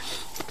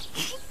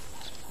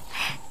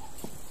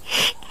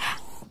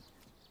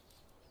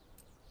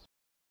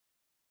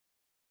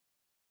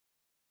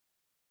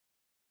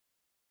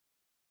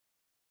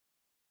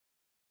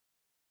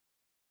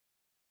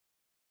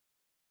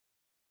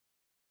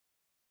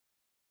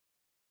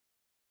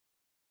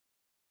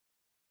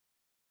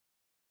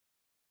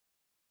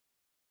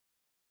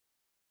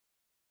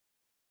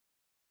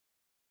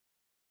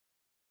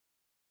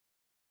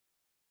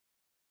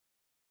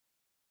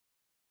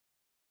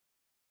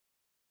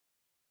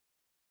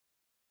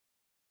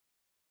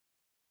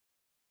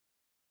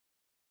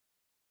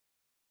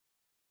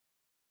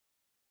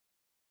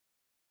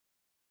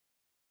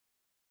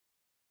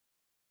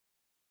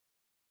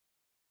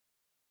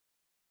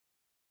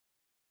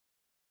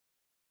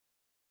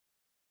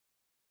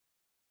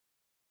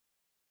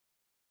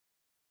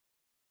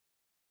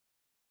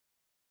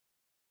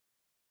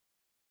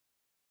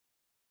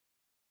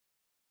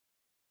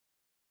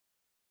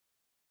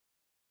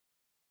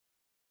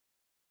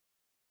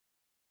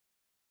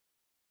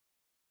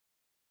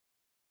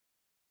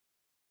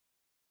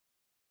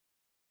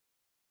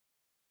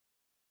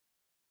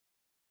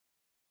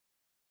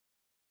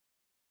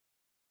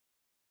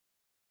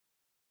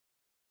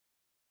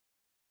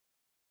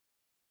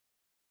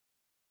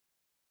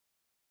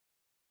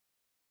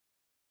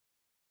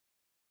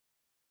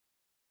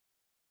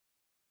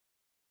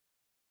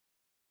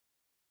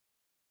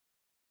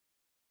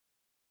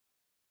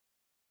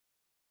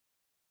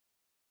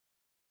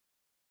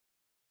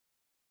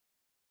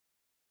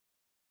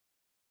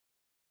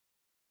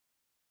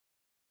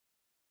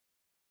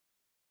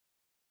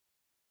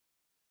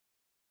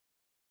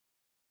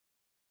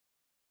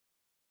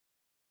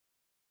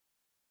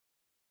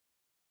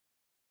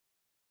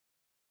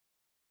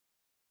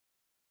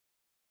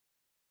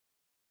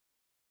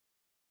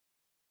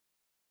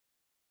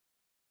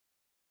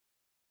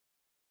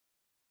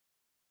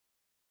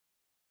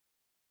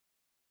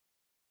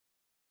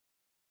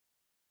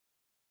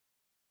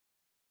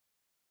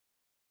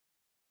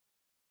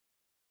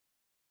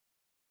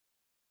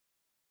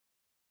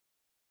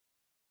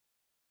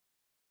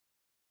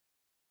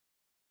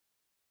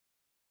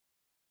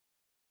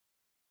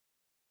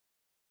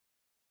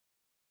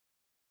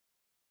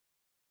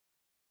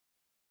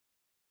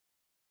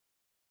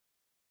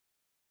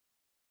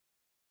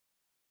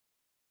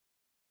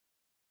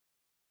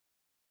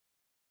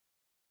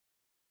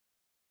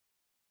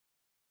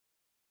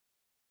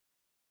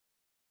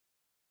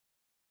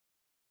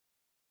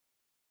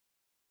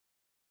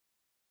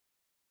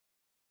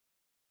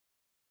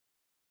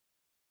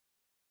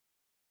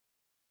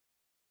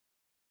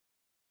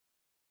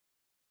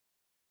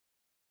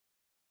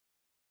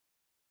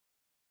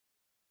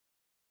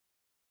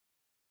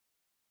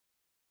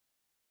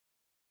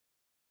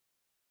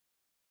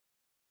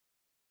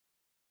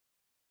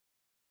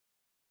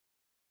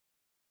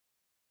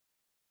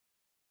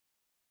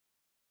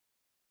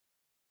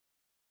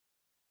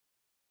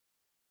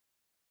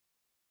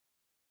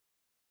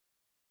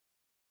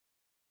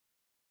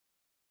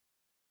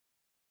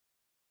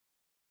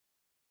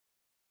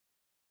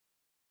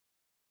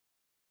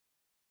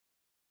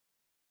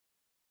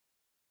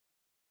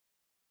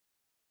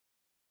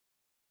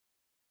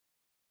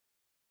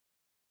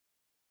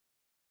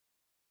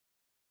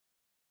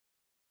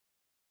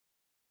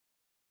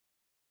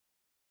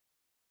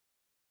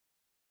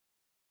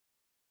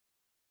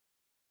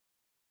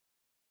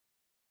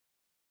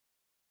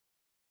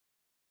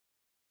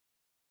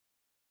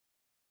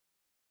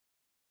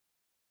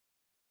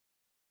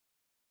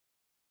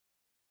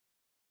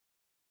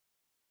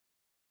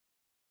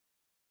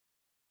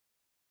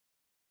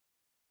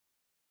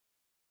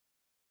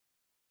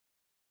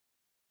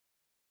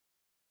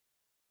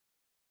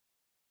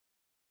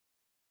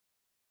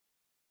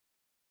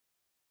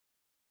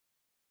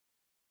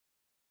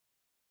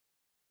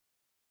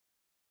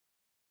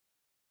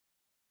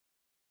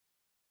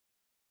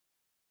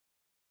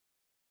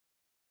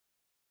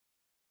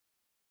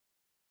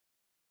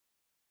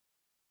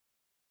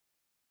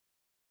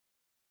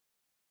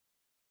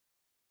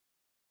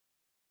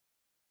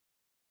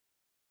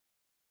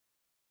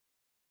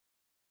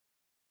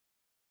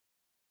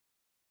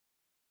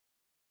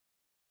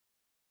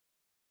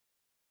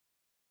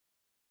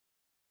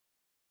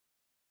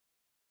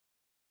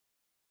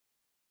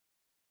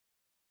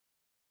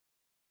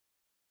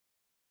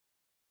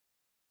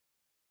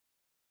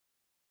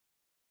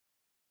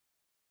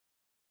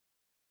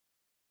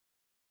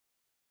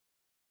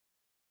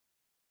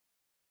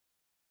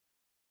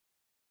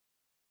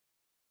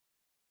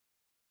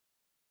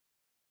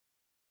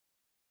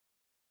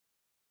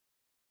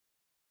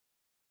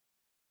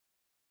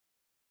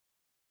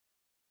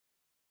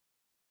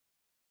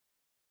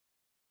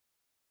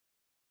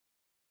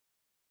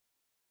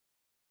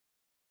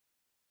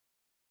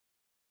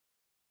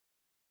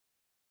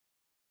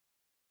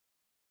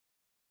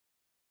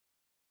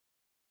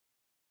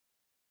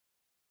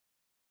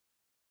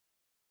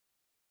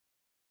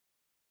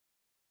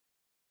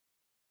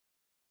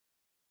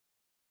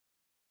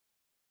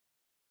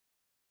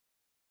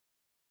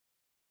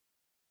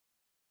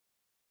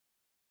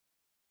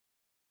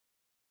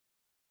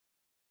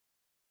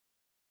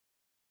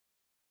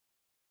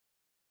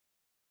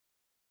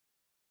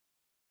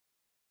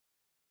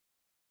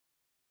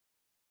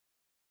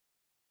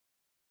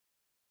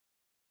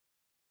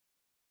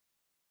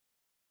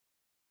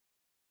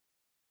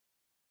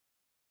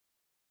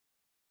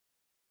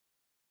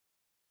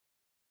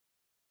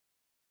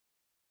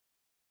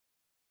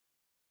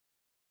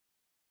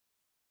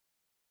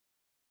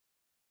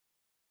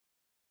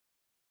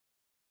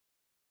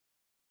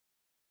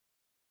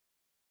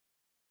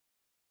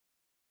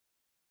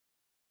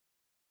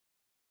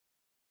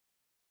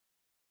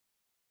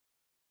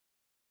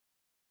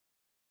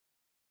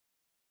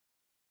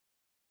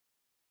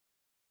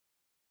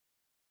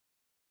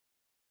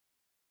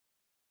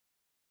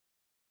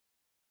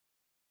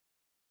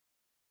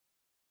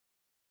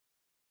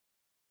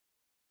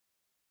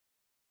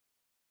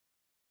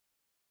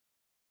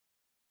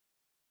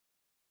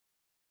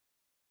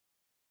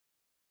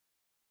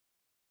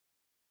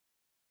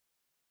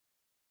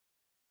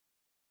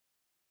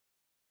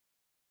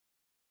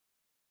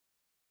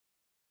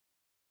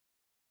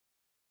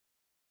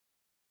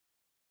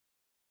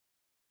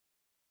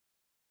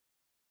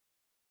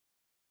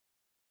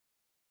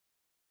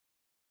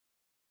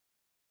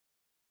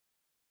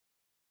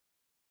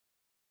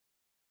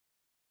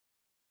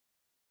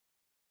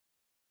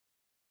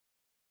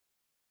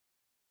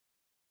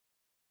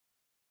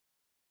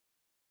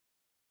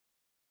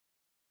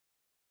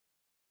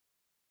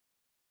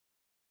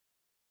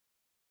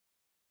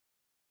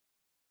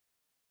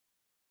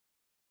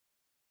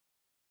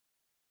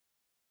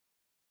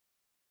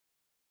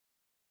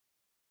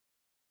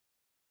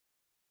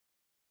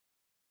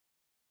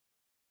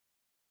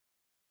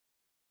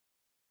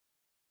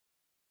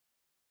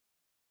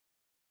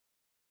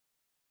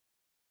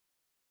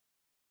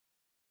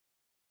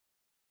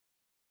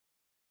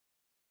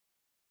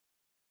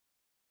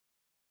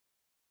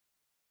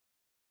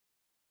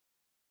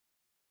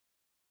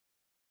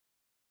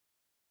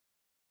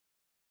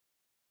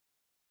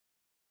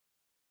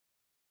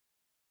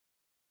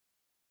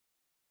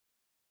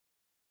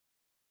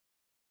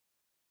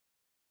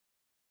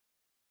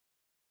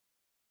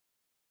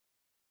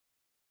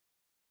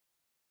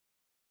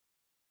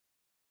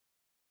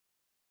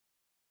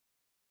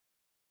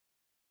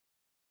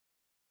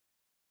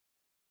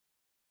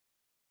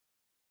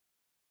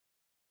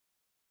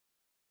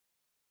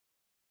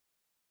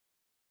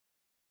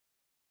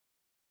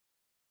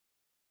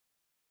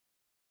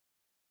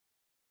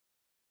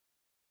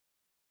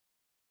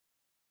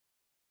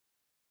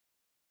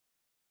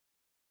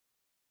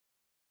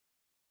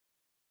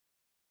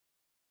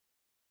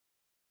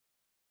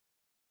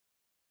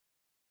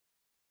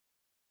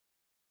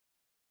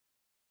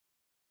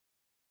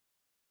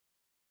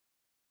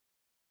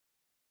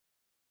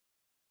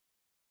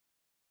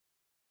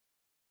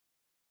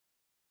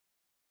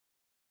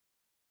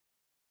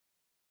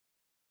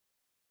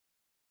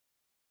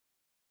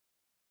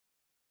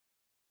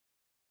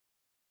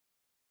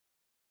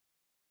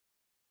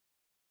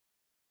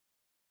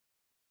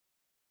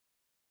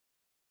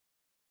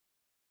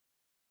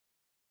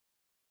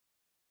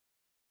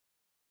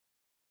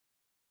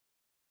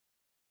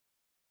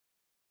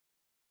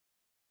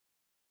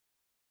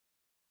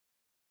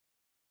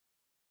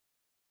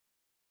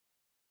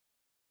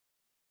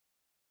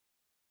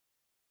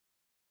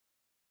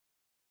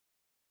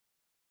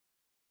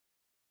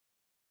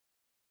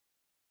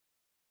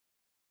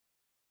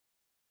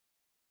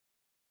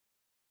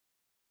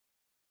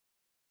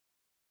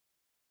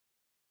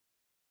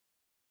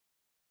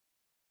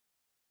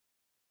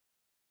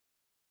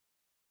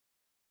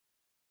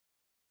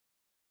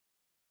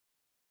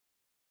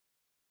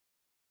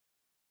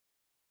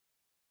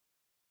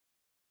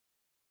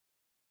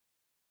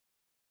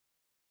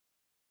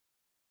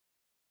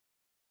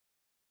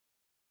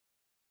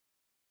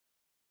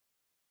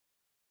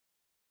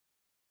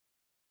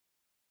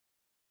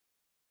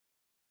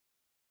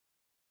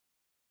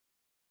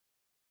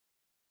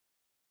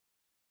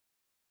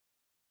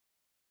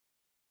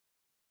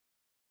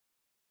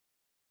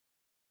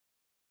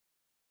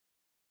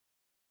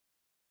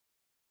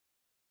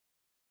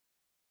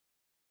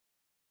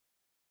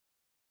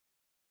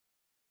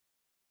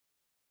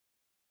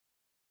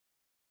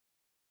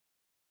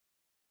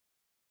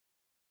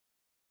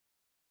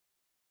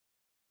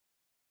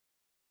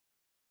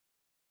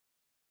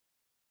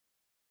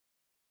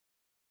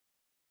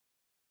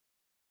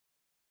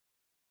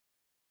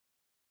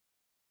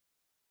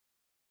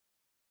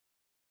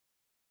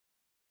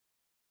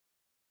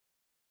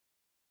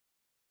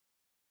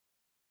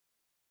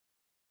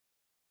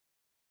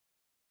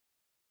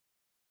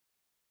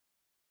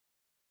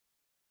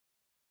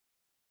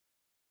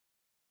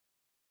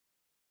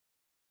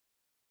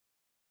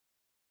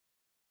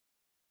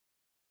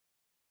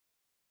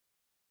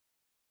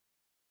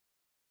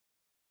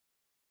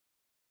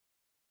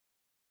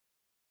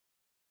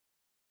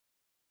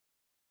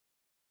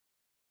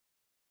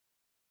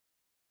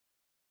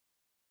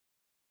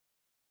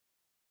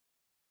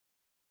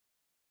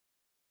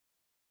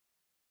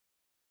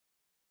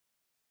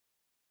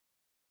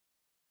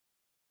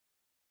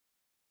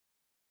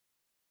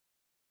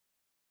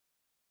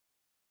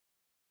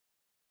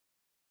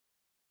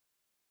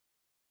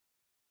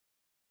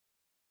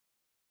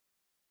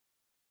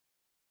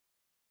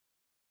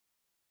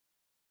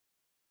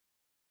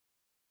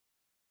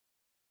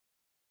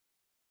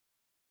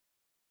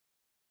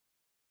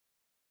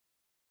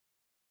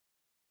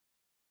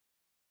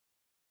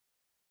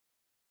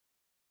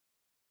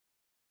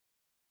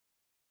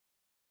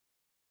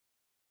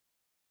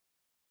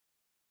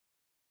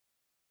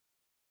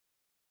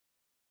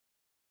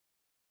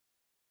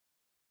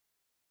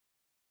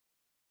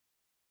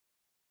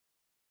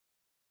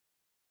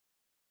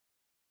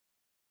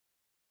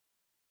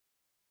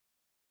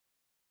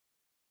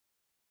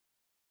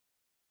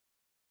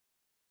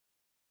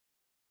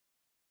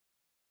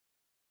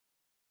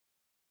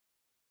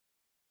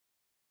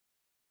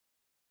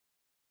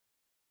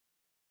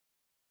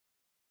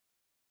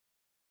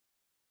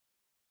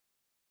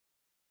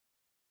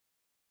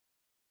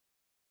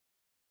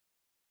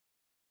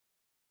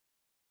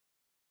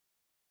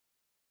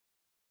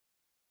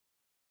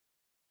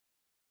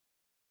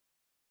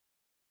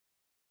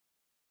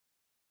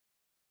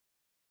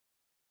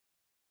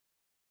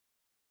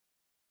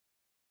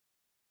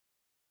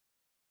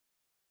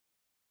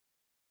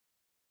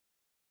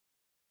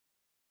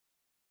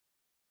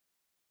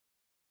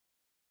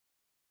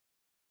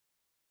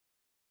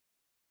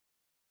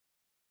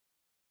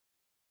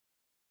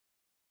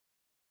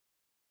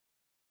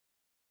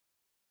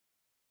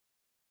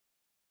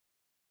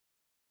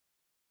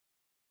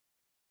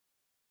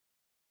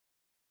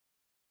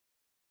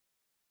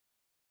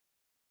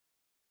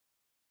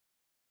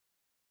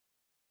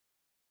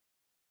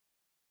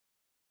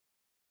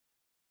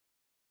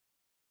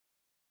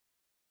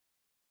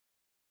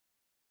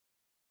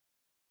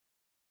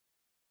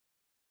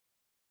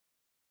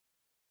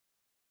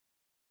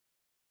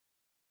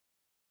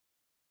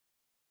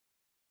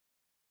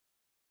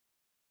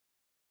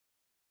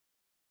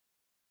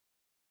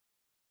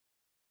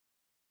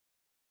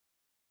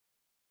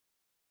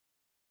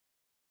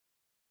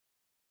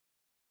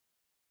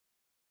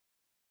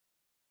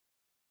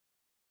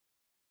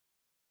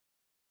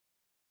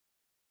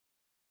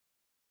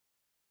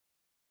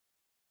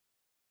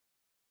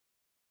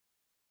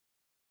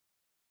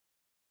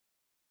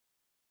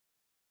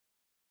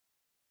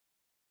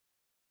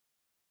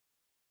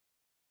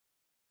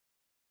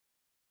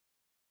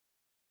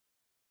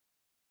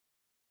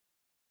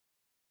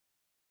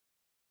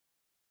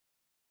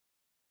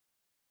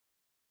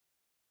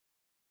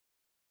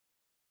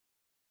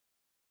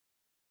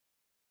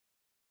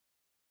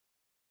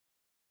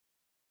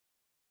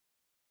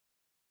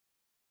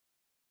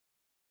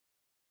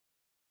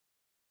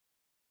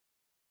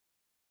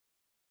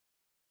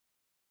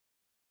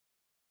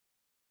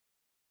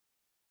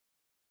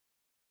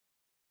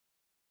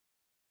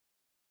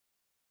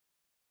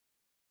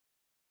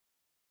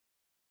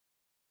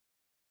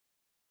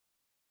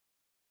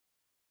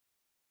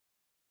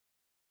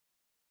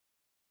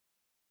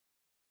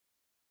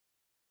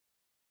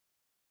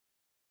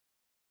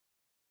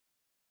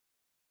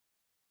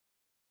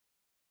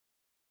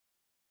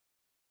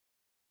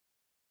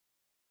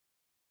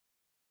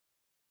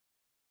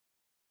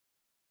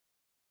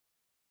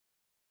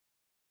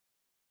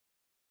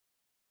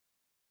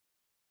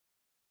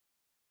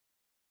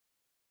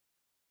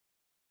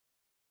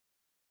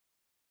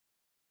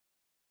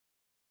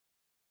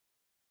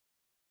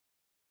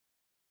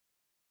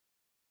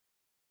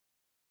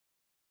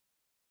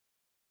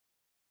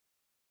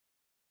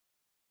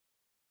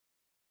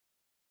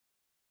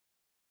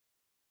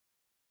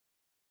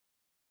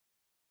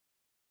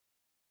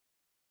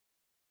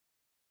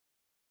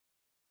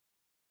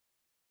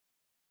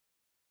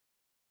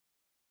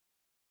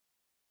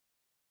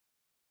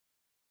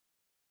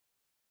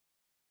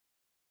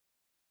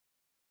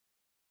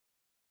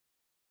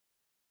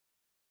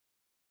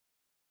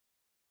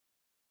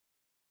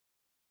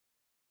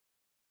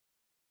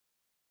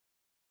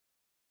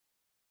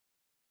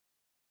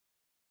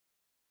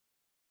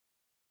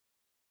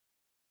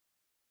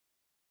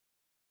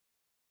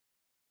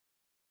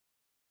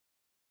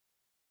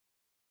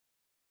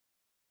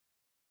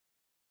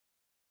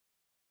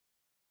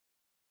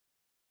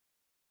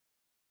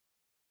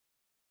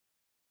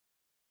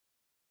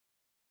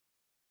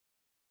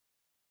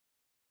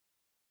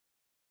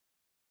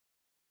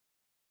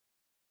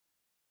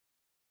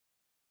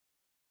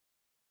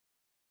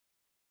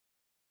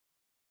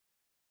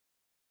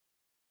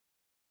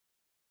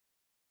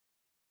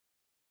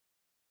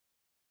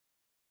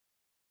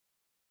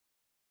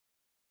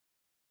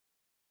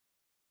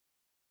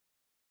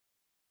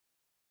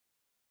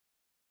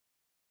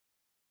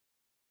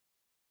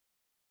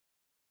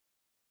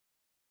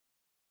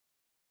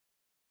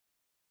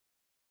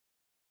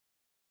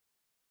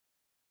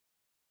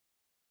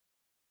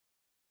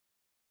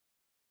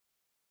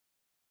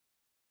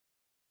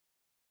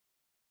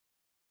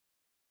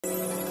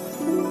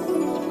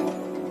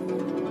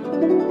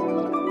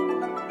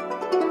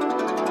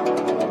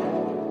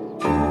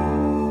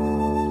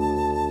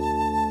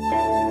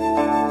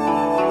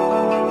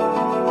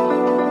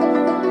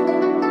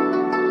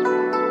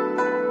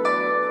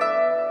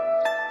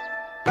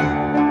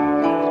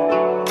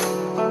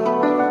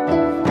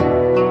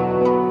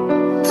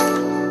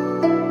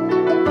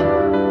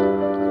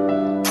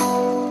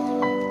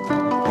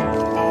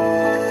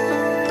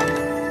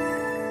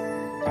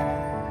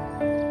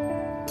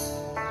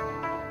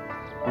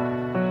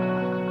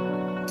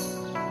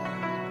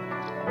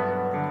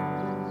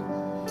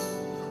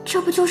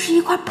这不就是一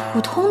块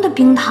普通的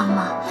冰糖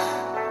吗？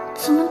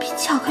怎么比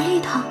巧克力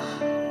糖、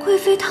贵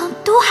妃糖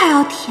都还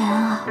要甜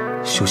啊？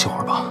休息会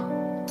儿吧。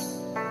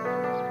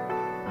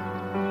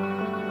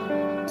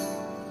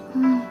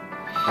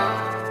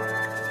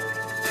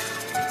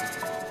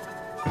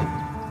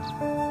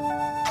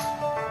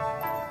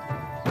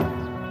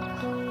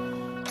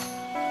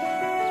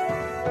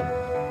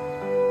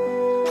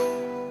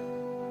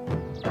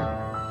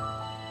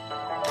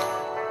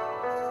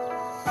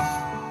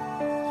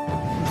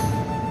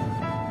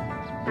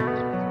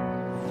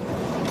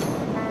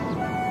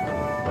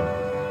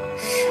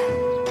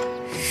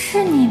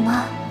是你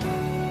吗？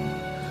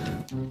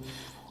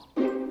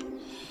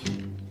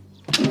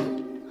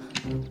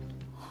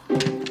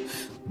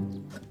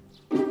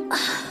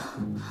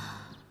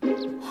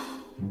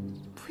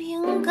不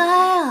应该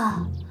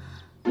啊！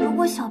如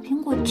果小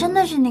苹果真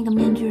的是那个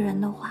面具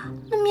人的话，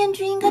那面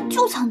具应该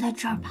就藏在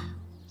这儿吧？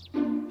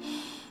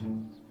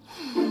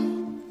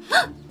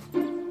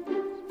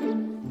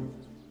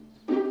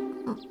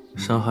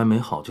伤还没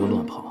好就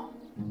乱跑，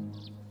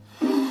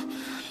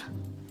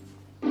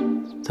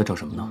在找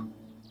什么呢？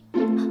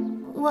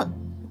我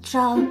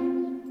找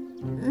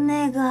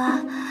那个……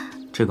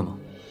这个吗？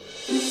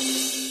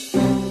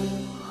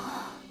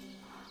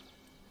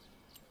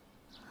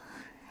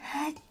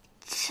还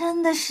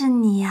真的是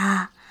你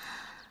啊！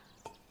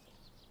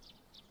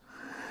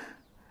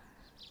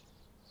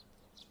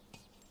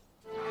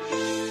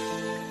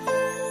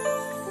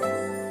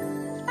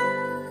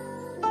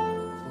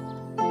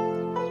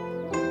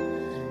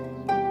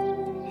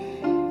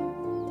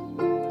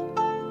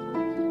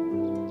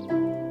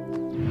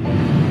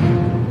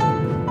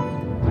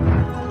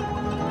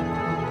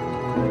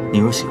你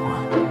若喜欢，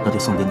那就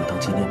送给你当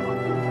纪念吧。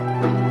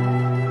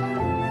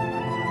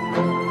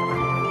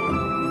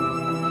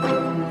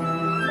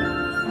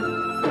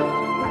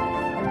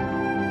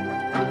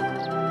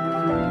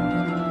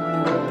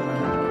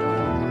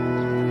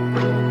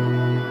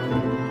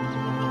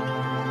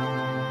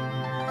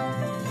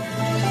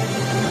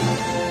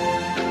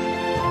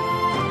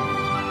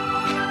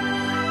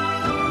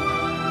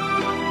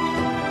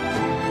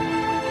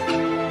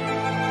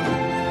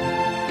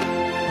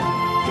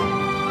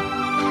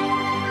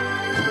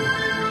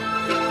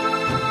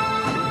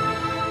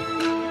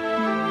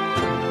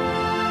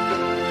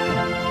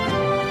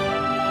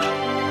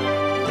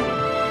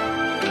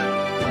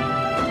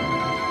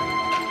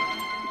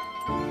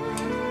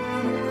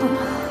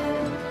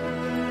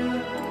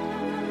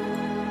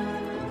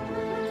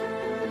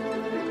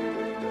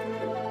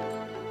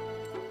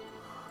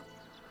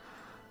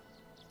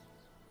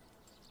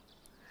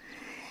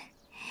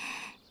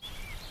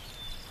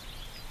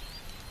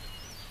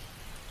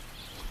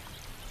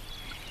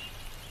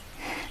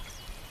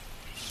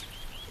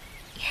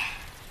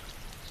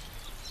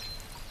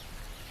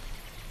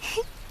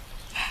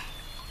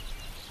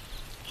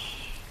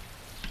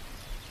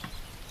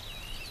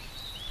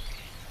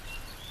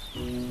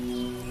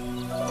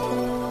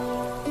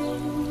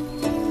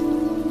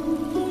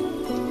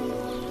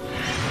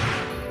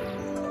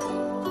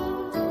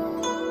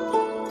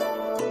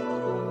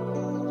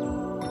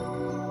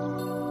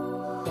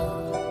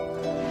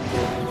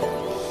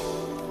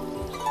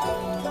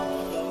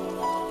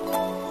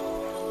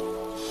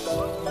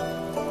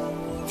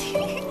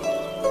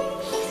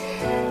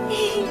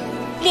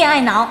恋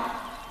爱脑。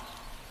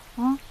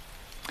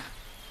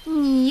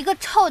你一个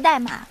臭代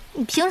码，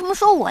你凭什么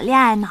说我恋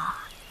爱脑啊？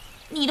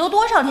你都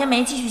多少天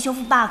没继续修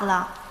复 bug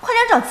了？快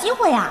点找机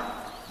会呀！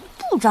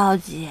不着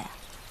急。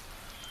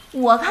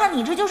我看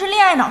你这就是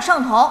恋爱脑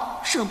上头，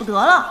舍不得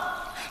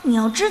了。你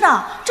要知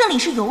道，这里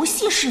是游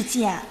戏世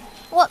界，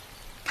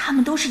他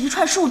们都是一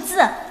串数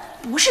字，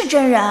不是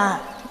真人。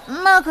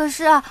那可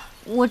是，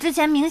我之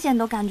前明显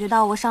都感觉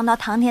到我伤到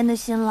唐天的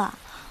心了。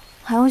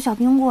还有小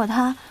苹果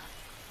他，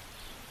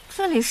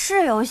这里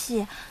是游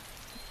戏，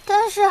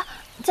但是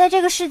在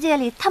这个世界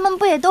里，他们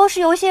不也都是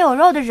有血有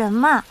肉的人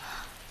吗？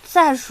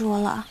再说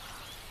了，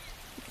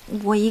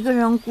我一个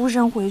人孤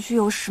身回去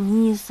有什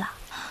么意思啊？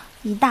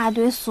一大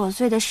堆琐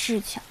碎的事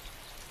情，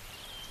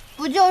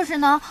不就是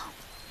能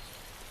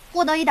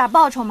获得一点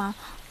报酬吗？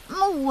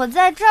那我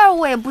在这儿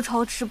我也不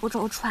愁吃不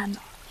愁穿的，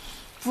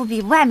不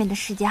比外面的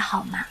世界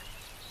好吗？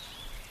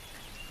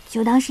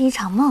就当是一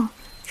场梦，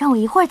让我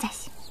一会儿再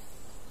醒。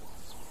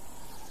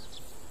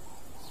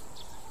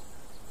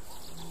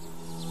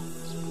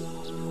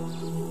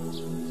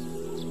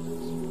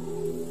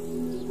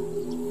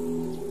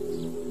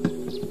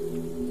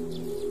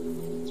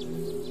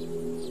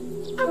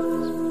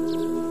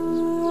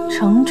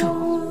城主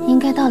应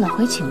该到了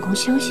回寝宫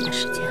休息的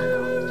时间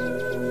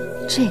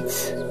了，这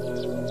次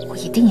我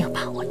一定要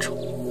把握住。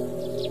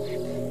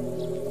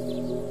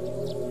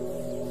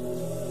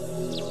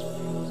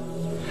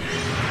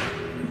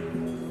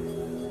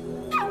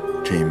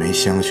这枚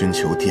香薰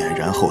球点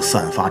燃后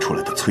散发出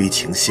来的催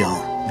情香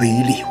威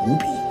力无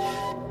比，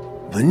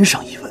闻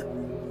上一闻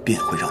便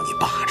会让你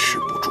把持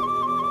不住。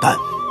但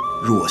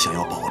若想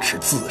要保持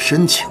自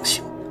身清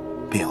醒，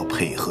便要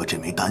配合这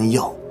枚丹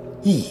药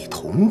一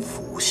同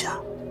服下。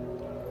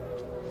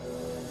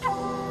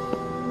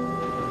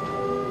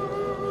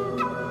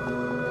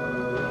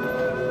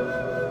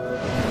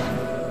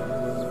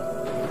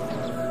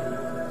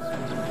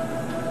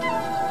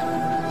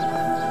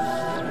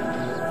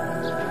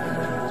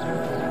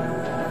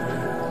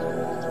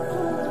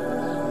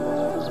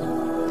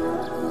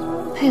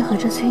配合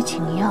着催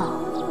情药，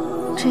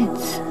这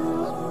次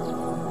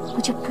我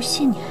就不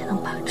信你还能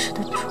把持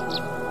得住。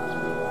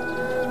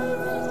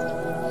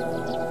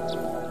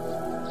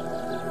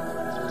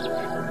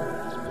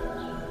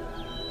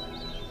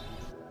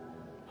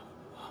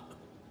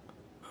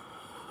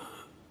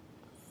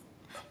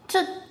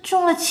这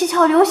中了七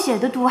窍流血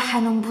的毒还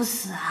能不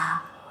死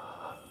啊？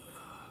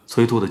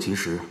催吐的及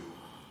时。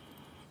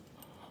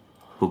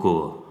不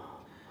过，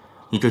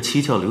你这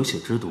七窍流血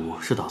之毒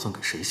是打算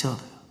给谁下的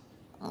呀？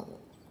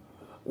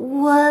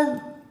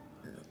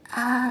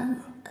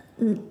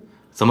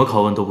怎么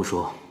拷问都不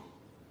说，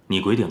你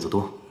鬼点子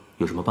多，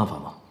有什么办法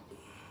吗？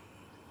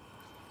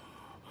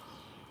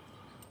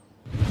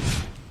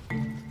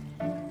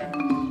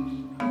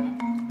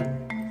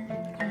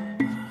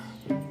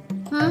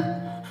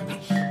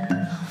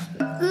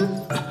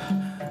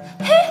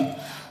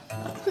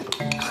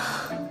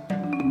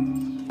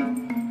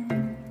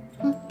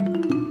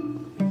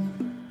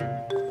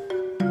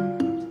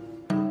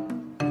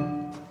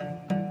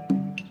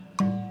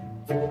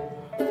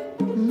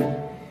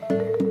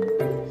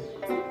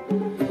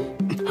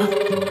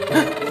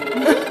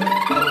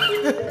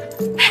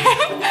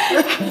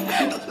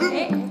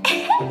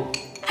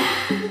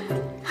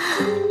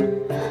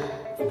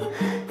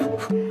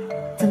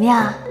怎么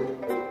样？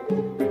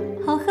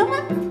好喝吗？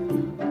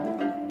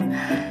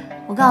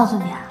我告诉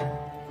你啊，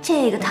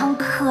这个汤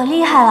可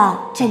厉害了，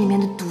这里面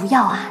的毒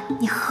药啊，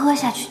你喝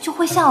下去就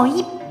会像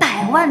有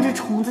100万只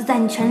虫子在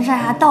你全身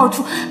上到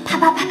处啪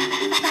啪啪啪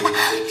啪啪啪，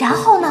然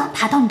后呢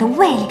爬到你的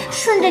胃里，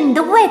顺着你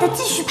的胃它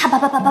继续啪啪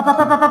啪啪啪啪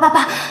啪啪啪啪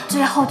啪，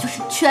最后就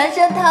是全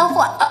身瘫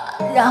痪，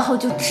然后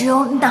就只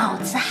有脑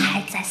子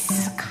还在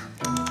思考，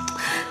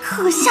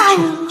可吓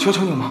人了。求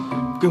求你了，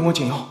给我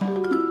解药。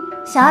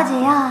想要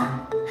解药啊？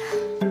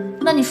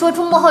那你说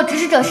出幕后指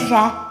使者是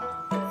谁？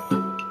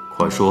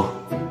快说！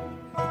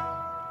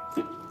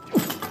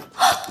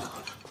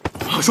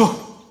快说，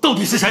到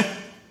底是谁？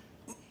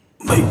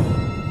没。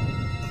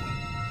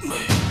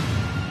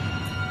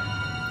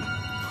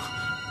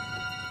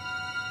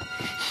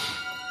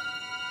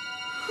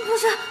不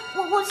是，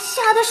我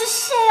下的是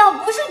泻药，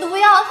不是毒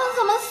药，他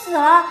怎么死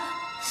了？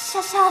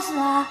吓死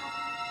了！啊！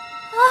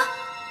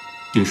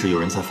定是有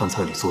人在饭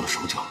菜里做了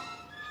手脚。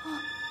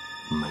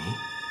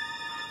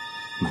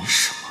没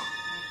什么。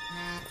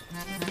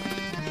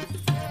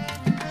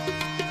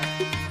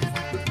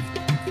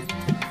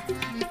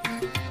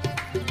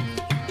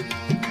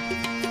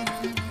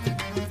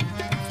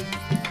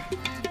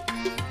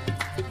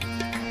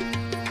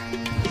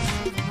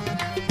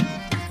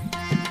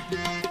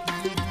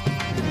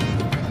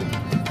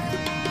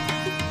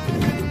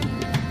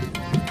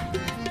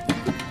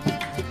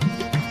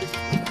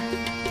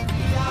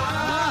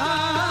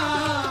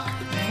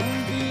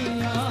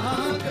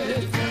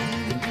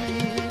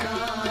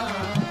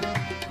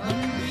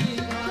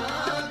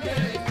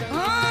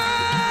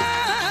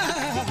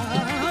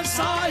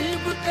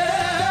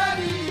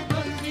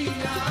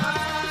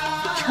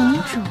城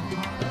主，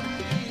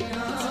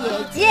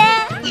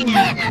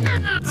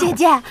姐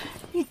姐，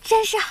你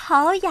真是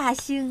好雅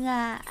兴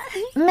啊！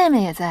妹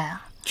妹也在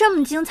啊。这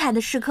么精彩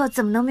的时刻，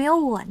怎么能没有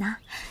我呢？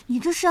你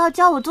这是要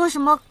教我做什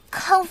么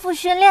康复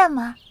训练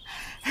吗？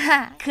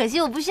哈，可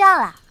惜我不需要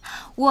了。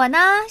我呢，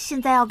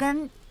现在要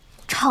跟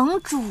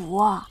城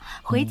主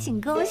回寝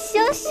宫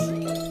休息。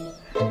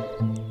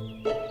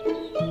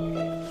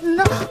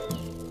那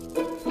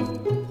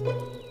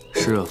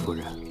是啊，夫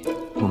人，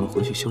我们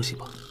回去休息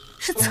吧。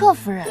是侧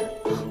夫人。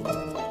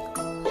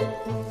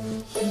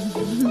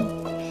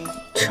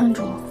城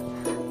主，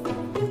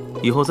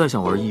以后再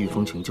想玩异域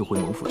风情，就回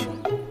蒙府去，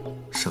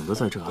省得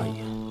在这碍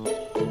眼。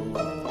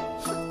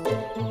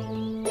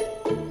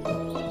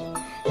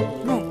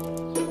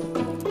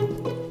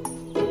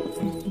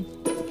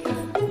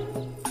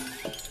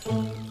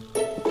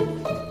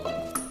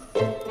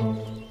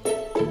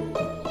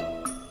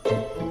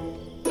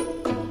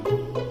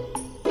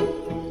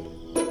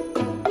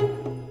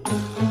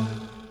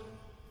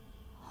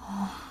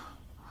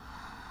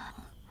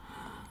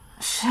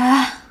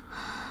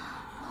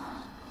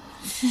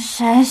是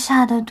谁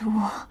下的毒？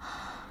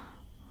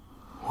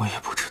我也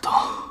不知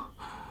道。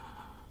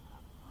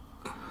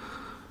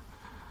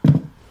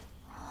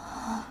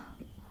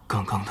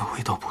刚刚的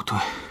味道不对，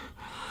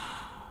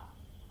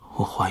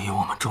我怀疑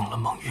我们中了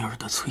蒙玉儿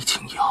的催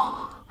情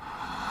药。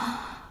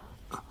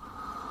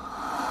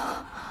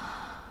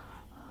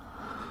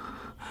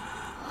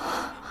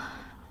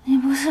你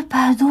不是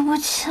百毒不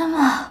侵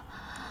吗？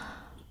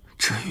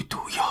这与毒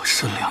药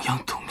是两样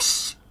东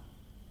西。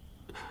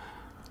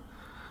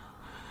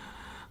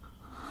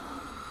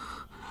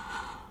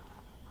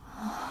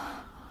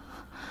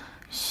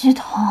系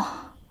统，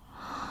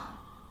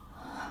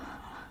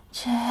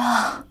解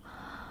药。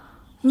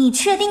你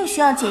确定需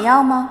要解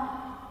药吗？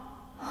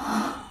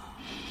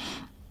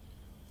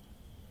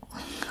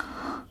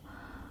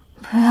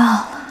不要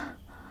了。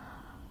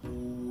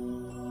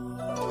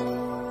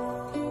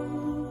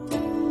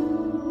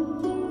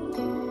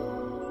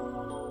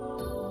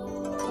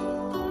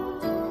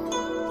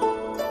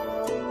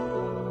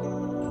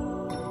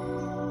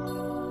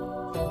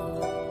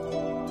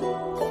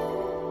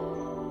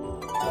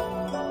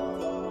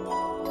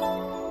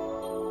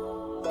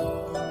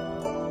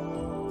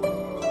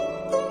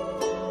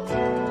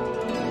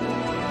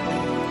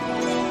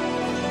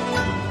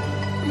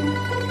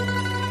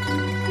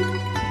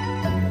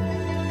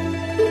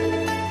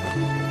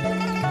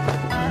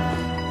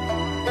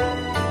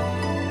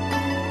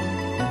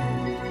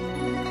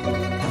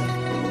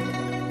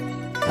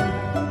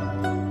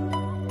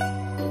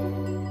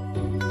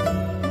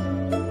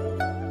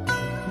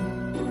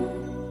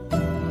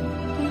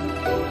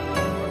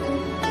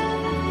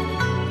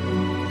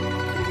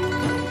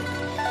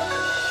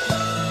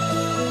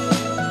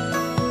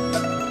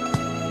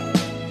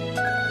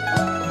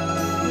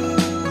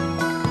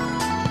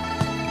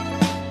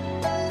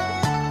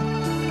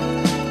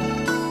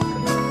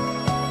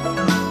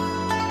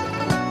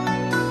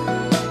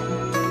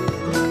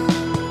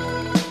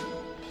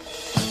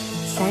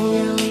3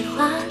月里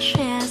滑雪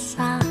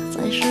洒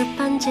在石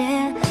板街，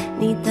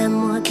你淡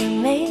漠的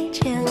眉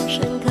间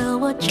深刻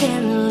我眷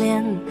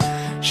恋。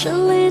十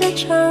里的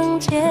长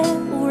街，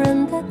无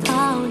人的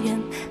桃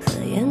源，和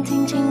烟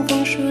听清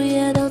风树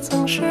叶都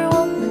曾是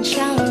我们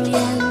笑颜。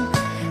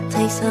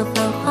褪色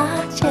繁华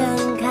间，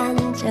看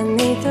见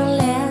你的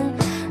脸，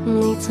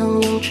你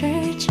曾用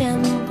指尖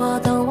拨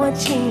动我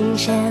琴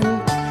弦。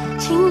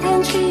轻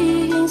弹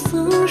起音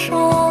诉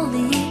说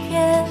离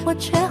别，我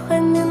却怀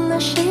念那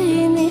是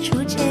与你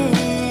初见。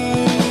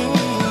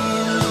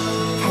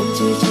弹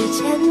指之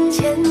间，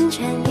缱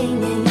绻一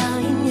年又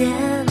一年，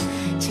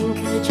顷刻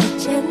之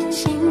间，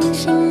心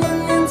心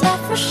念念在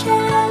浮现。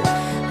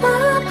哪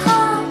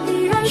怕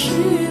依然时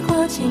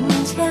过境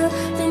迁，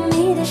对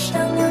你的想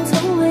念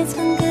从未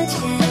曾搁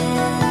浅。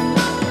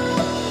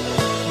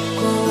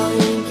过往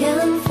云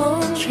烟，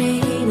风吹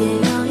一年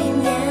又一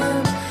年，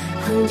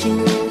恒尽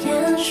如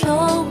烟，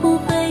守护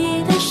回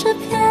忆的诗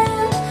篇。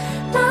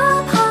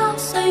哪怕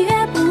岁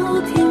月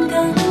不停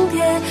更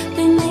迭，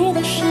对你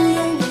的誓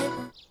言也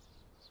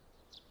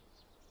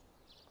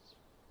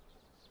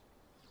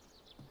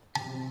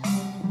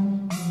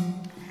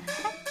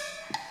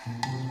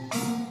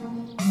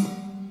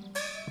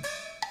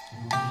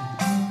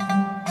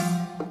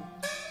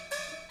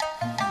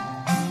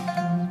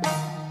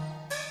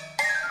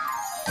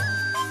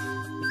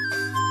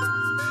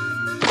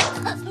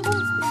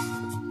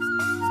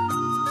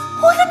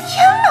我的天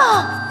哪，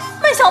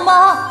麦小萌，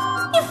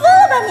你疯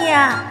了吧你！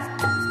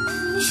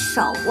你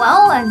少管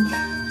我你！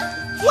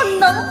我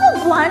能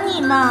不管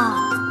你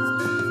吗？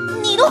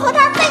你都和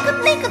他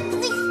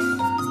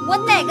我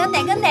哪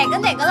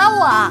个了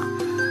我？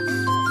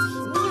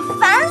你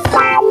烦死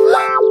了！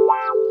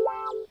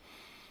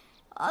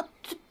啊，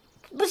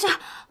不是，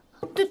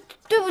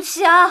对不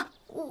起啊，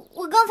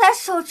我刚才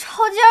手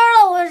抽筋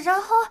了，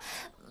然后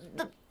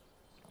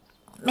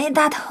没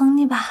打疼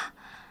你吧？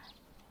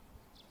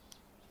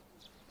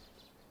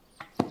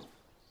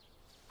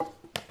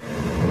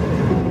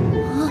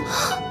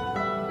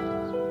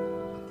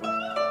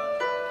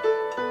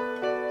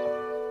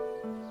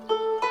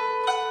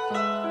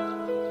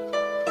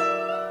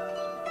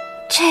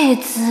这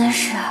姿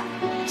势，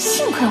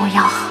幸亏我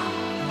腰好。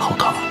好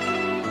疼。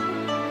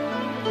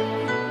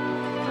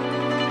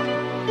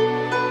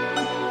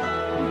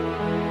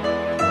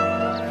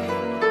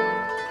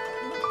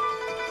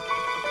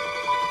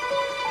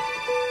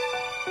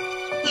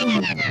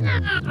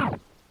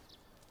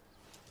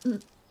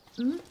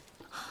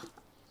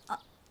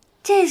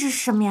这是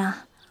什么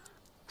呀？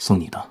送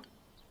你的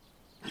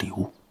礼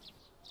物。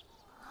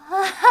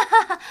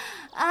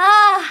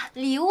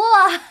礼物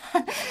啊，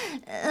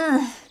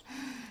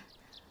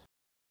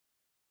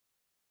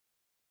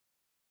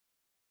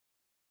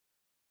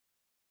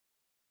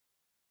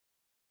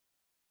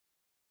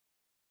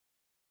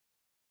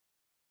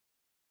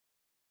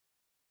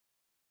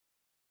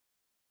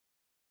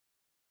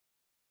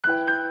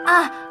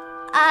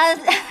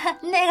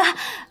那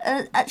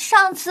个，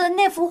上次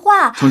那幅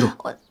画，城主，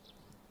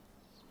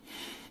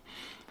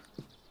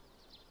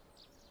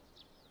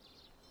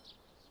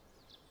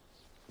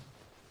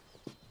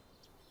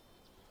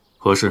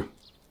何事？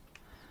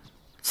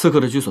刺客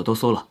的居所都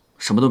搜了，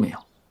什么都没有。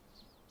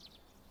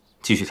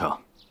继续查。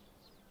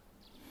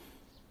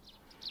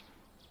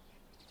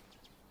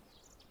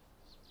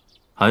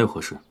还有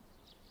何事？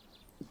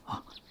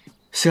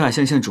西海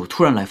县县主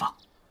突然来访。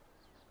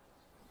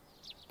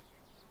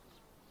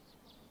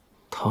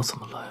他怎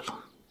么来了？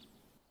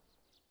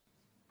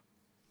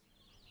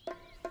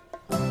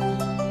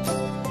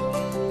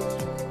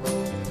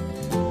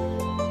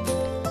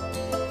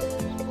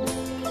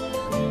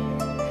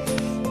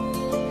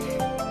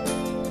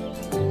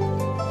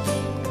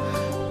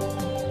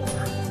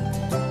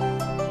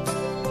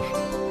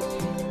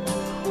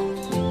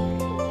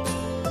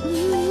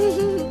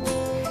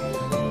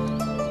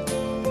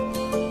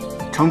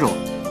城主，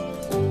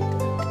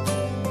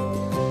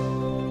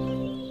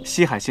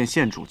西海县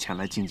县主前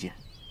来觐见。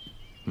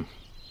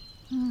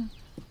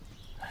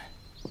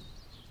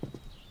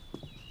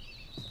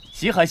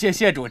西海县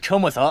县主车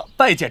木泽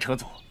拜见城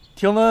主，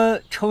听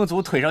闻城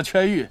主腿上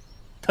痊愈，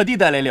特地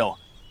带来了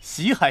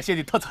西海县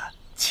的特产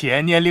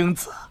千年灵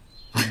子。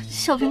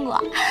小苹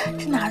果，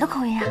这哪儿的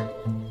口音啊？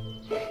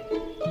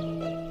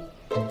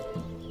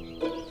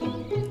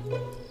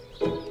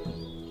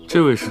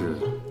这位是？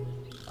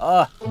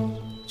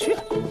去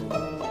了。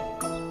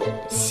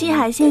西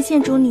海县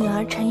县主女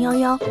儿陈夭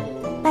夭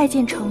拜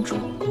见城主。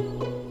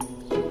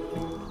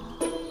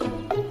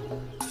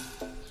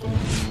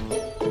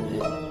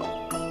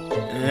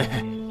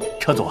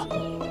城主，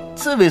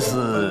这位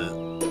是？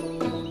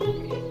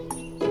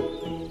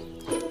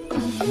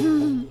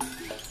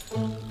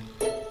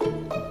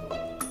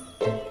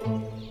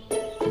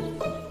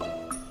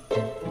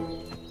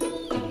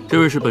这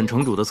位是本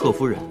城主的侧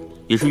夫人，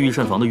也是御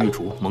膳房的御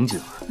厨蒙锦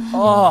儿。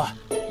哦，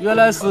原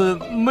来是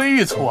梅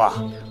御厨啊！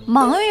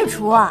蒙御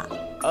厨啊？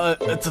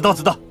知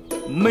道，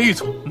梅御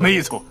厨。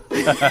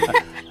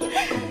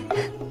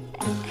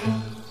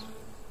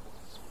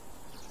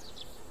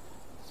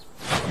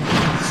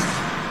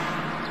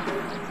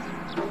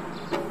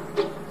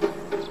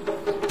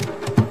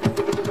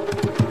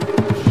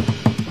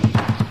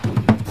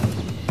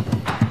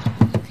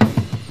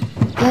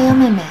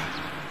妹妹，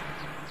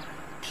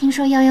听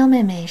说泱泱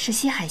妹妹是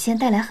西海县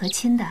带来和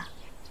亲的。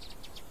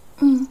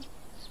嗯。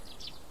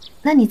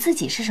那你自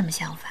己是什么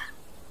想法？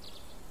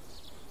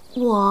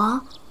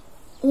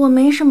我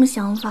没什么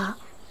想法，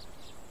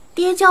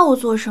爹叫我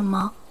做什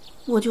么，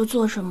我就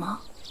做什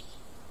么。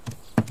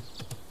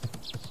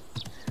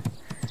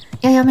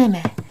泱泱妹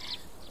妹，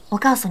我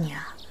告诉你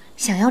啊，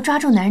想要抓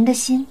住男人的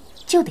心，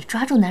就得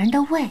抓住男人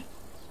的胃，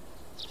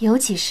尤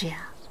其是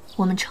呀，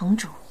我们城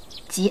主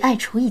极爱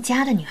厨艺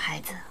家的女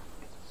孩子。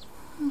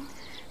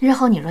日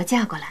后你若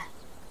嫁过来，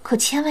可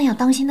千万要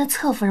当心那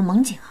侧夫人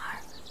蒙景儿，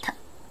她。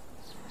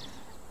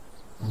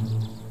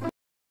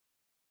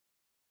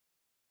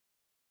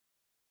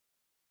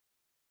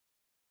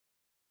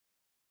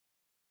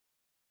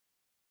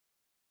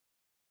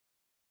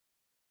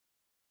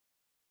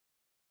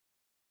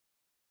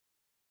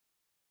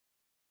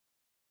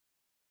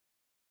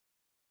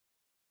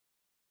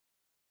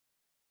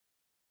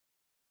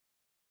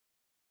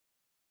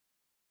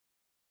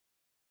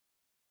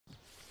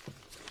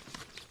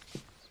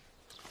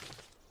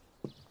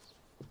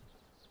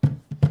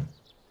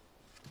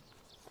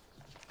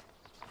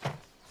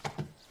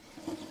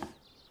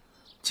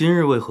今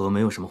日为何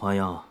没有什么花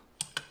样啊？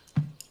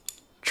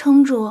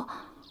城主，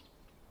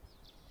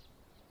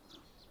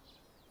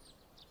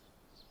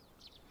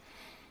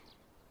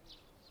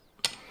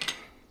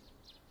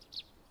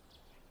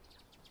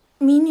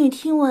民女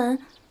听闻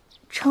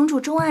城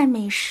主钟爱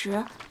美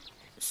食，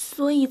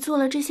所以做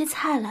了这些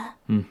菜来。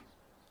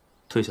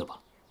退下吧。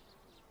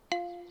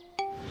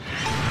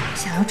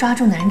想要抓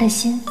住男人的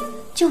心，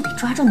就得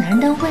抓住男人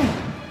的胃。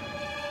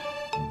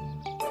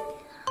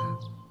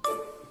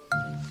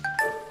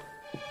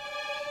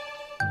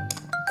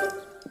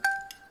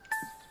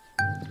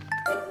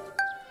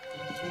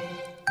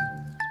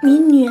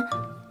民女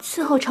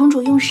伺候城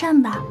主用膳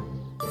吧。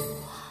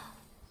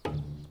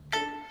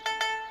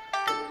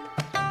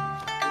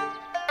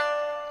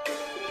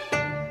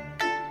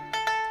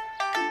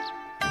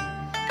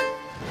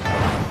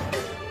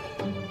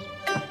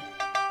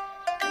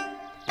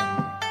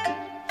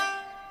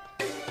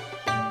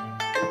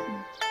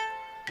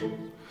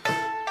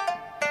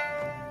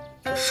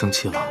生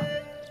气了？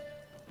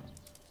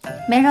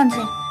没生气。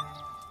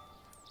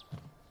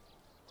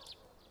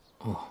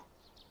哦，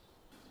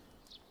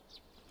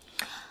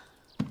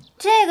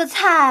这个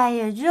菜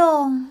也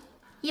就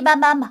一般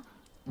般吧。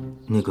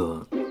那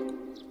个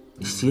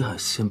西海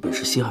县本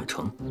是西海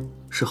城，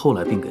是后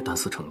来并给丹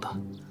寺城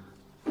的。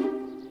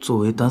作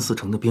为丹寺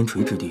城的边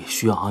陲之地，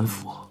需要安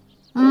抚。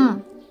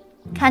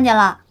看见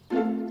了，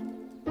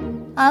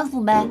安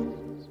抚呗。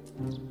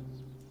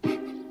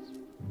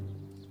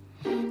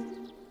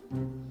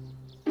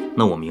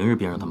那我明日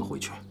便让他们回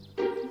去。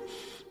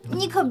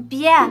你可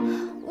别，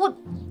我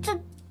这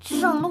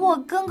整得我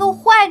跟个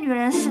坏女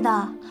人似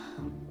的。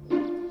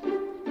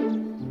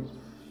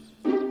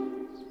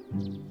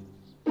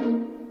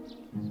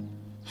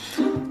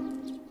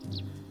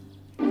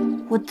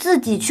我自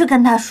己去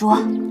跟他说。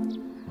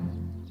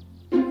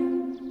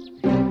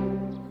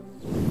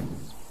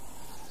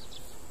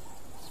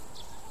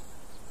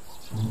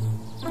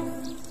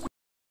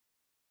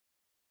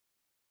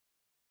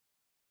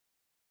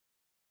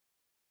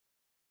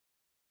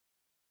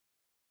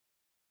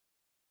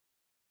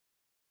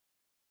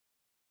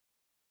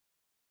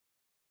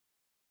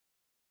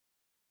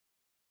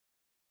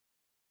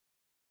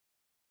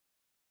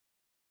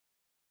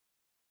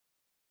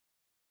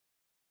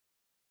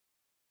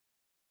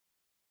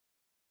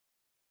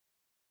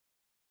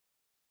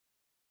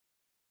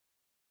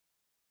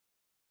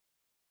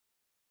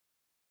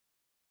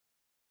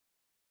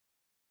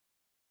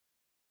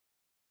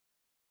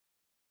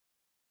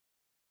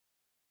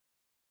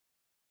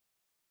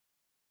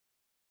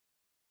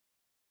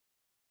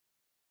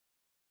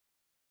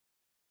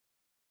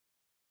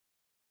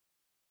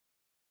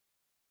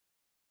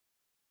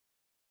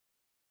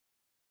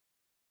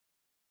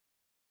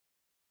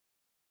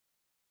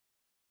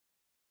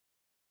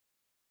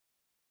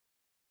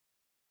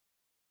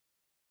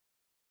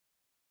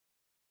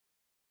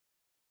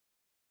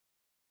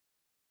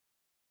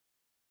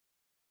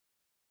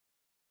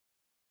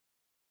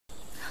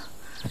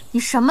你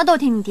什么都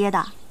听你爹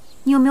的，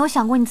你有没有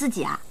想过你自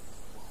己啊？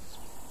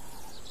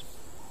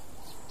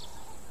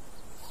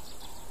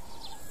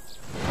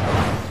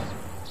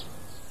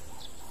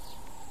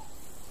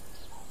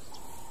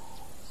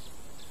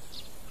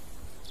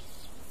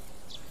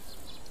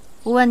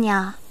我问你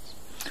啊，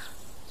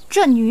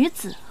这女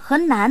子和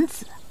男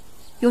子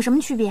有什么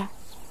区别？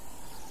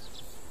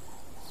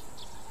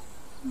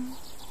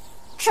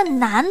这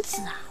男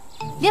子啊，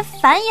连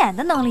繁衍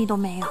的能力都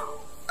没有。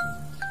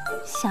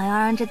想要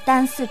让这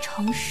丹寺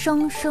城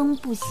生生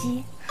不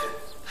息，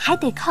还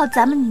得靠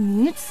咱们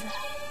女子。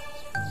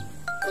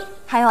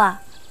还有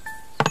啊，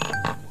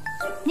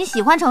你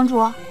喜欢城主？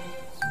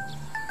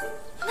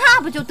那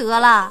不就得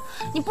了？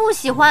你不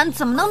喜欢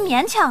怎么能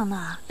勉强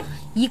呢？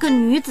一个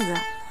女子，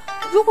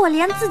如果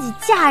连自己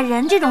嫁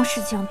人这种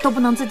事情都不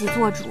能自己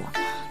做主，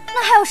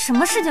那还有什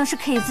么事情是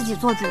可以自己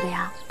做主的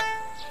呀？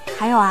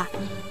还有啊，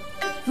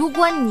如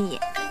果你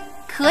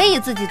可可以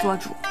自己做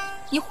主，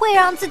你会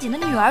让自己的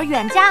女儿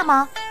远嫁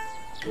吗？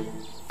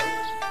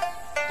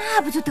那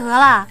不就得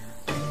了？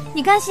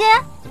你甘心？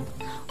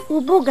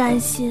我不甘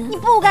心。你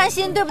不甘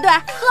心，对不对？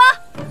喝。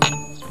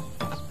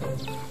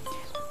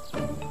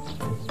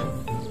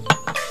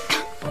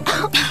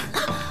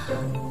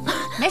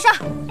没事，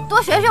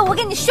多学学，我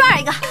给你炫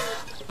一个。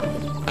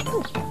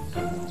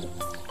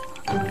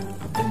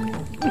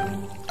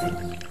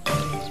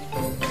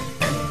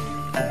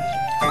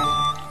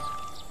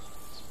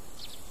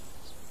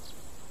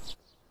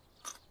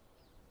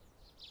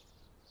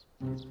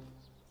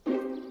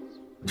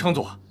城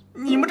主，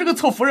你们这个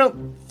臭夫人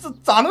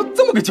咋能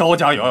这么个教我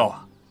加油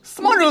啊？什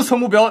么人生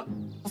目标，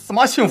什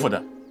么幸福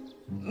的？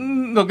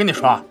我跟你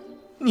说，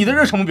你的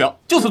人生目标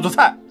就是做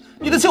菜，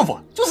你的幸福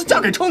就是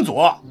嫁给城主。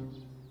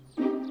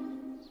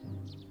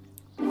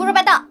胡说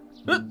八道！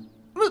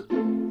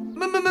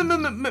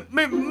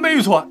没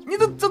有错，你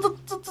这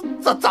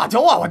咋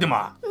教啊？我的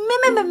妈！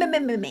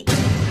没！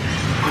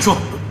快说，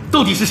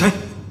到底是谁？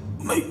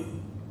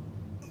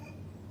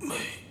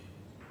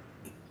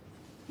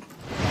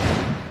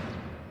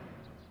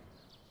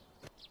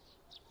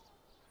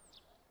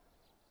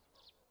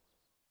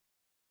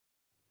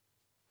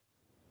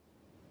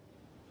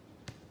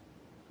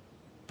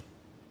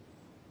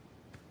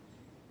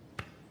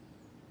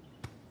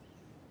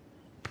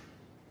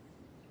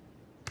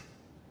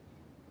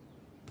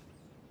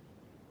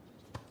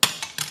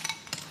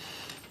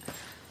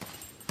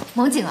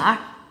蒙景儿，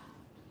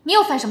你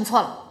又犯什么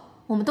错了？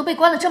我们都被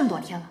关了这么多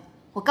天了，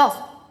我告诉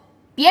你，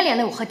别连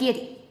累我和爹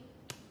爹。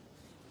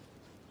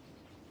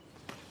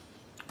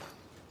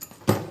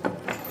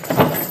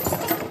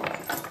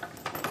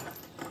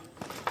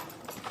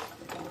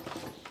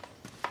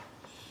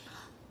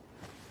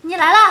你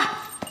来啦！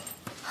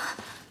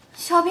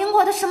小苹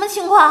果他什么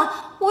情况？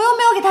我又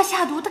没有给他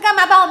下毒，他干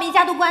嘛把我们一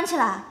家都关起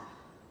来？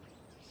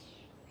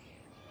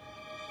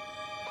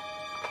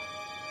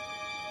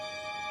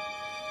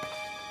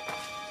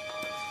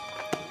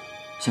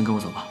先跟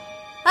我走吧。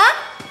啊？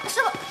师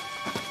傅，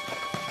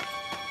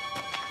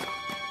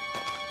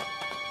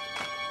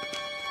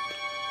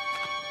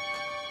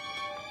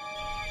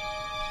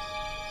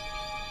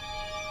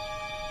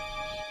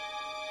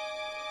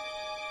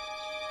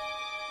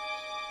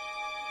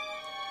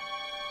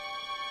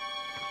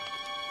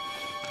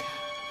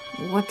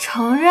我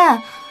承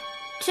认，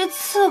这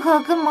刺客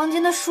跟蒙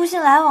金的书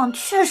信来往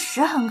确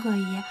实很可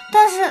疑，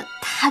但是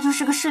他就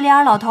是个势利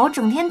眼老头，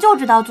整天就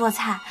知道做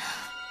菜。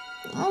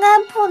应该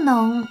不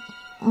能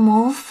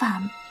谋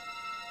反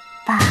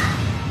吧？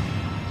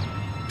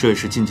这也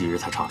是近几日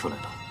才查出来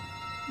的。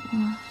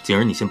景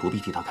儿，你先不必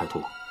替他开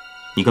脱，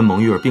你跟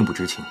蒙玉儿并不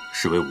知情，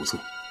视为无罪。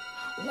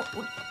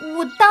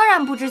我当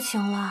然不知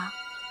情了。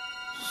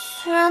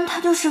虽然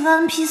他就是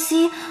个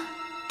NPC，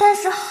 但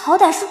是好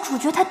歹是主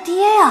角他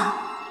爹呀。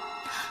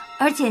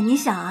而且你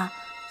想啊，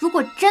如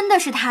果真的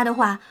是他的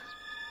话，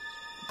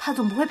他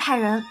总不会派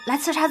人来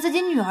刺杀自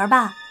己女儿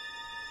吧？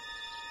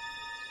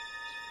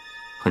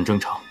很正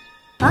常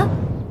啊，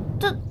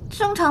这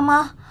正常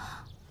吗？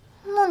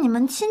那你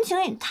们亲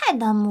情也太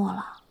淡漠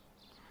了。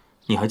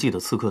你还记得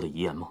刺客的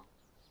遗言吗？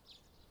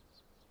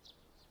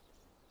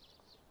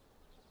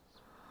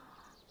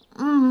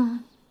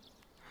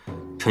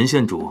陈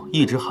县主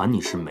一直喊你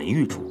是梅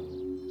玉主，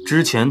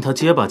之前他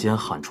结巴间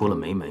喊出了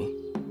梅梅，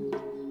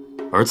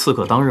而刺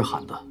客当日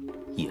喊的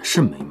也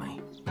是梅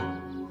梅。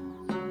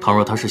倘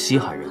若他是西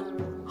海人，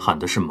喊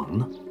的是蒙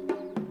呢？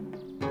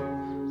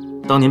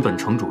当年本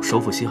城主收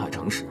复西海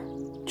城时，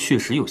确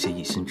实有些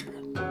一心之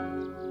人，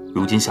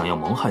如今想要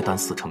谋害单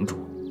四城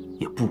主，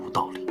也不无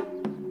道理。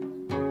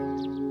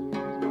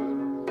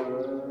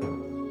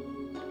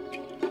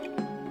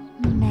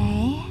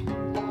梅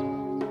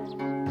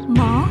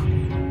蒙，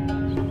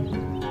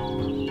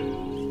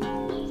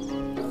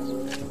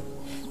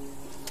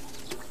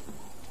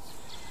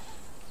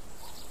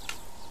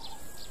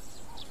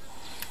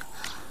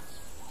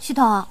系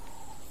统，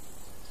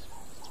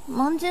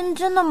蒙金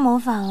真的谋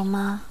反了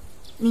吗？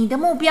你的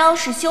目标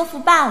是修复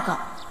bug，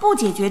 不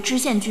解决支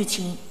线剧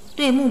情，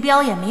对目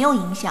标也没有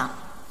影响。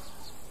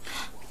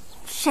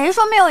谁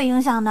说没有影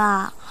响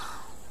的？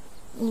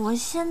我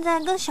现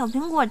在跟小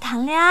苹果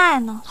谈恋爱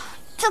呢，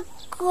这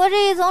隔着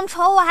一层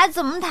仇，我还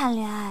怎么谈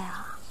恋爱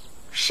啊？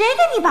谁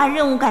给你把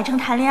任务改成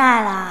谈恋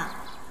爱了？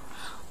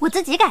我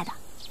自己改的。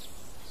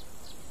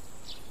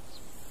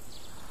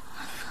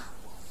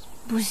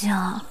不行，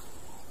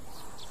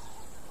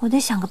我得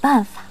想个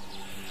办法。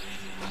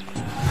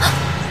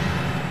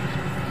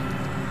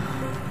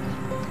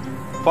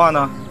话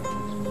呢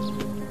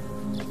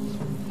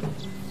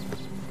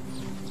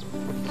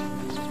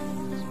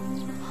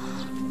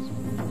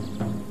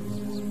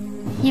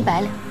？100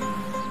两。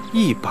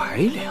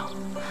100两？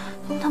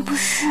那不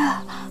是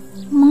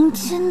蒙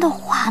金的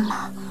话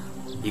吗？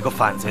一个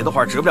反贼的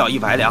话值不了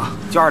100两，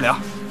就2两。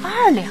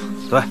2两？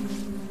对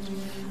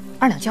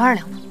，2两就2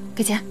两吧，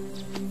给钱。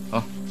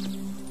啊。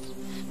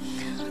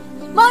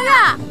蒙玉，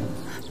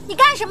你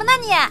干什么呢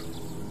你？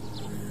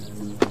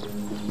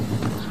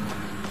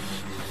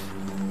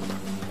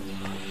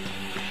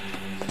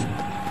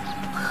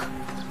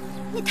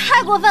你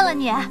太过分了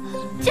你！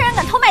竟然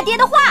敢偷卖爹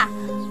的话，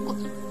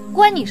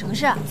关你什么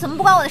事？怎么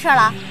不关我的事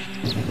了？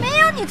没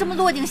有你这么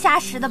落井下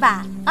石的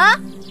吧？啊！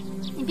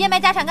你变卖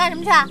家产干什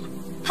么去？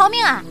逃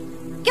命啊！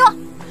给我！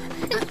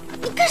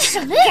你干什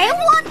么呀？给我！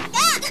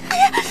哎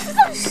呀，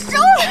放手！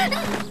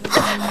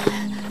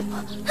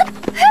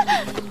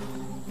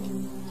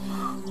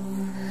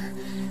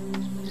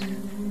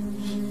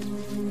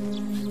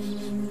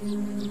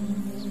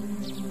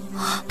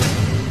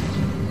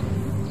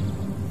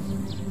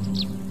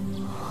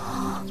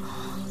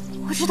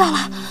我知道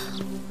了。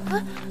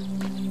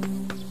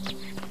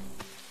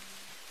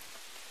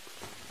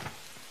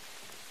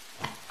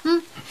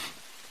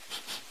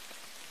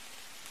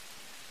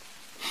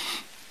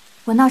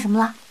闻到什么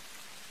了？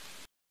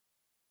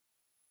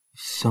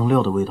香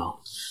料的味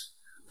道。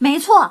没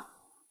错，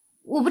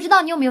我不知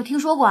道你有没有听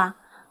说过啊？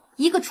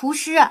一个厨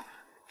师，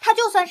他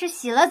就算是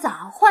洗了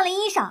澡、换了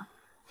衣裳，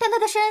但他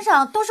的身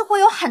上都是会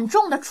有很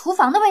重的厨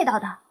房的味道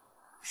的，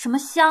什么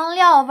香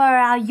料味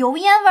啊、油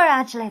烟味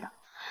啊之类的。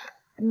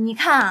你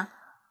看啊，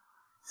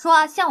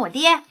说像我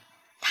爹，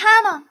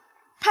他呢，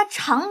他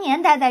常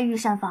年待在御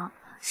膳房，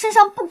身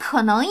上不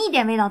可能一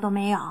点味道都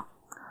没有。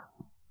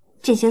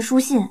这些书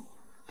信，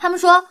他们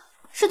说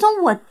是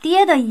从我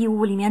爹的衣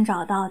物里面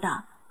找到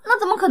的，那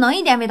怎么可能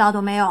一点味道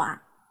都没有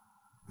啊？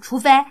除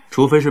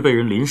非是被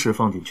人临时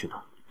放进去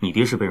的，你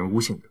爹是被人诬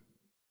陷的。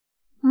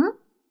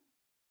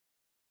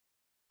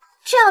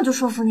这样就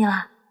说服你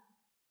了？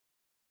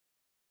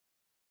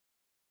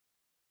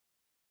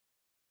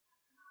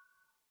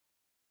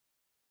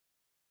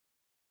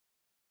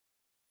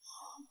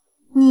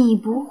你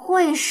不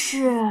会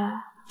是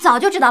早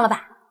就知道了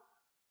吧？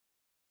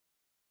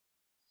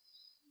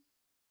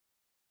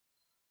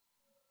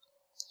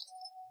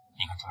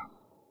你看这儿，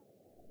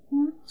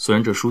虽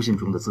然这书信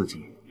中的字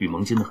迹与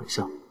蒙金的很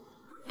像，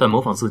但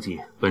模仿字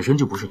迹本身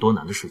就不是多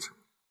难的事情。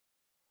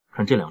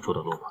看这两处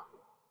的落吧，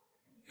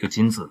这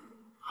金字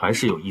还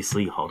是有一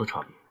丝一毫的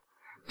差别。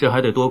这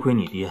还得多亏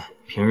你爹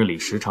平日里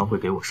时常会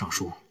给我上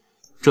书，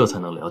这才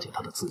能了解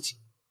他的字迹。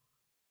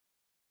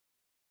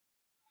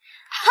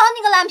好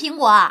你个烂苹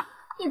果，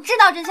你知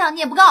道真相你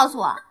也不告诉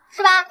我，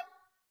是吧？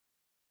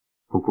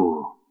不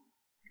过，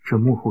这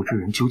幕后之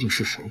人究竟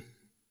是谁？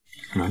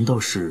难道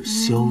是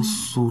萧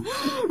苏？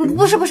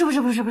不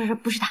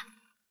是他。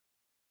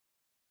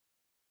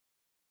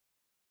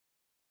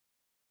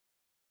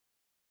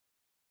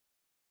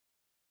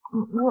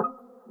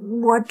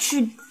我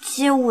去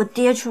接我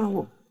爹去了，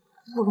我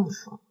不跟你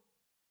说。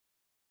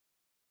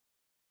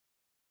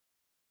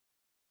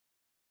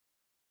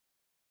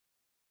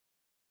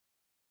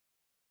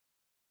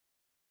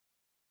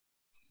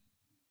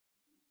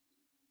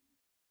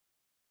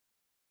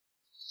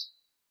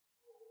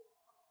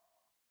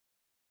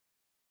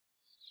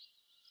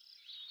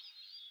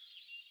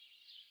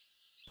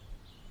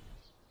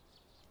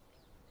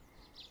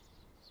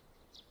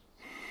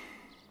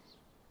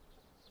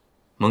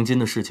蒙金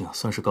的事情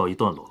算是告一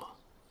段落了，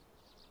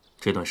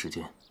这段时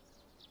间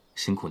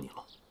辛苦你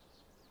了。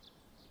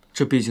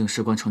这毕竟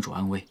事关城主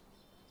安危，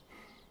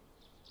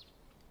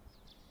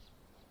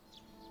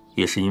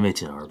也是因为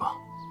锦儿吧。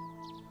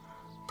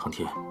唐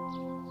天，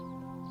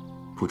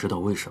不知道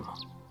为什么，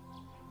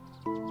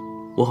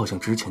我好像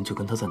之前就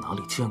跟他在哪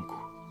里见过，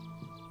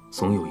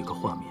总有一个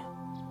画面，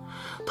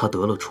他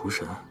得了厨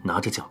神，拿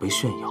着奖杯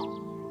炫耀，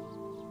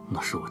那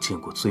是我见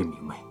过最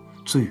明媚、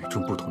最与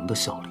众不同的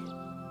笑脸。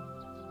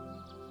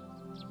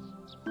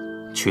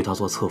娶她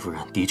做侧夫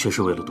人，的确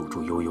是为了堵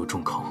住悠悠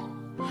众口，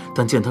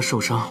但见她受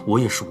伤，我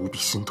也是无比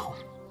心痛。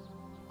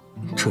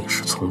这也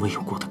是从未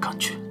有过的感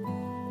觉。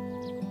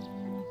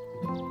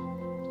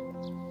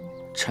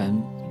臣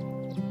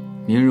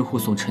明日护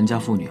送陈家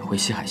妇女回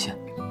西海县。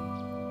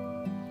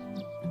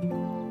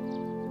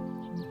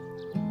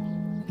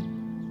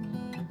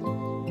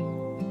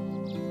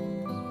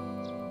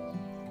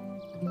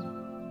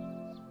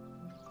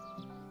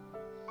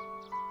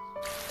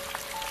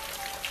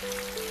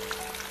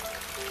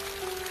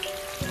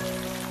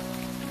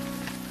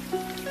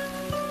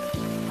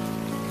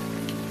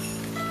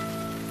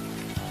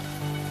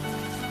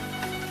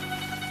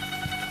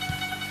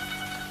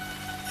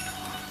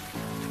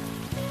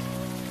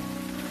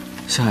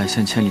西海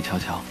县千里迢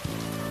迢，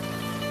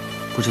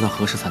不知道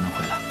何时才能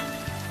回来。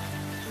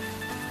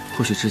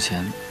或许之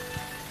前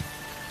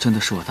真的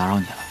是我打扰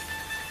你了，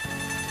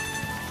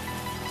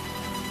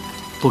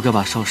不该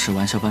把少时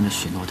玩笑般的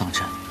许诺当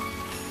真，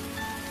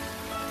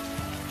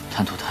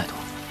贪图太多。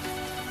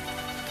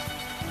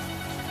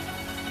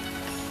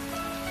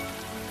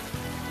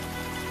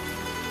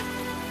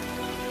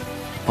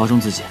保重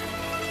自己，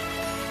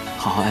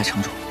好好爱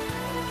城主。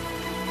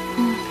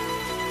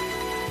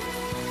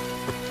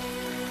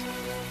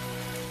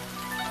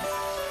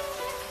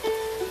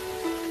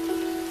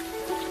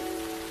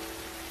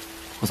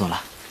我走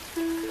了。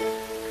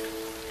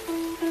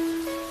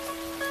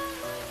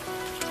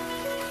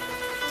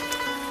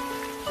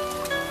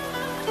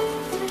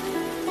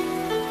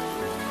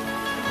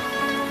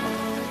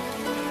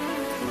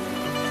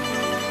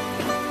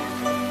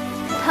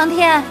唐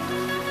天，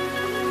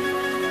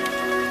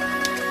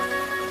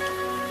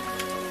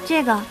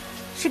这个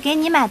是给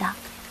你买的，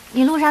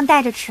你路上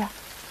带着吃。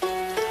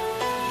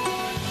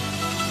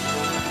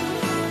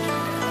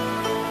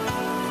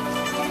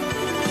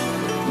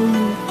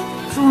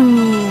祝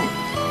你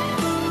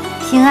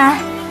平安。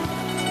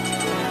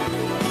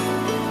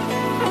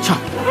去。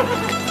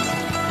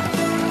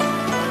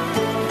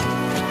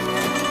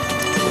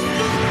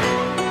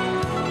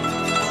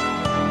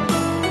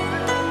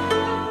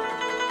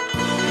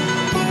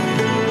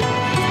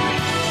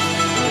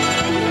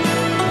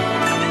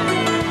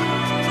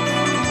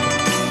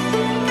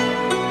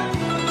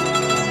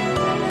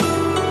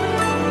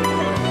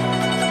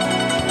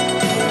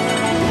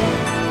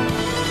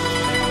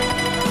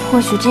或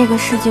许这个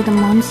世界的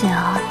萌姐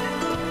儿，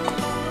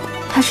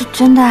她是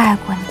真的爱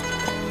过你。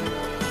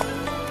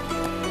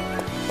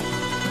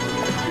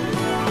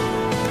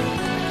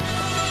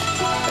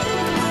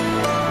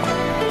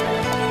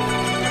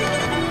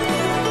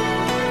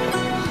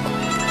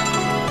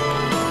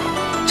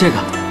这个，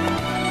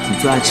你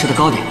最爱吃的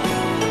糕点。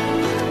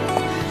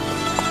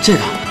这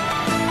个，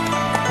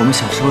我们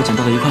小时候捡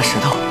到的一块石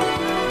头，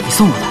你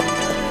送我的。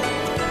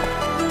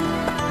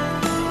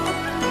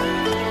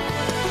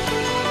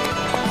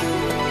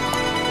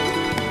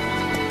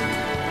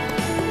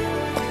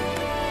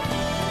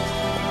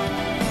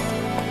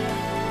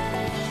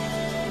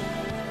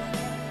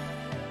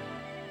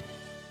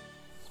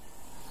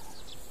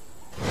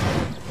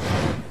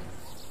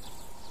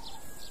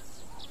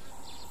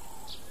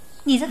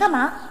你在干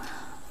嘛？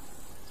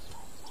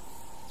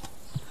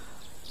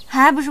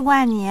还不是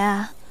怪你！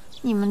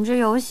你们这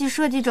游戏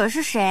设计者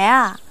是谁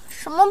啊？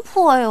什么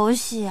破游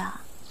戏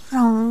啊，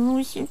让人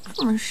入戏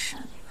这么深，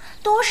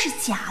都是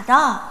假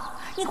的。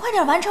你快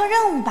点完成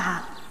任务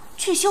吧，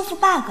去修复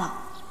bug。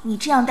你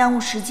这样耽误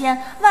时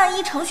间，万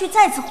一程序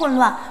再次混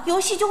乱，游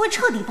戏就会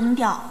彻底崩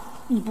掉。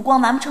你不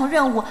光完不成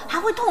任务，还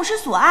会痛失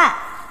所爱。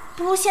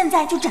不如现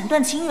在就斩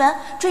断情缘，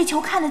追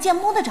求看得见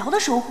摸得着的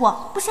收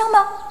获，不香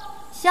吗？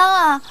香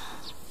啊！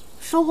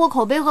收获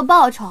口碑和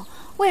报酬，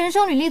为人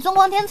生履历增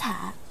光添彩。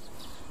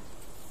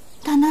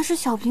但它是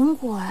小苹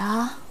果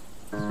呀，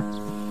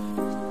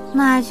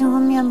那爱情和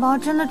面包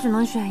真的只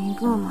能选一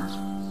个吗？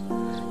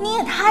你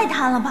也太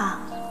贪了吧，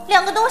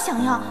两个都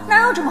想要，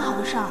哪有这么好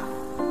的事儿？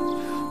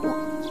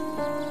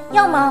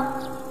要么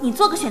你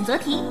做个选择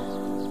题，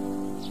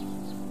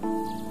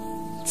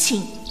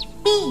请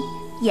闭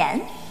眼。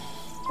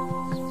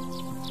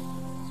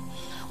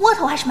窝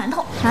头还是馒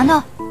头？馒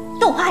头。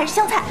豆花还是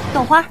香菜？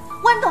豆花。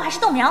豌豆还是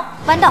豆苗？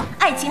豌豆。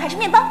爱情还是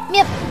面包？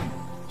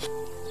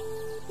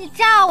你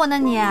炸我呢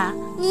你！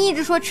你一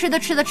直说吃的，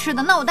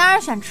那我当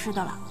然选吃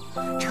的了。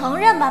承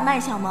认吧，麦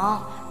小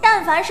萌，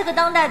但凡是个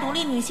当代独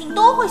立女性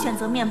都会选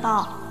择面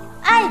包。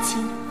爱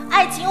情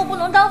又不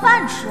能当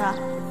饭吃。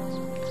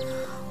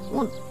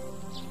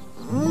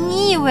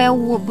你以为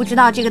我不知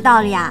道这个道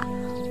理啊？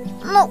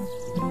那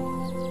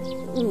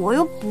我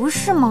又不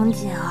是萌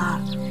姐儿，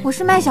我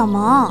是麦小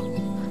萌。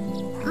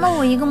那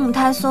我一个母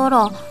胎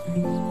solo，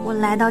 我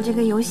来到这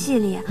个游戏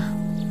里，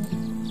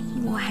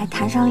我还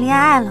谈上恋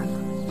爱了呢，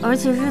而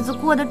且日子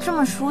过得这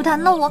么舒坦，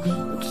那我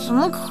怎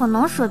么可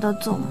能舍得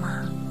走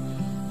嘛？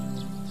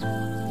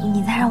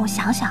你再让我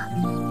想想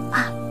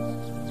啊，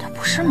她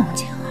不是萌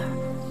景儿，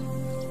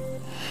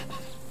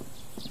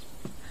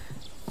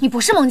你不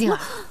是萌景儿，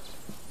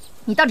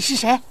你到底是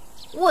谁？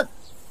我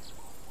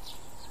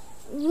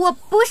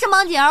不是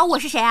萌景儿，我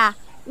是谁啊？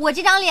我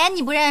这张脸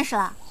你不认识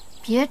了？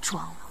别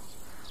装了。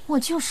我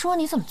就说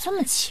你怎么这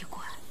么奇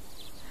怪？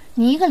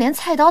你一个连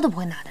菜刀都不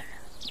会拿的人，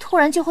突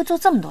然就会做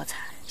这么多菜，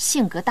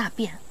性格大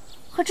变，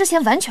和之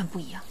前完全不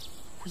一样。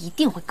我一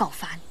定会告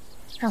发你，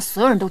让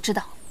所有人都知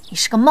道你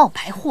是个冒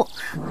牌货。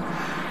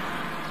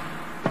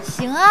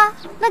行啊，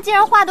那既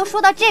然话都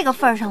说到这个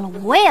份上了，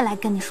我也来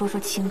跟你说说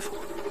清楚。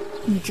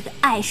你这个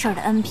碍事儿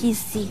的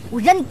NPC，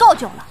 我忍你够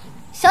久了。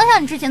想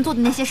想你之前做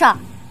的那些事儿，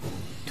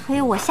推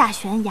我下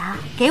悬崖，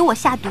给我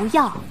下毒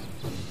药，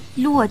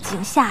落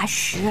井下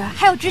石，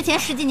还有之前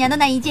10几年的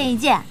那一件一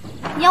件，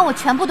你要我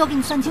全部都给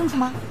你算清楚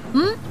吗？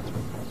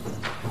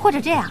或者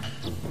这样，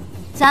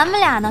咱们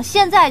俩呢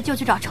现在就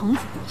去找城主，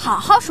好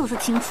好说说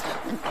清楚。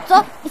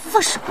走，你放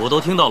手。我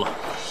都听到了。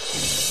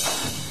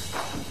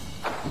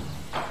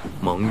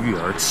蒙玉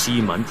儿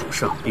欺瞒主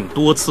上，并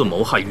多次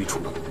谋害御厨，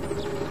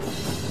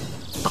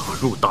打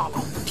入大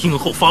牢，听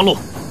候发落。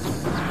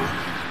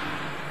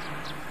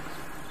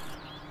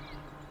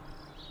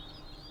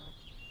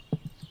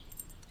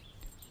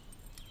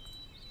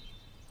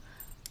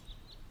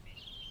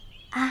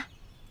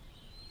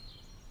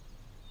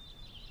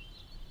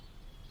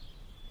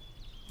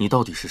你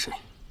到底是谁？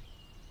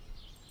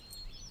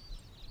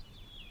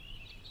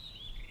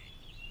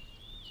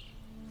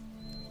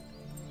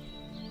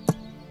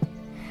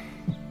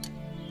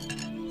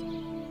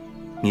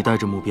你带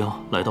着目标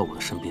来到我的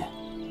身边，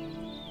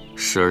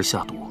时而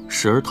下毒，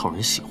时而讨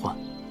人喜欢，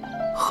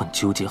很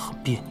纠结，很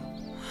别扭。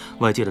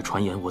外界的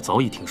传言我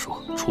早已听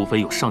说，除非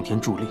有上天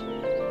助力，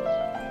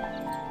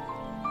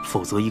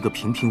否则一个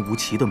平平无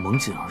奇的萌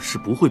锦儿是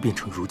不会变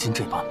成如今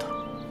这般的。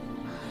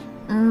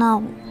那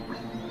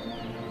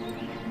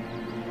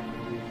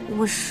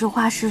我实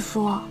话实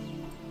说，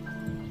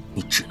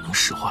你只能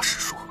实话实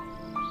说。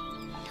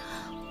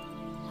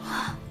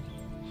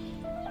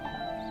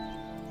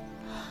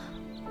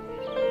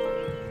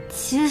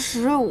其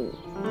实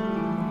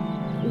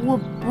我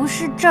不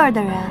是这儿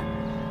的人，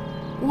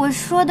我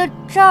说的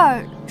这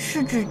儿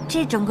是指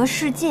这整个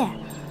世界。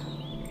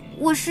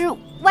我是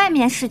外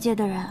面世界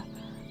的人，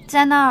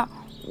在那儿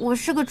我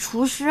是个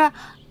厨师，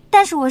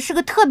但是我是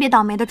个特别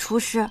倒霉的厨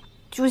师，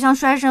就像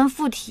衰神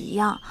附体一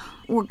样，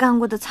我干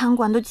过的餐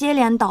馆都接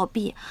连倒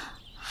闭，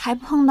还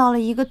碰到了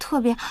一个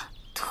特别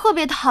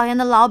讨厌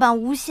的老板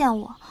诬陷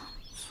我，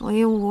所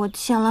以我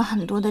欠了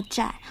很多的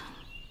债，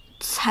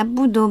才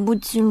不得不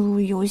进入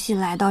游戏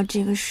来到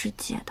这个世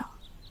界的。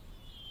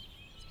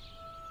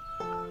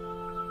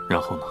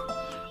然后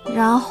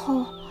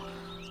呢？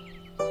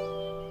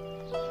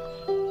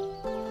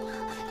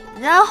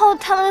然后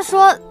他们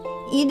说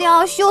一定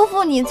要修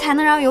复你才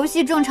能让游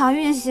戏正常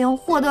运行，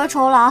获得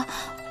酬劳。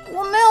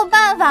我没有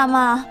办法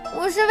嘛，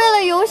我是为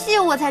了游戏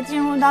我才进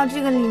入到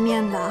这个里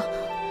面的。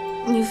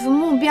你是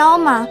目标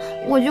嘛，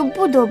我就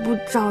不得不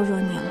招惹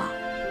你了。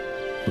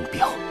目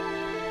标？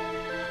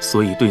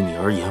所以对你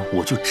而言，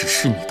我就只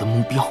是你的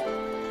目标。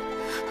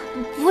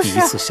不是，第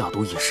一次下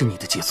毒也是你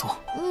的杰作。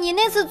你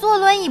那次坐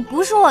轮椅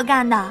不是我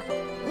干的，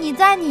你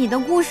在你的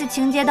故事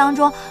情节当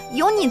中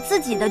有你自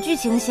己的剧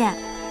情线。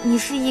你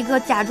是一个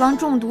假装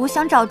中毒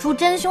想找出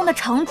真凶的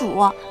城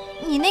主，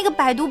你那个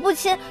百毒不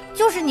侵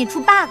就是你出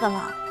bug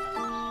了。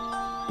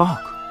bug？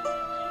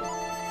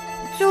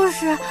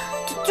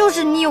 就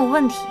是你有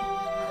问题。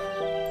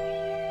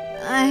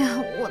哎呀，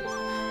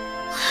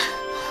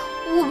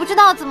我不知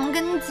道怎么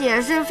跟你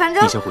解释，反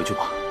正你先回去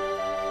吧，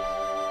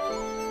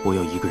我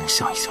要一个人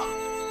想一想。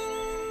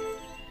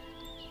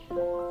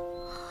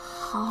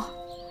好，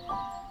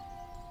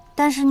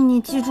但是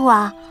你记住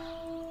啊，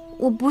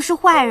我不是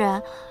坏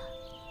人，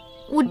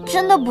我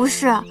真的不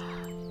是。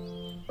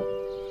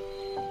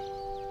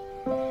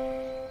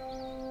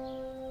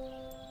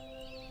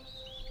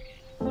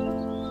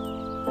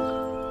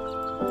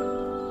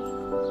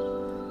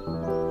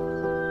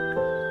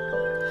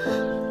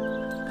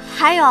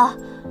还有，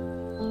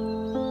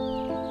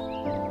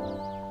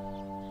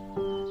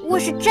我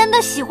是真的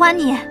喜欢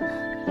你。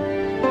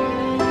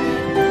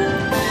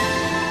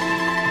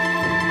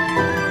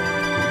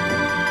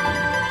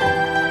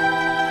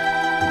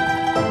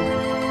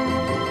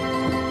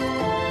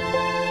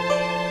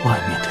外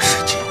面的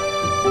世界，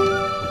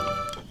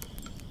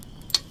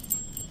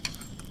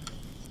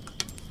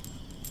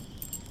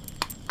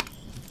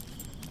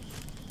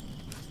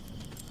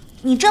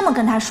你这么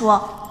跟他说，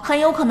很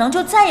有可能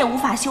就再也无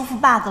法修复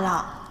bug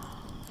了。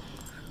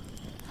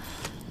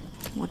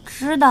我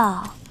知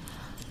道，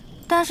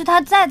但是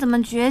他再怎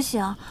么觉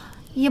醒，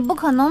也不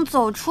可能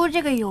走出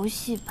这个游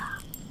戏吧？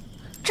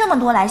这么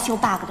多来修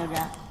bug 的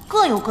人，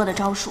各有各的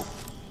招数，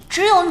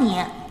只有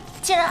你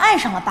竟然爱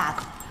上了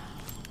bug。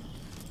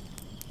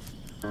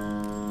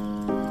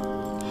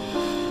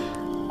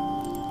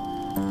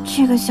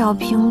这个小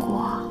苹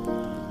果，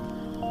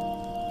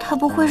他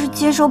不会是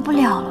接受不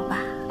了了吧？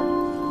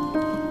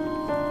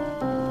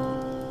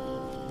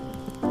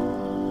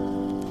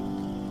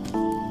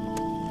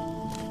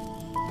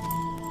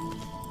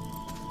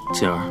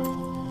锦儿，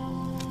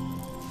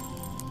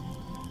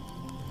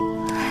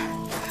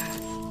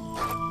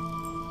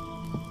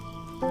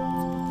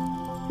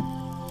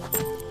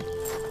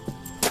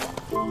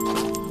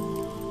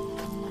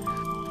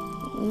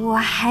我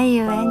还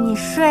以为你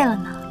睡了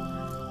呢。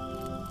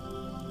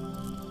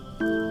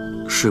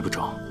睡不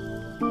着，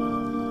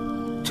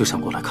就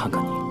想过来看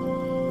看你。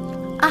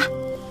啊，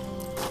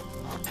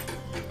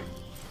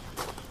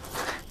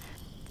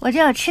我这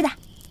有吃的。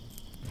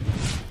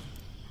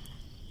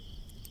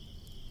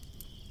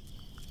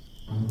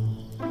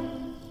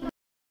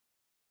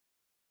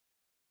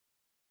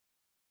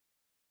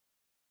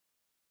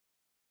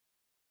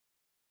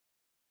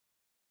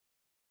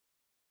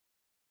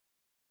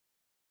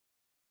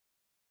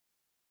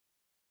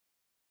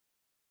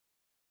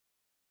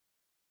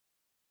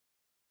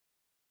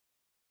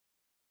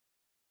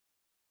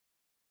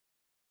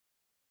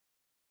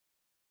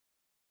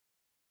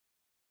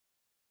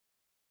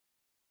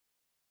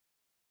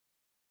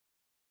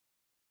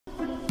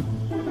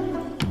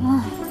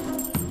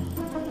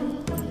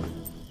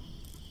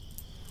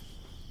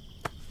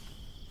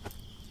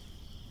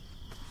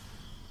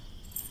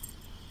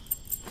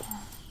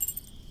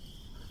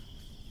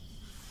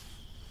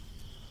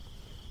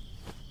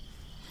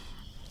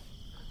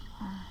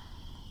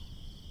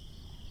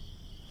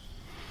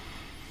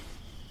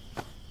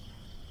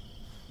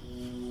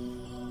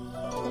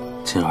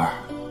锦儿，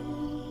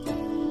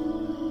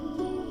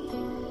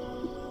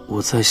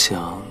我在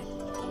想，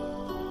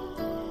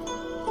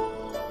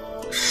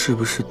是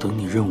不是等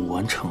你任务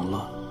完成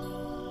了，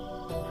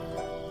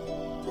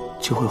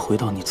就会回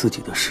到你自己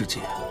的世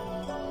界，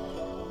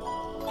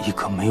一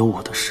个没有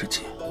我的世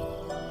界。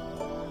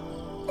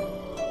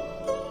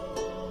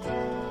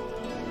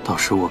到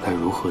时我该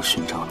如何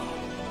寻找你？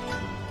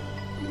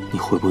你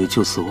会不会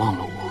就此忘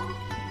了我？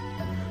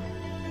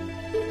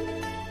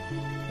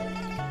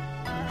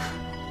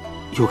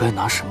又该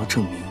拿什么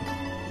证明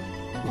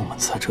我们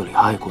在这里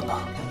爱过呢。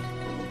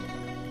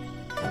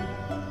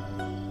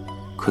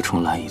可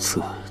重来一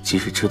次，即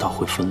使知道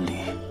会分离，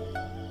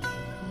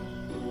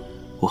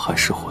我还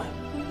是会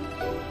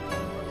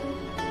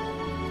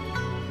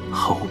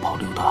毫无保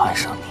留地爱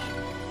上你。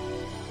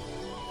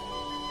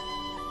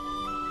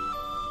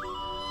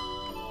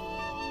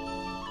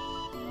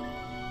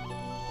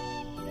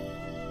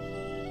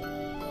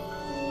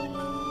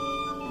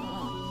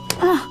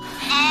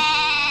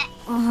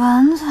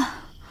丸子，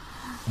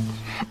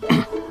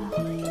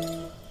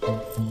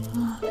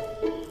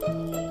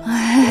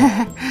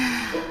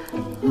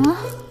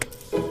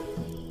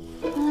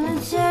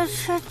接着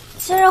吃，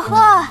接着喝。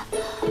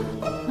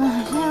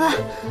这个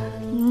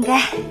应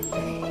该，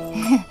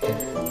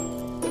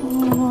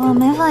我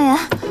没放盐。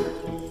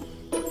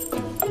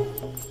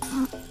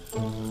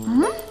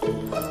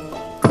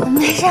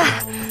没事儿，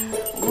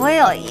我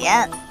有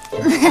盐。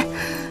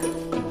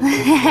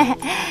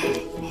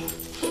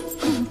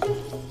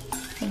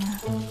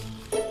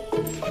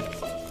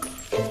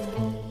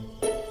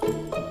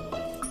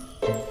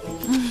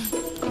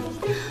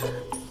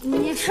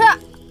你吃，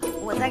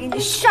我再给你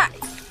晒。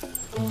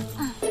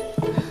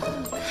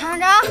看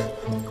着。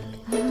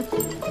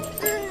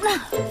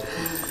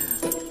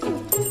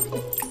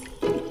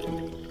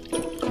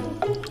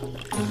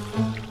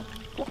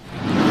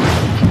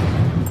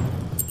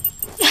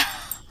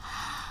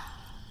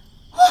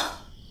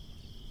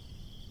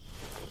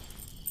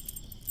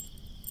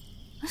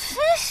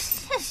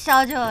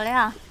小酒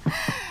量。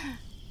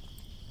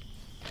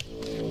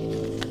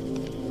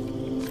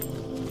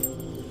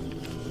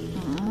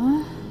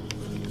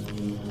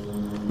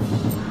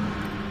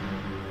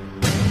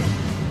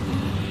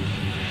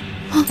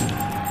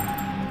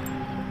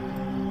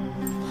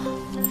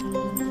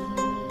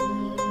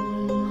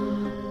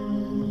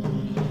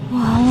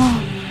完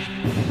了。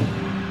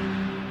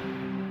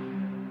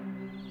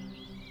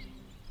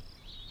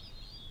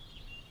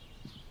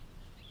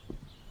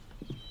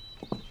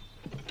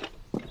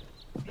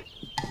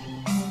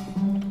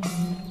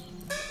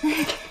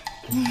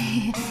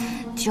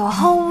酒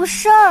后误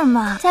事儿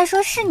嘛。再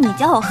说是你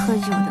叫我喝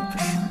酒的，不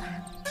是吗？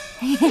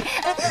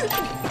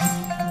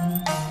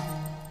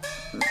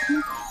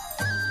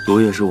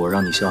毒也是我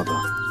让你下的。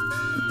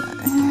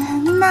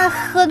那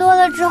喝多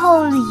了之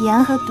后，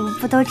盐和毒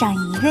不都长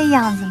一个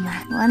样子吗？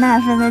我哪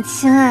分得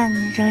清啊？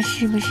你说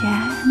是不是？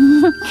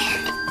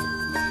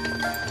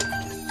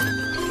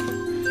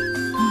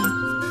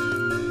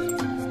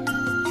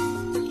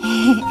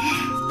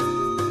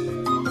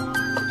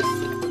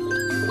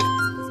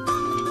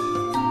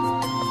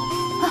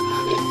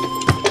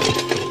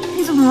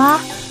你怎么了？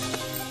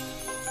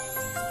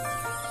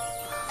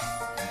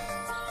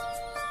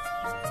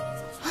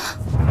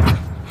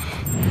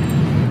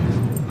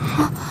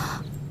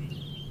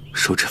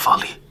手指发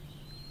力，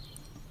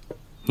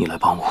你来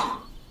帮我。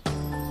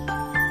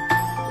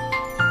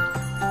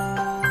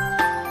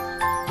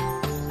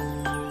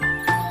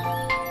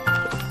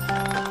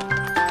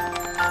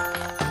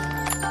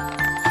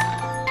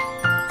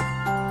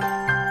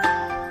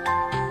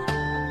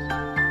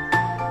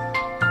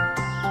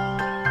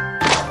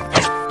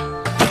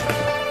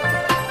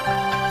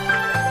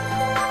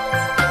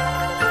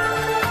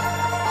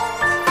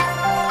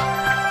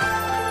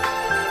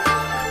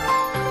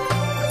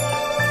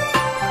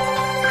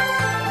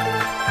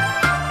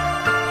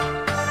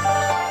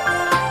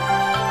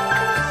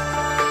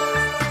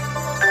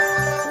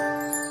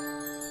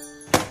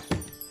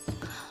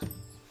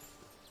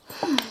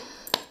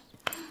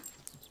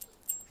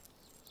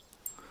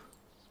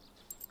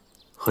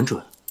很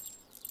准，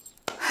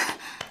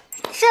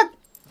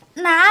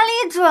这哪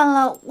里准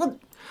了？我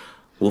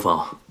无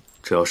妨，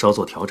只要稍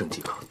作调整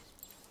即可。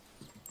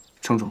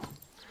城主，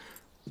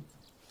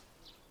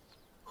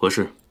何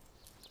事？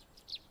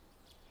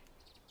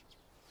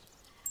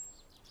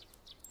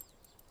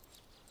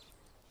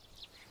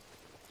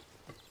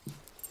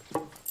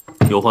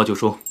有话就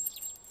说。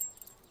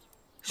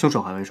凶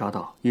手还未抓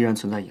到，依然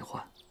存在隐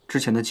患。之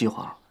前的计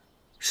划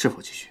是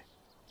否继续？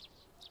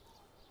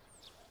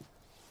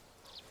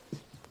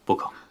不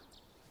可。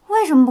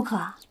为什么不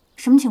可？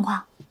什么情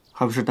况？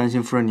还不是担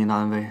心夫人您的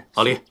安危。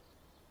阿离，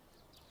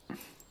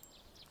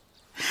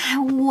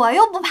我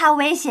又不怕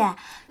危险，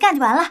干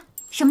就完了。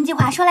什么计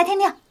划？说来听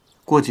听。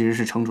过几日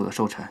是城主的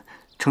寿辰，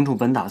城主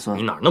本打算……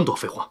你哪那么多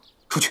废话？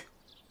出去。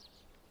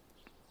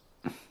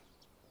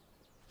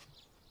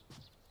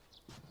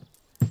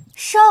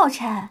寿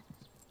辰？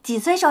几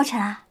岁寿辰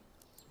啊？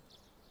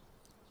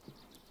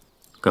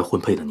该婚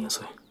配的年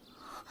岁。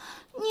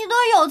你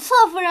都有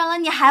侧夫人了，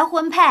你还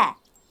婚配？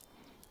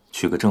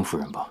娶个正夫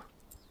人吧。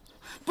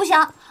不行，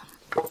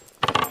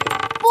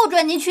不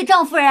准你娶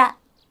正夫人。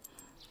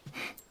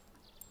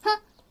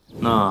哼。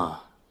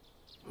那，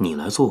你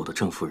来做我的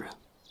正夫人，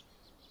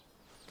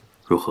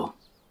如何？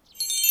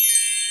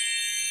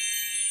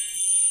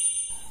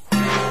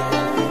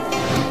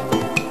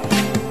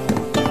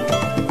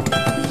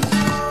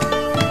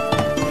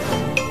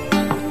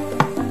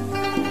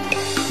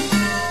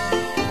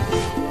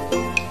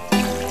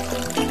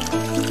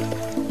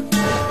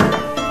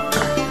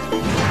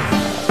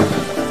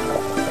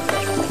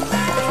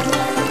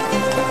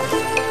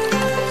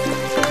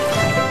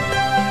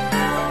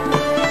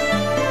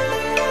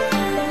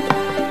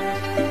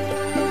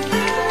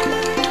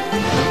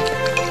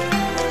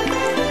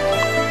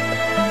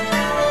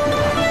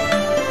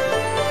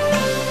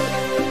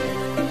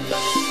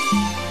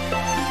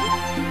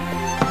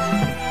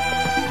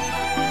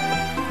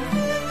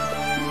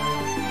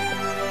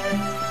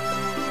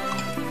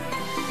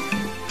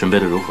准备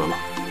的如何了？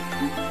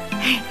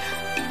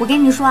我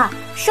跟你说啊，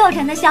寿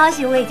辰的消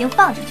息我已经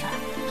放出去了，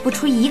不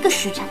出1个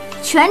时辰，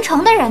全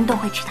城的人都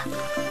会知道；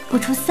不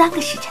出3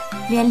个时辰，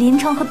连临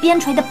城和边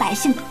陲的百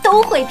姓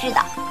都会知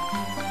道。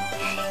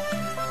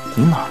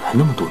你哪来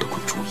那么多的鬼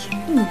主意？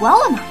你管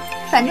我呢，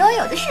反正我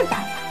有的是办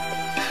法。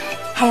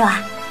还有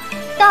啊，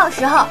到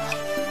时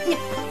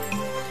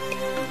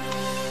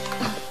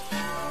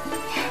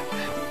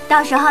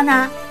候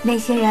呢，那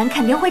些人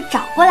肯定会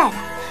找过来的。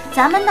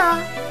咱们呢，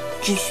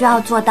只需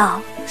要做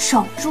到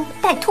守株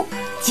待兔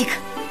即可。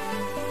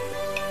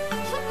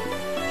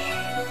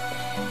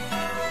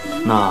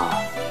那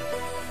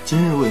今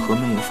日为何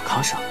没有福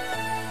卡莎？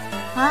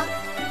啊，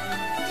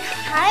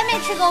还没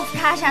吃够福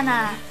卡莎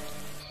呢。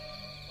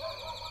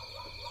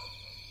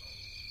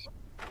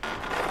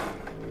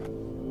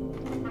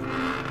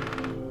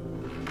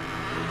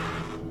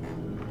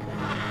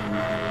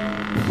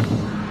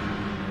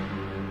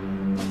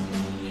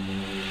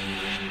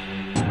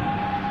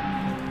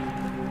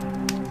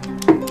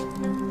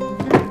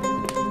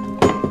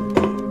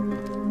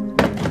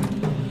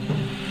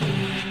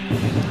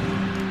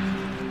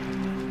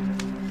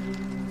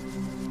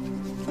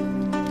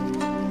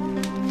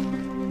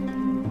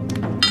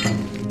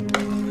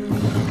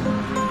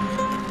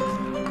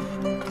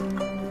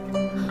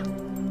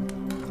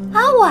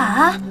阿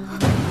婉，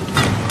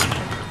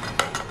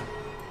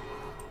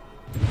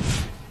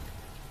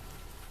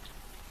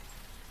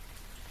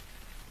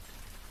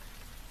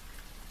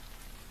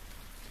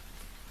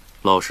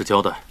老实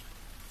交代，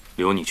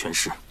留你全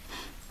尸。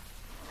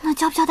那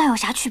交不交代有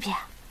啥区别？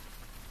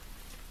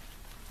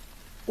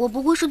我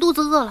不过是肚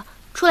子饿了，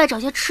出来找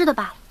些吃的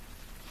罢了。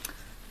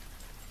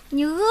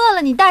你饿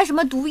了，你带什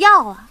么毒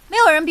药啊？没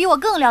有人比我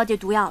更了解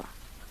毒药了。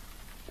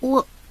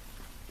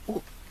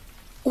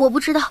我不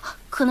知道，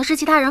可能是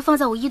其他人放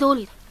在我衣兜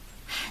里的。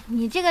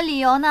你这个理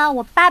由呢，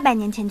我800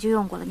年前就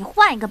用过了，你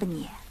换一个吧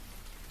你。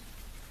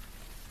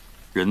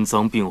人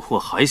赃并获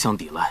还想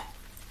抵赖？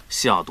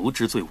下毒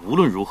之罪无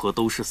论如何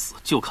都是死，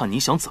就看你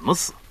想怎么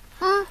死。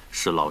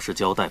是老实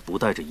交代，不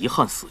带着遗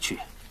憾死去，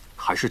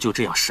还是就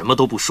这样什么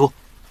都不说？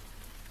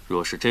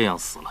若是这样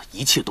死了，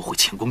一切都会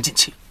前功尽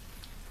弃。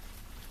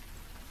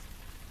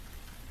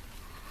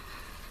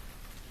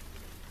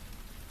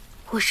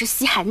我是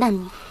西海难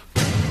民。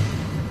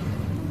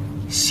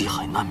西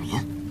海难民？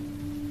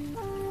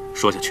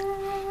说下去。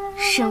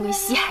身为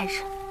西海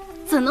人，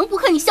怎能不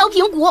恨你萧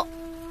平谷？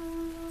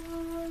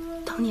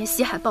当年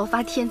西海爆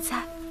发天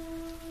灾，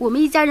我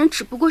们一家人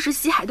只不过是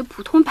西海的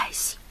普通百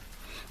姓，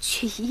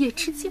却一夜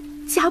之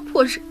间家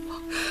破人亡。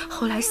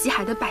后来西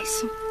海的百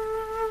姓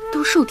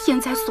都受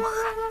天灾所害，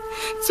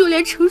就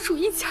连城主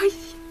一家也。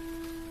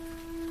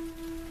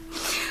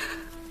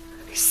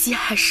西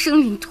海生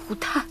灵涂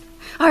炭，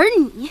而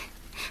你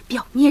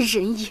表面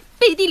仁义，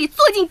背地里做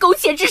尽苟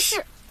且之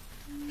事，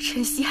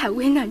趁西海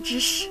危难之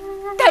时，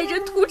带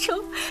人屠城，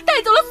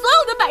带走了所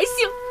有的百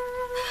姓，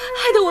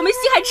害得我们西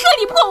海彻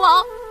底破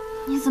亡。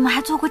你怎么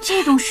还做过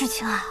这种事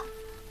情啊？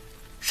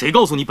谁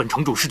告诉你本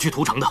城主是去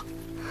屠城的？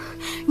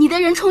你的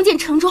人冲进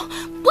城中，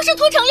不是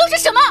屠城又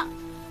是什么？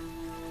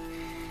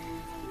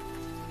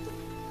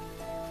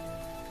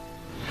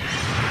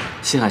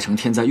西海城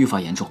天灾愈发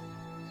严重，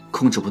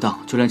控制不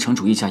当，就连城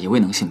主一家也未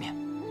能幸免。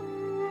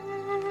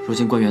如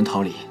今官员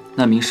逃离，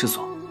难民失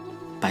所，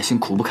百姓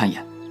苦不堪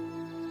言，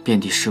遍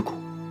地尸骨，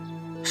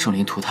生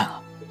灵涂炭啊！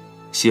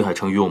西海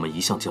城与我们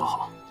一向交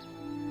好，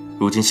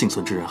如今幸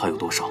存之人还有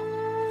多少？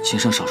仅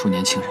剩少数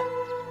年轻人。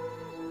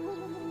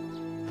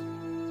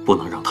不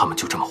能让他们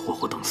就这么活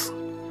活等死。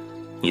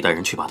你带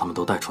人去把他们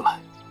都带出来，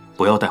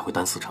不要带回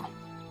丹寺城，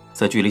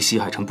在距离西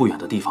海城不远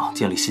的地方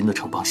建立新的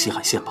城邦西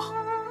海县吧。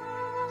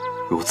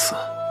如此，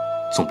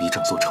总比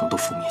整座城都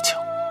覆灭强。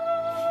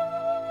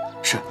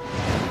是。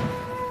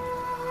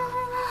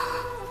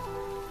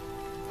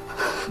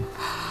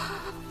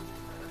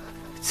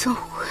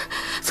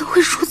怎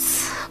会如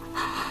此？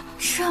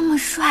这么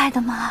帅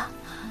的吗？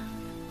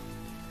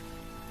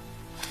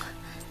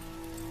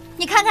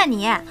你看看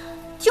你，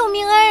救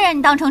命恩人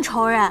你当成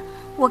仇人，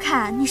我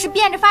看你是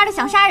变着法的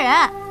想杀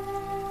人。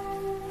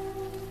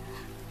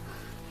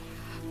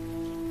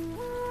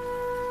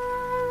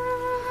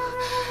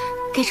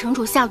给城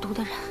主下毒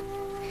的人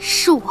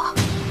是我，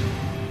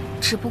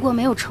只不过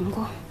没有成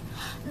功。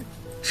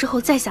之后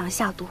再想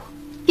下毒，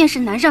便是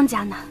难上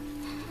加难。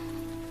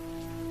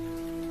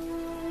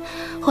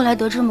后来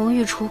得知蒙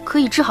玉厨可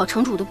以治好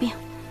城主的病，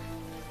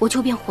我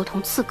就便伙同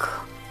刺客，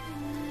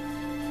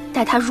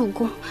带他入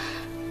宫，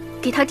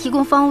给他提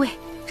供方位，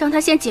让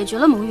他先解决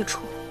了蒙玉厨。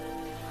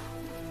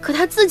可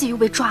他自己又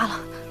被抓了，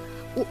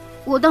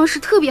我当时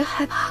特别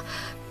害怕，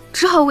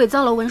只好伪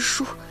造了文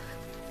书，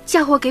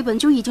嫁祸给本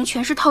就已经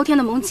权势滔天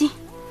的蒙金。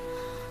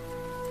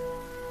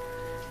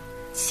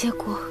结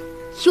果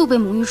又被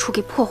蒙玉厨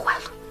给破坏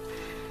了，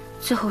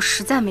最后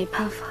实在没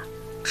办法，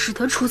只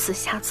得出此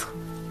下策，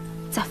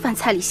在饭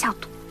菜里下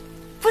毒。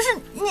不是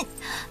你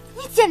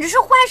简直是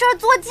坏事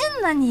做尽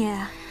了你！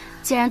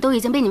既然都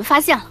已经被你们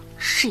发现了，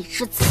事已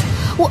至此，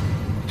我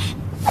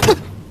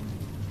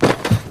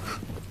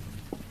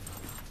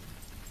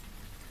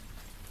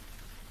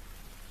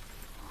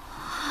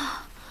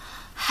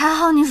还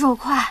好你手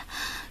快。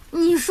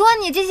你说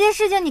你这些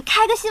事情，你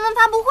开个新闻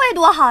发布会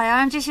多好呀，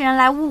让这些人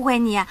来误会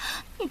你，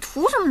你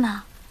图什么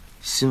呢？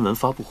新闻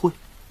发布会？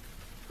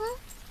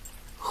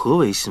何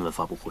为新闻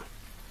发布会？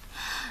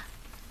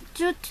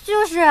就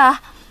是，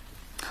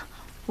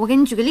我给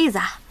你举个例子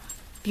啊，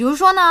比如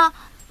说呢，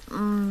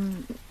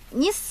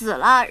你死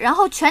了，然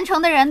后全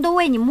城的人都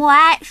为你默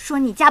哀，说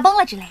你驾崩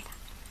了之类的。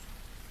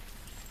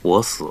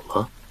我死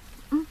了？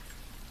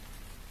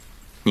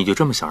你就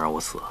这么想让我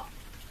死啊？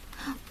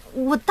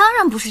我当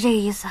然不是这个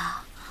意思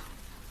啊。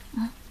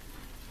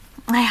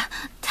哎呀，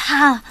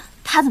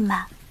他怎么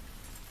办？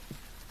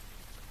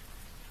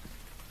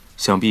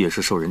想必也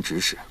是受人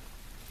指使，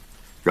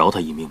饶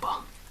他一命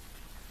吧。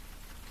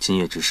今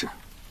夜之事，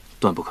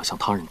断不可向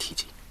他人提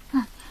及。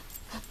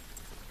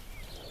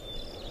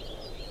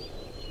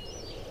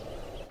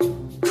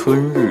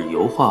春日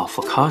油画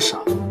佛卡莎，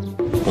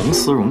红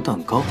丝绒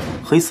蛋糕，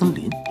黑森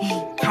林，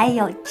还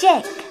有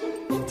这个，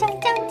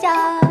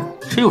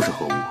这又是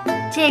何物？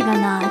这个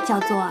呢，叫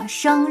做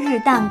生日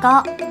蛋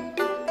糕。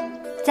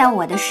在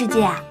我的世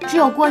界啊，只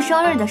有过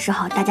生日的时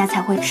候，大家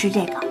才会吃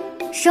这个。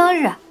生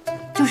日，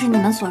就是你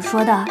们所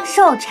说的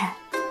寿辰。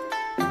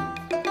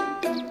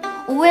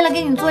我为了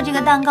给你做这个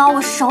蛋糕，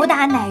我手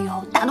打奶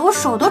油，打得我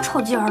手都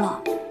抽筋儿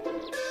了。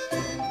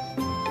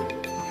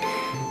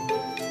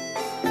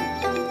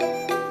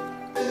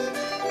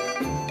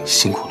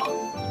辛苦了，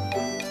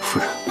夫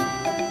人。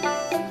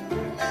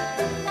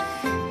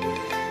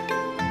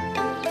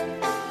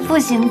不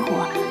辛苦，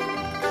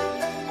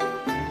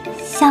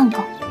相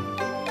公。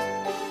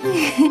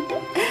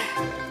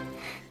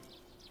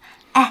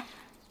哎，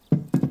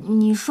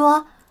你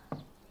说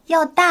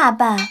要大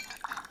办，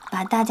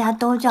把大家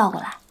都叫过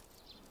来，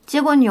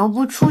结果你又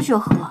不出去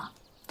喝，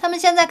他们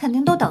现在肯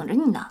定都等着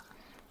你呢。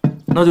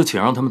那就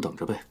请让他们等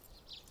着呗。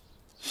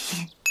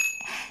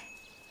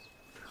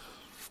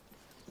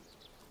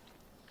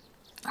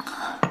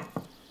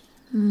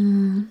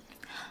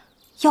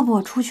要不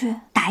我出去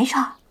打一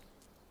场？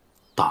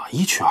打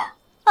一圈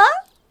啊？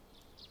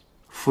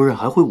夫人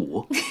还会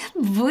舞？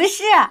不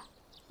是，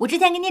我之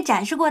前给你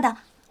展示过的，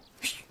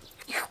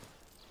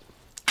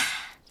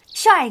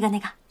炫一个那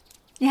个，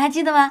你还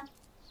记得吗？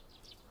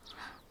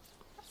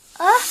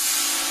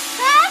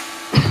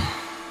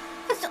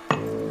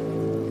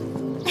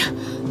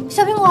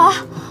小苹果，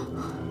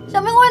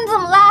小苹果，你怎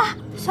么啦？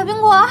小苹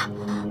果，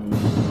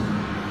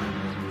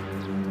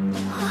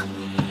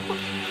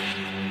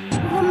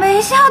我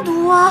没下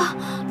毒啊。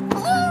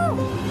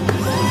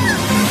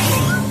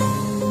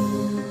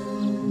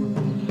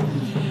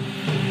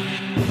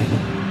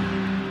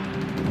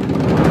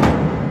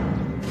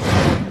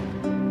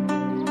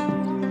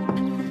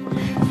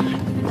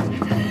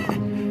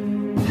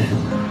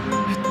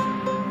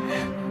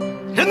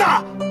人呢？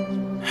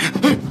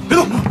别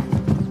动！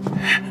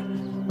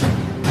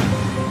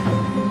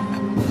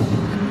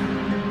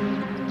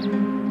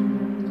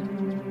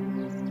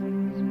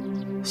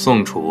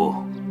宋楚，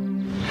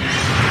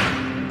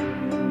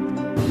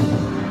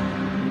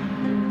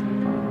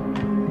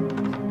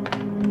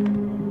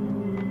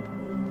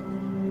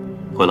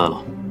回来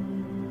了，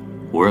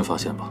无人发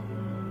现吧？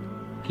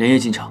连夜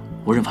进城，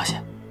无人发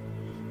现。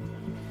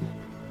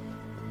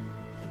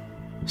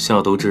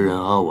下毒之人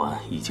阿婉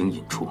已经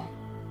引出，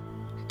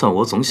但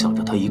我总想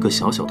着她一个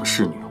小小的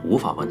侍女无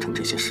法完成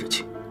这些事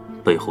情，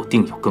背后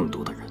定有更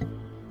多的人。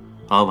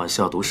阿婉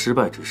下毒失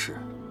败之事，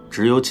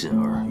只有锦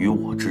儿与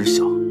我知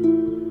晓，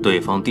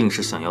对方定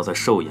是想要在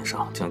寿宴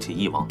上将其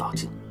一网打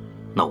尽。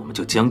那我们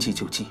就将计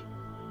就计，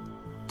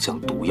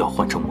将毒药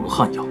换成蒙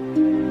汗药，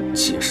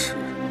届时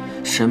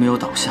谁没有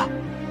倒下，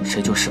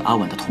谁就是阿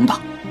婉的同党。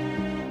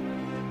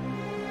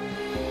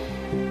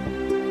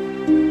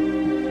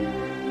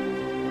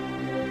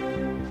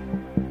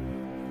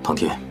唐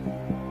天，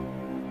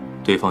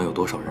对方有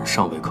多少人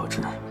尚未可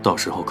知，到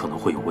时候可能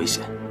会有危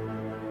险。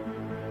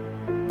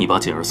你把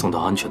锦儿送到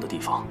安全的地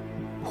方，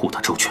护她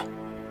周全。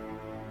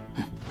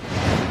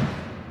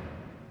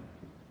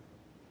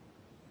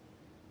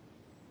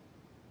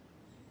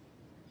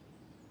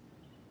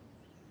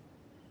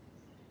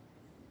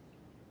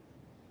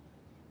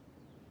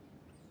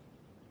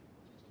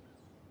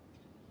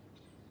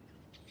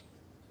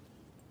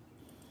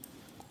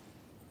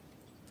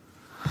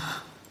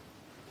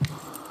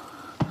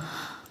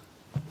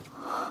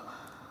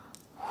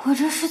我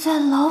这是在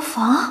牢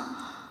房。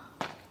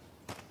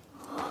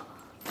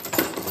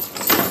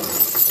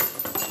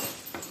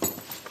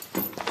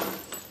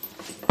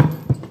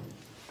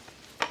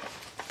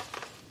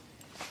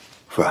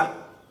夫人，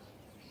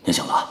您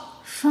醒了？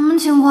什么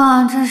情况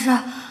啊？这是？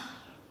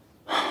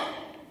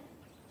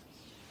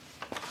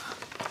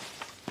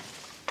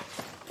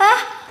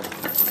哎，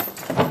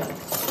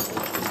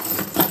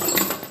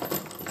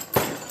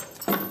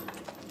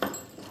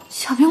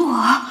小苹果。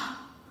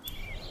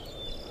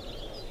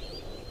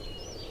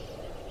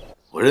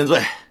我认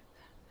罪，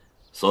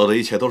所有的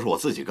一切都是我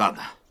自己干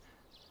的，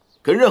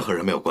跟任何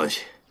人没有关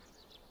系。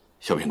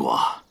小苹果，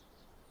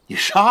你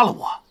杀了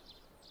我！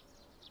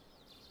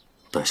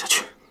带下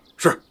去。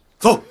是。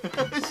走。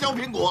小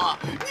苹果，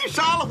你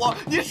杀了我！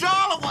你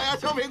杀了我呀，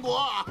小苹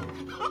果！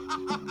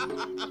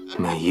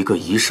每一个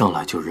一上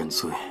来就认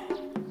罪，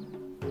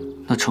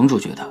那城主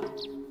觉得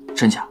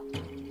真假？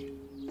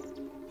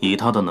以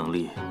他的能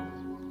力，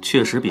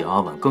确实比阿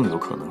婉更有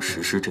可能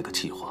实施这个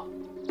计划。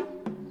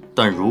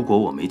但如果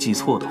我没记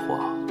错的话，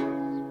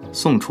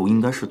宋楚应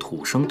该是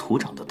土生土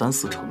长的丹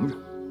寺城人。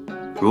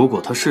如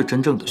果他是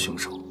真正的凶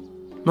手，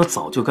那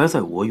早就该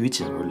在我与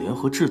锦儿联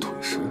合治腿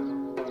时，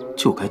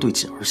就该对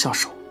锦儿下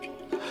手。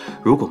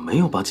如果没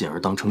有把锦儿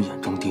当成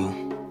眼中钉，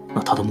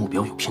那他的目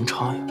标有偏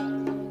差呀。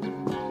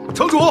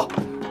城主，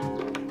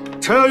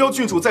陈11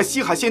郡主在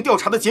西海县调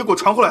查的结果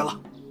传回来了。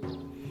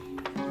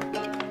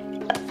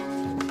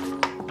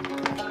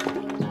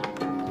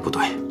不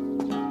对，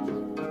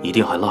一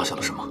定还落下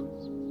了什么。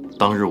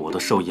当日我的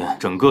寿宴，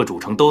整个主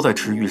城都在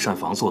吃御膳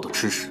房做的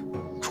吃食，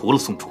除了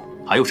宋楚，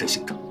还有谁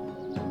醒着？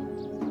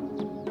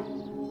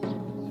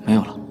没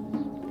有了。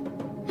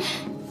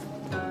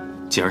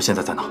锦儿现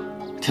在在哪？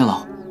天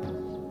牢。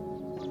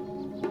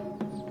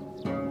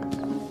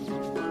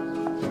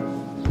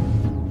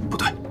不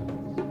对，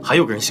还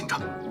有个人醒着。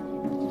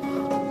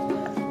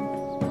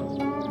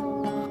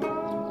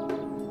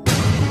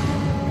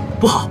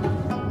不好！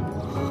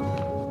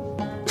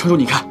城主，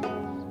你看。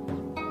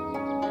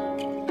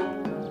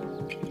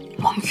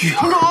蒙玉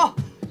儿，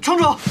城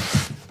主，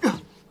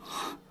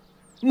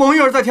蒙玉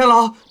儿在天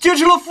牢劫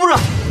持了夫人。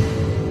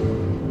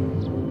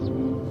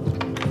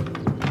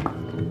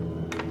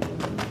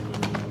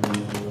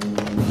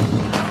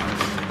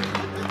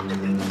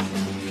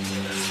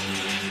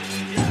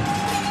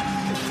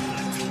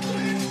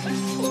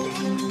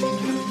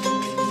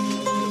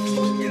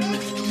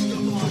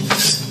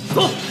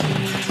走。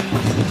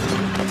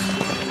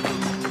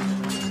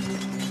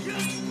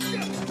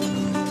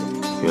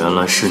原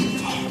来是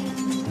你。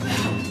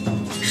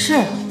是，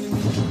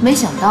没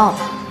想到吧？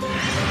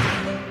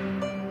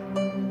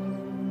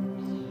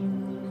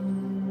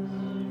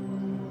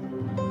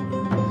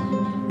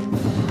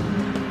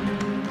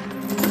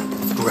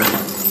主人，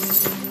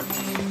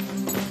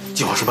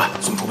计划失败，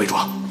宋楚被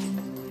抓。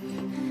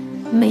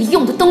没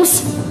用的东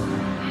西！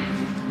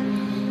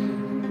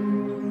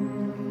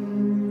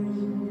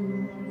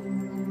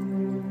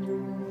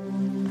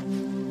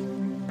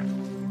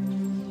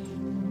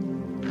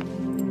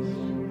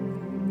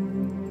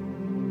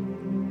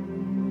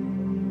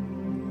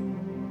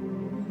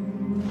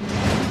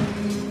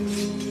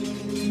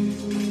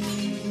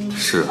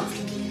是啊，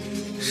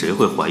谁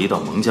会怀疑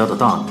到蒙家的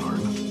大女儿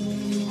呢？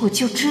我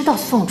就知道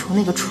宋楚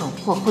那个蠢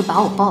货会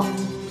把我报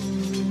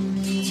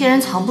应。既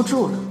然藏不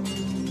住了，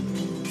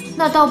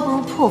那倒不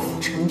如破釜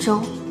沉舟。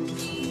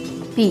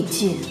毕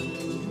竟，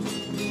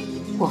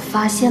我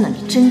发现了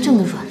你真正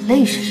的软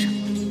肋是什么。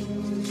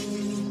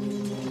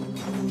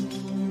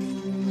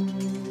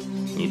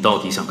你到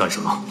底想干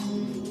什么？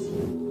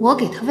我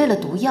给他喂了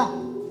毒药，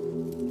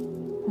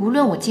无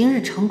论我今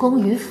日成功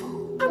与否，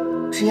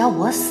只要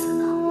我死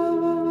了，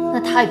那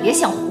他也别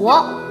想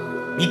活。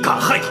你敢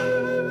害他？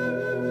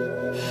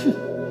哼！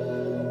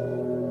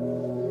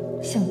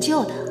想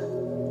救他，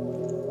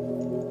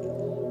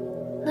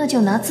那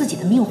就拿自己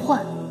的命换。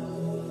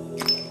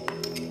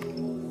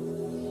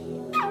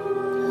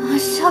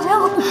小苹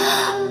果，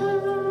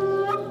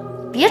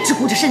别只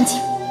顾着申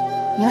请。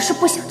你要是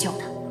不想救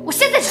他，我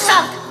现在就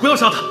杀了他。不要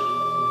杀他！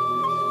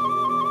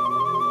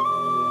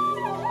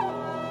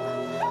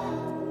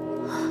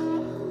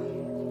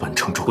本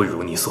城主会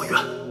如你所愿。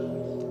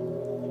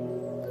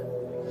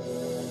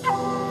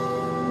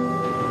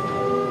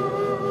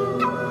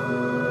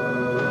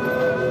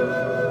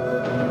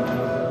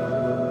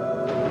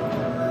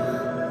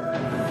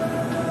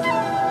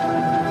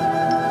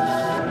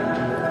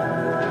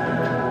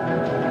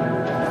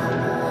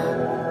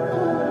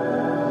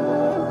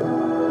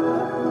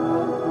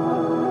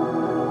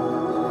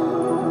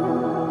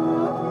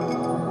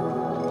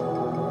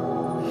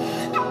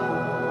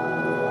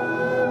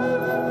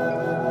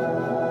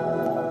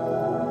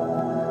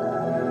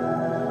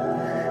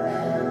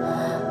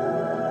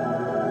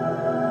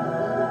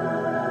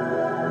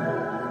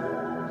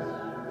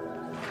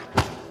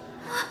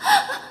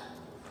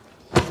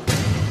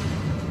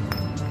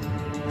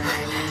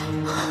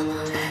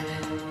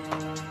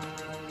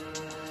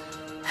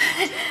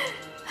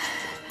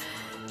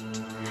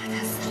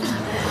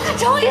他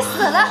终于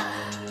死了！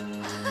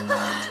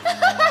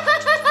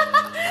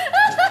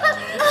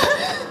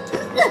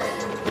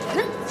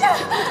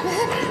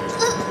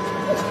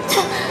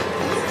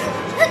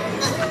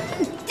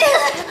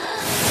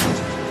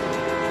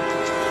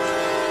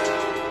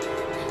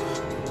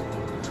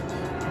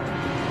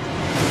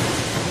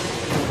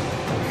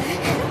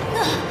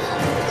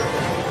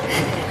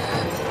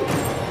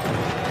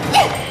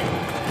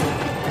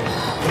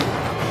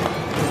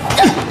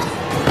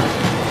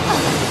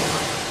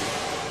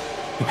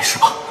你没事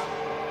吧？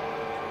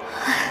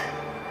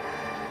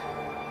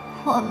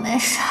我没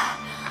事，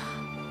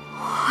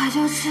我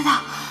就知道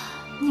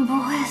你不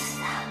会死。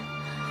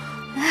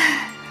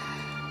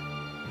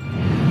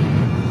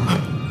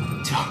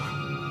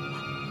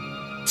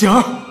景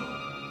儿，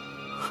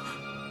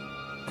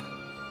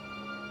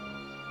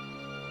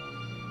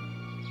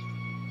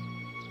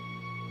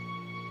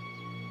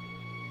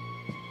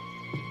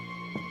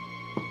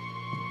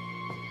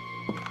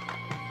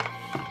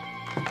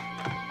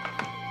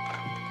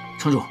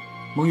城主，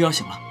蒙玉儿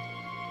醒了。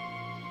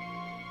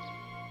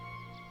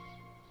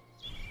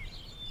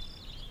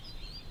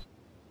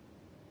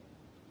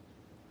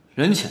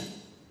人前，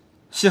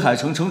西海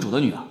城城主的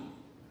女儿，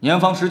年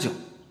方19，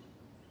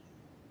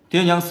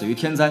爹娘死于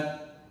天灾。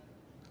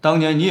当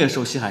年你也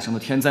受西海城的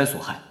天灾所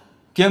害，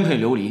颠沛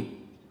流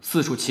离，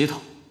四处乞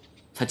讨，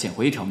才捡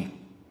回一条命。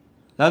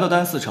来到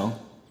丹寺城，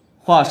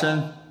化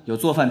身有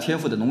做饭天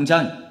赋的农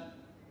家女，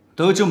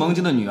得知蒙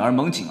家的女儿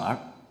蒙景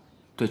儿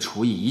对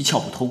厨艺一窍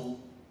不通，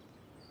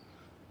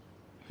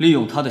利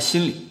用她的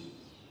心理，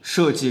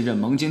设计认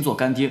蒙金做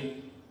干爹，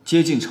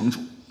接近城主，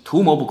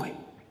图谋不轨。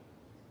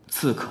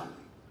刺客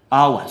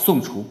阿婉、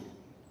宋厨，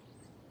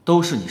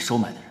都是你收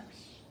买的人。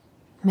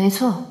没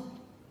错，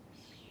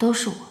都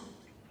是我。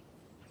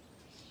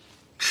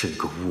这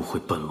个误会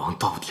本王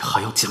到底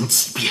还要讲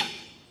几遍？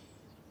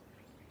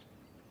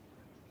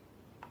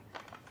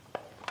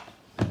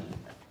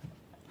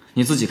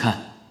你自己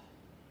看，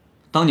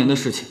当年的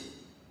事情，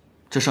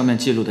这上面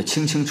记录的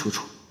清清楚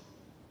楚，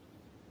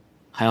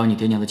还有你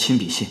爹娘的亲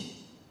笔信。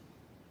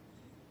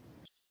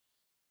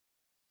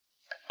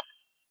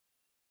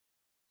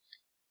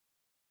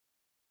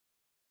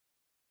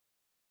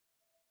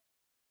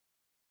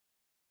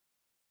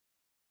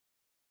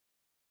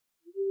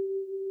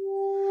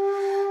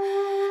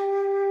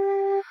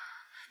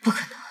不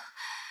可能，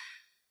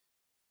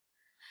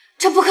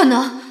这不可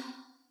能！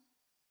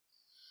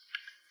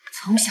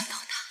从小到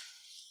大，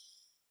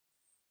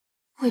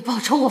为报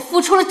仇我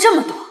付出了这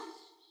么多，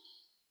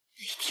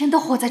每天都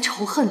活在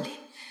仇恨里。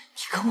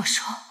你跟我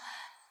说，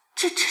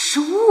这只是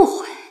误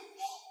会？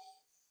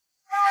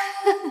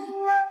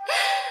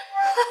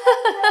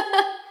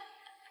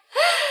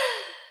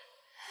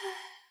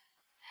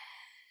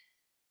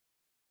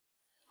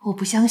我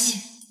不相信，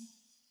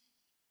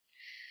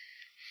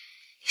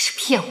你是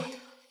骗我的。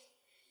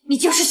你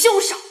就是凶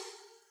手，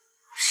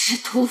是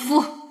屠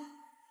夫，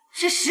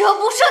是十恶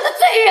不赦的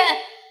罪人！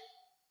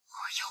我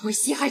要为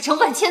西海城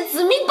万千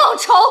子民报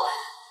仇！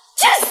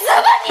去死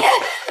吧你！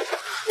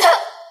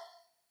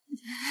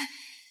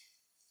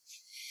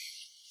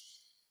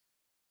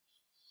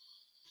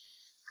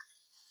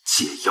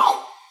解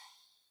药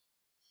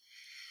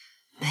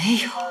没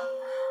有，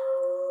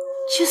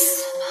去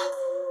死吧！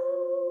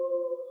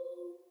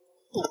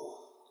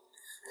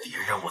别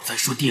让我再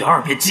说第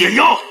2遍解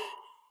药！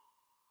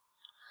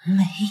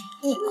没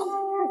有。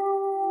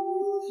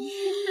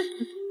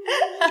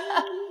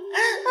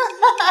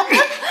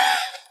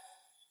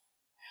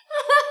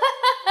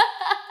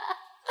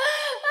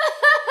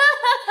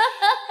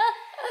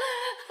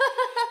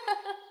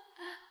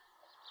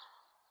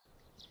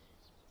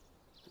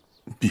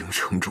禀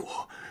城主，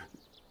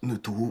那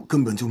毒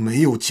根本就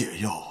没有解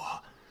药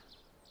啊！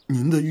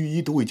您的御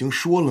医都已经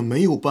说了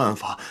没有办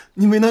法，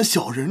您为难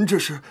小人，这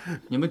是……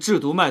你们制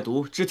毒卖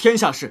毒，知天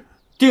下事，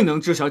定能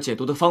知晓解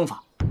毒的方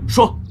法。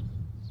说，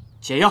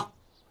解药。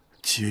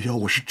解药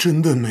我是真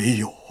的没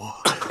有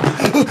啊！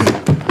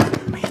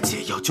没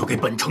解药就给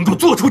本城主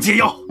做出解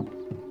药。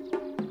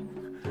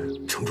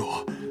城主，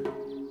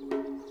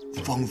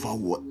方法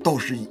我倒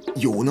是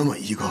有那么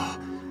一个。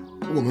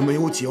我们没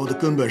有解药的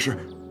根本是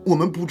我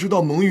们不知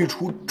道蒙玉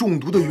厨中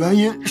毒的原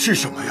因是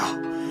什么呀。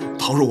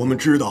倘若我们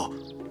知道，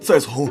再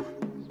从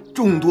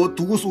众多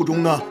毒素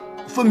中呢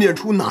分辨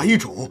出哪一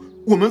种，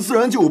我们自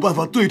然就有办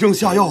法对症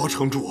下药啊，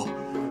城主。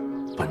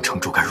本城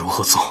主该如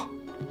何做？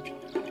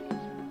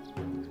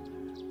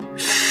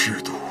试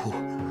毒，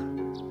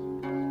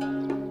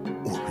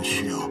我们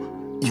需要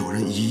有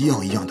人一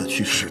样一样的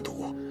去试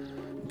毒，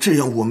这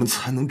样我们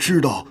才能知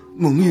道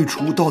蒙玉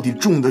厨到底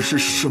中的是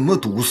什么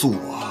毒素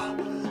啊。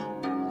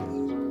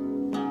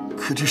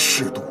可这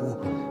试毒，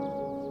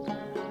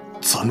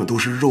咱们都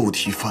是肉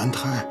体凡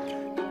胎，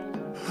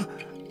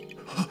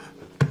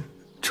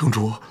城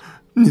主，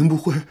您不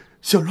会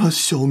想让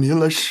小民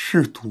来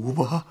试毒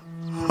吧？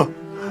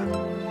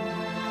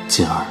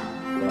锦儿，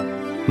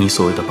你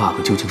所谓的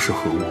bug 究竟是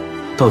何物？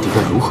到底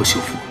该如何修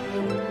复？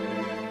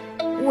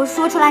我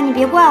说出来你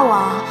别怪我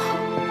啊，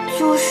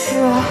就是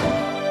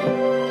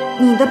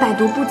你的百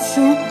毒不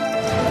侵，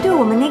对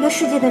我们那个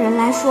世界的人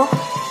来说，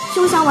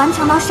就像顽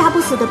强到杀不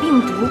死的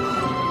病毒；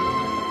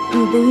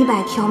你的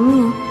100条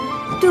命，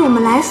对我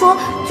们来说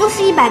就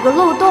是100个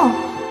漏洞，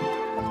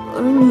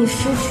而你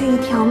失去1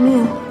条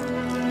命，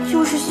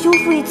就是修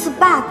复1次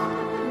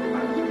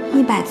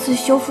bug，100次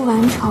修复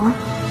完成，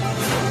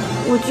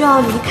我就要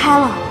离开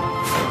了。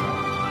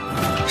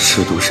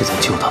试毒是在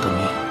救他的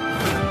命，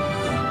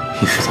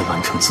也是在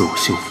完成自我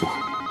修复。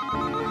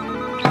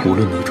无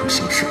论哪种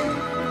形式，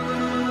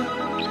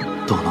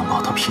都能保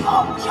他平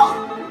安无恙。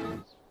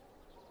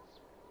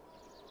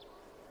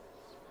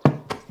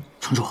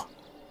城主，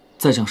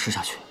再这样试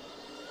下去，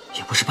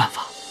也不是办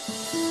法。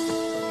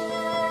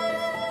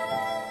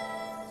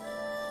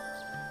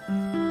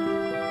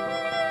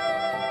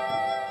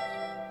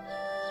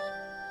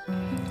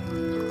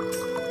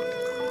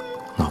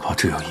哪怕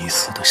只有一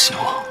丝的希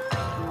望，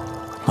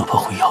哪怕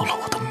会要了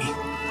我的命。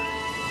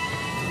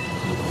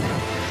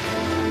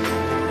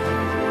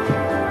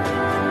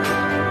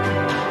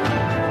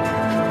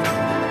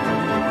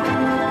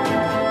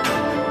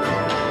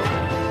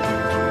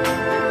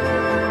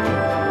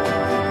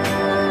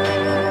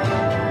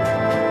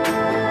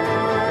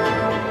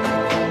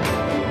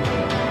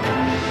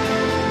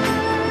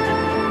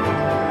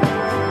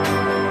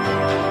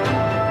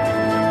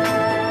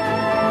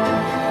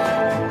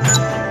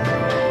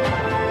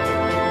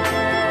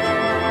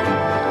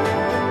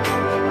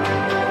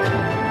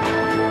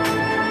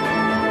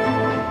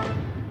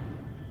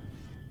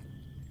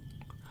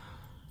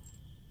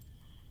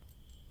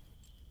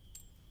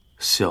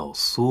小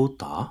苏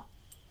打，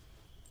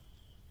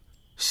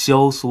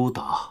萧苏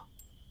打，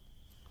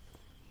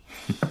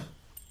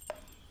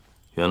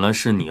原来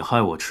是你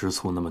害我吃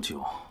醋那么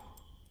久。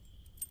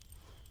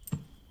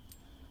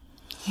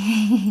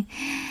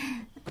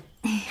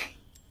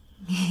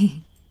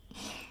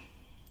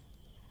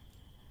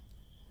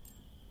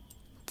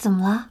怎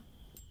么了？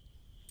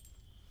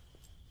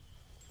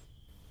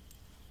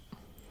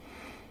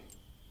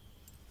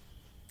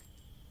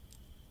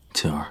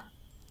静儿，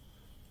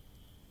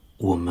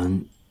我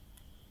们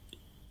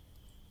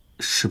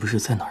是不是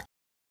在哪儿？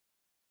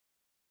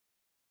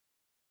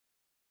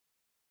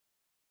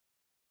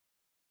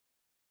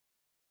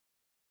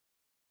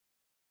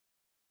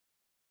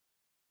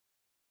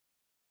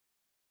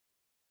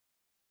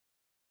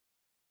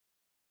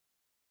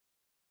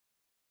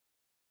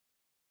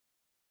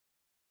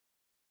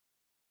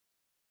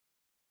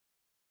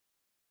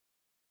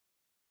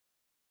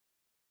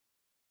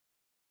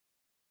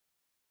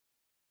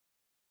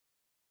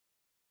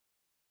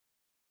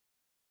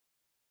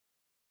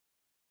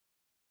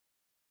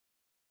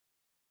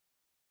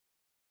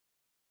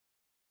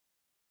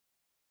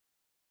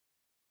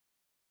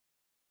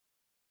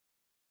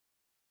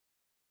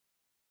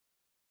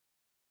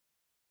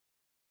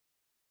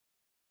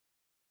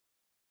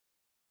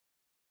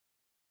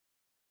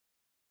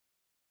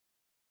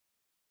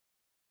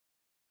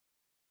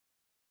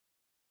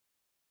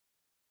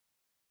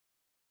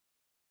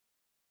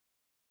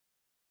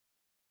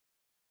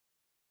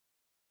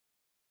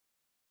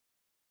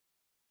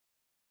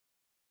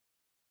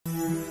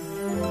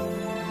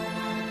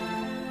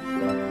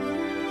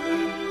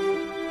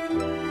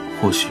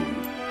或许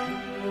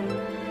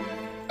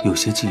有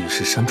些记忆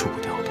是删除不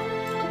掉的，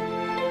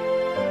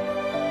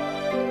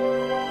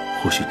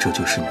或许这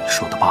就是你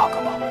说的 bug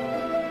吧。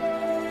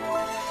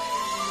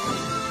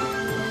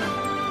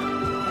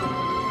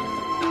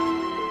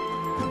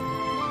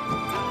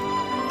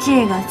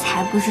这个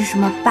才不是什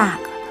么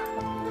bug 呢，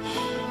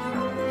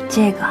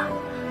这个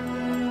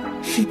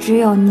是只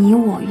有你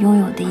我拥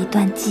有的一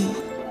段记忆。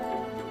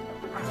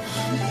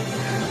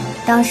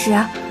当时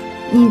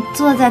你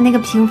坐在那个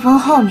屏风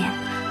后面，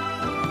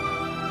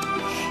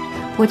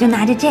我就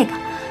拿着这个，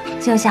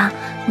就像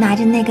拿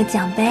着那个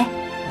奖杯。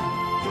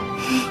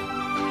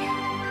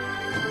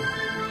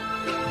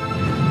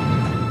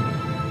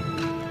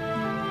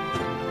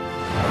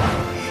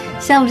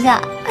像不像？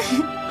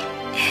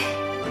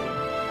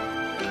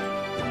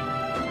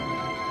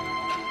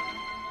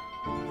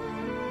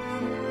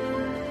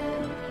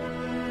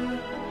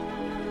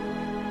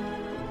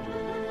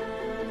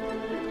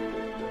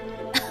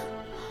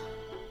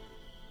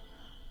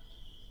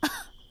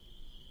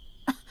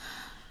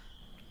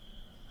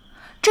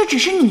这只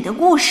是你的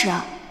故事，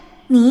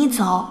你一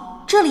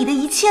走，这里的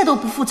一切都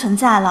不复存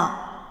在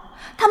了，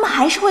他们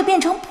还是会变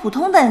成普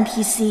通的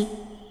NPC，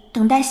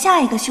 等待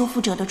下一个修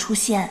复者的出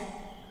现。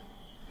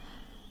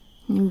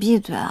你闭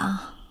嘴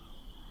啊！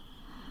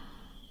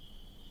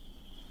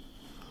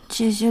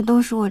这些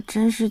都是我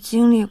真实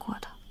经历过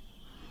的，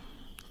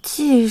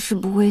记忆是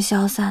不会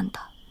消散的，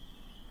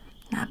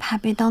哪怕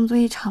被当做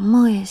一场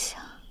梦也行。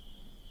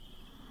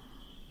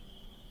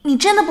你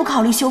真的不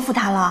考虑修复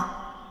它了？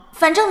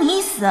反正你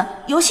一死，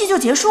游戏就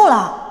结束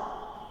了。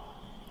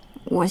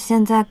我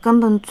现在根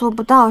本做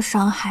不到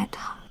伤害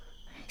他。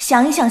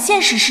想一想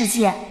现实世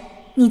界，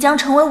你将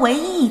成为唯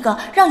一一个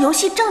让游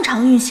戏正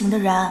常运行的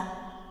人。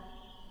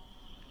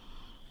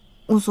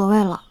无所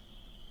谓了。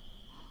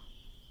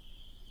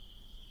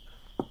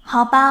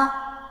好吧，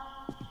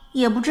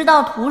也不知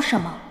道图什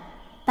么，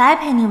白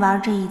陪你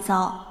玩这一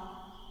遭。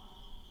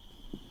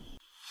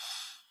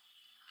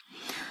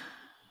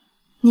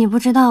你不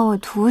知道我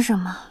图什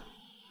么，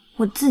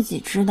我自己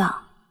知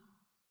道。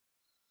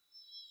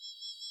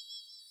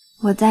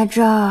我在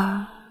这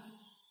儿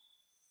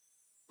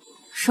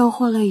收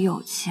获了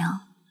友情，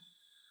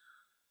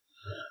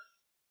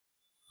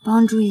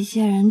帮助一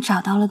些人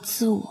找到了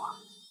自我，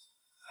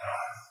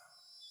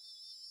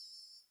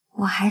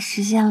我还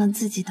实现了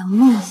自己的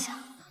梦想。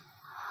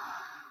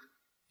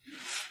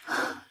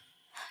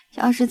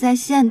要是在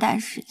现代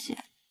世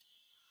界，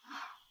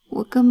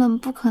我根本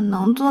不可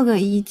能做个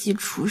一级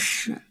厨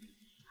师，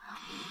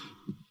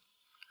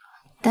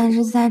但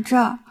是在这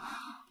儿，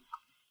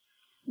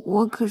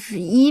我可是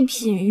一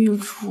品御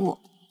厨。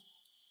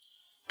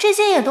这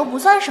些也都不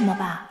算什么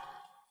吧？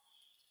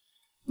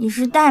你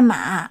是代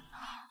码，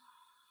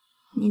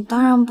你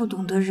当然不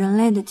懂得人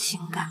类的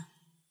情感。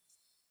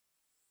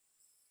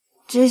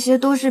这些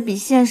都是比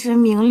现实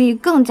名利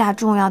更加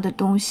重要的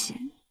东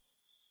西。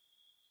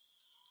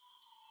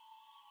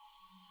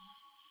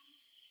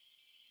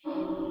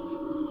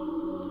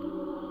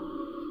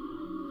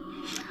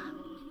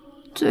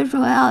最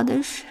重要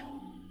的是，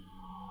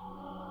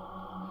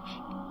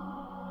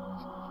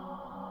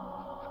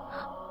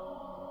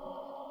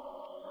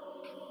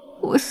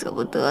我舍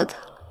不得他，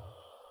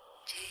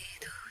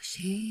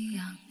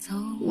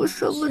我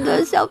舍不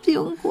得小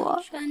苹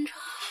果。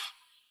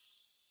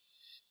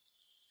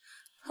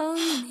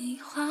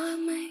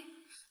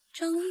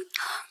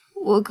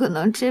我可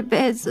能这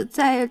辈子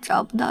再也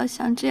找不到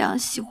像这样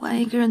喜欢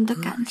一个人的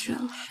感觉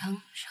了。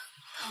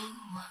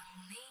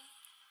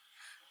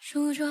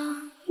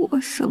我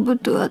舍不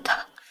得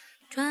他。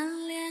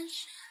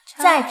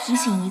再提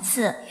醒一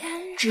次，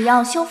只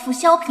要修复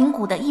削苹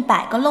果的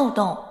100个漏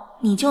洞，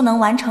你就能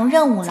完成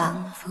任务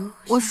了。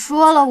我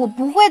说了，我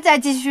不会再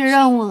继续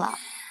任务了。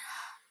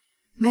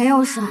没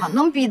有什么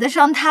能比得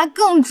上他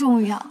更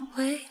重要。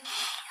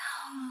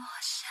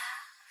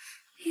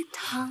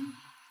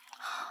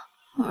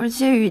而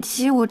且，与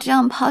其我这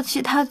样抛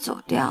弃他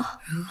走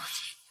掉，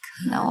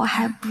那我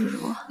还不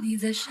如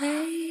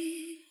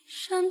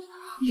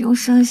用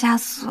剩下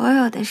所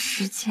有的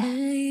时间，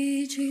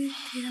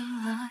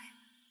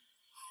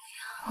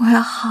我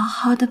要好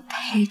好的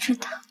陪着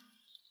他。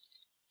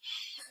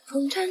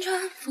风辗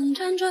转，风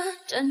辗转，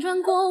辗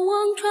转过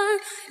忘川，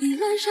意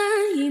阑珊，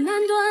意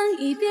难断，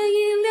一别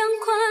意两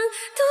宽。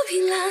肚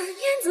皮烂，言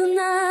自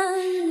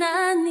难，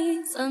难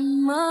你怎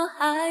么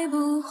还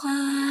不还？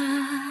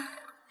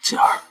锦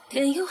儿，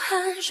天有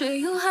寒，水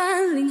有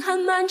寒，凌寒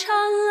漫长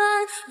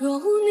安。若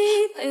无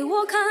你陪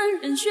我看，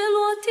人血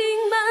落庭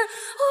板。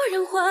无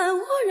人还，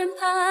无人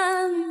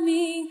盼，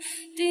命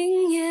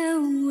定也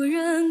无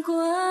人管。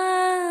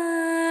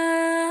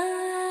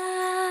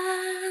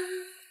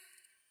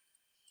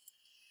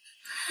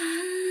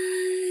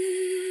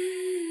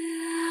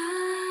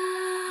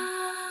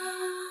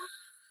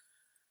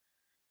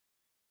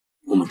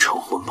我们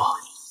成婚吧，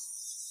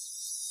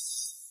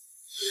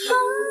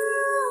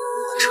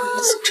完成一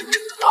次真正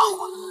的大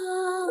婚。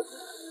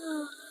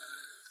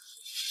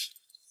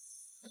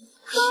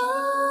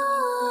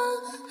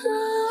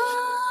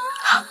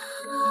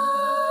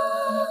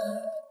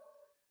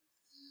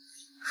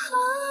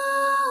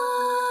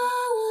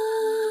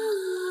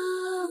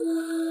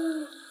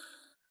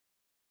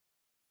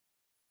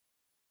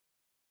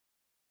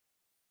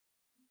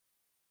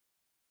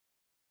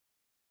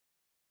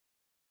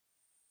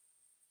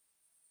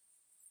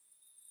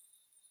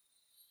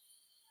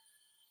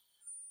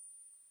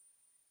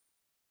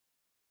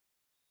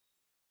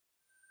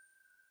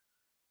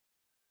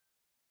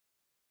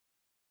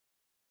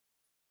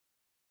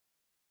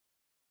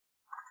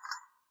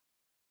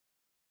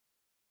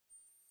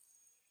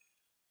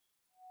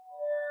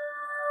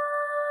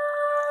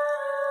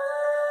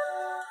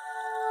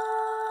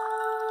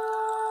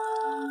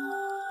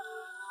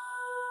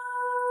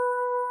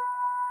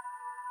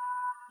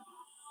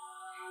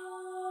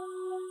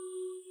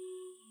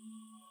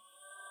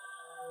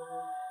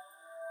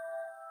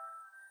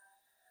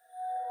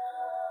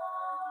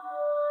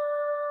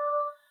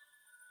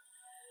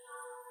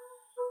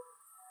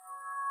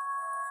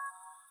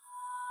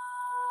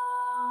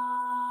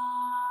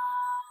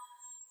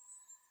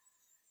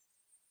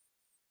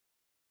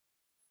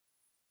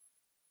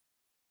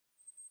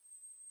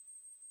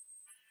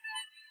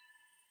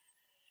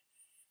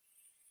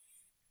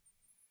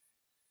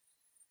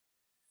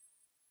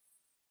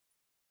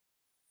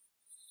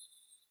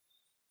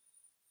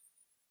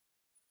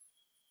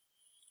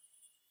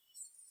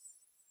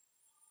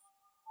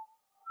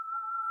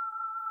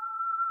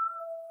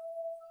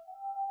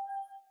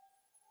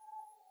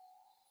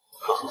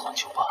喝喝黄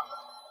酒吧。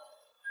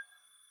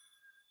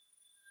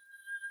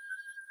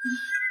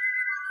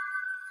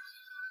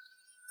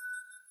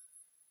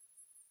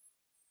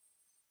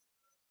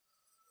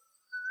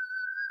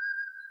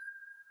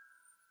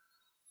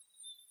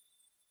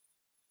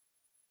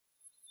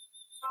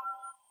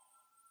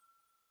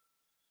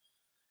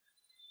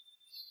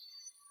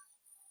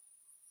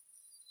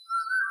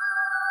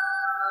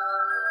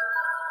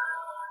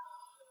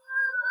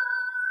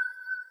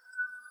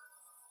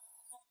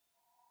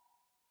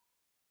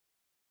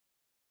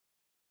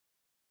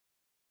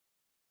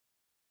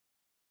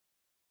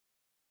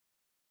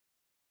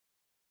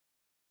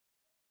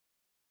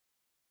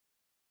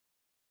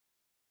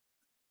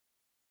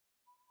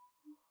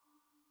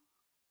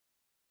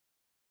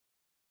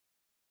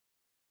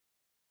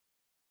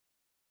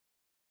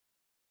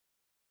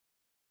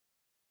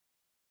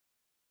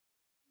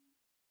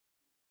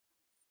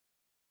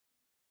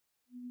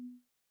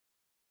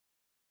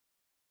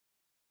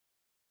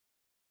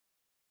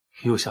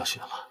又下雪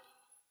了。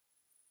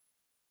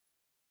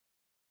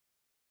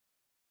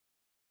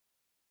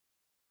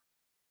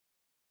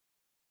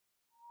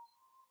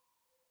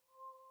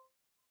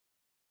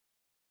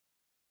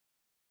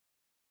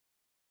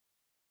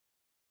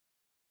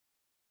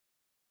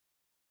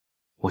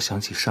我想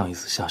起上一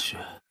次下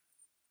雪，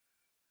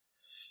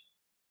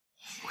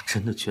我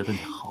真的觉得你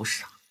好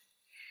傻，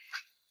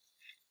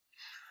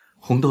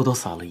红豆都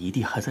撒了一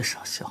地，还在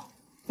傻笑。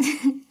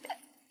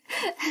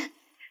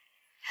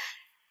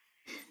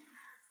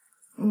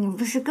你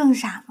不是更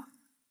傻吗？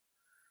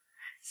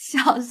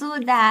小苏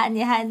打，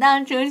你还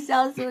当成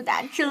小苏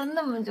打吃了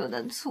那么久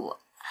的醋。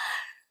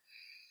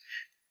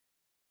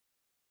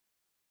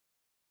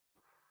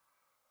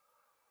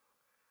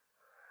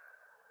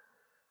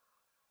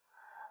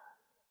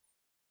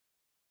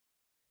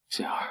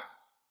锦儿，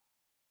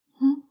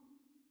嗯，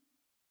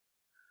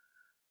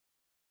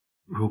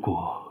如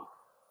果，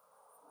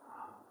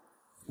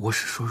我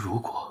是说如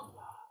果，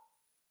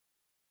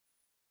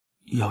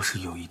要是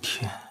有一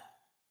天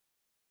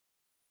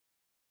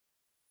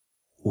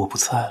我不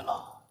在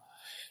了，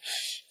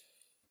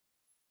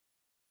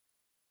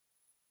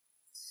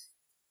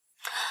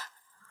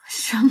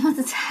什么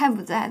的在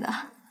不在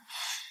的？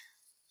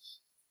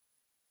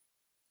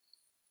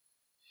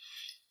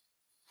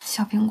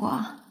小苹果，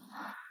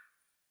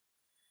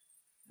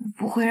我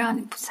不会让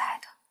你不在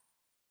的。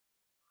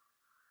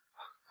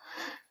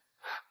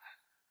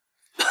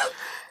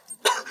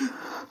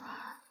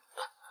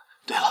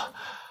对了，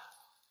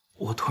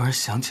我突然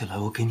想起来，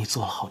我给你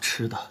做了好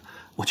吃的，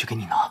我去给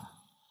你拿。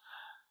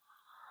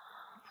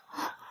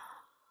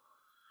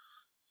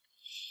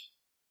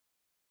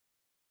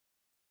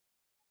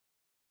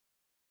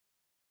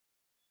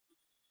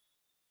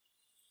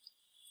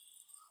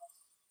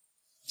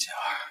静儿，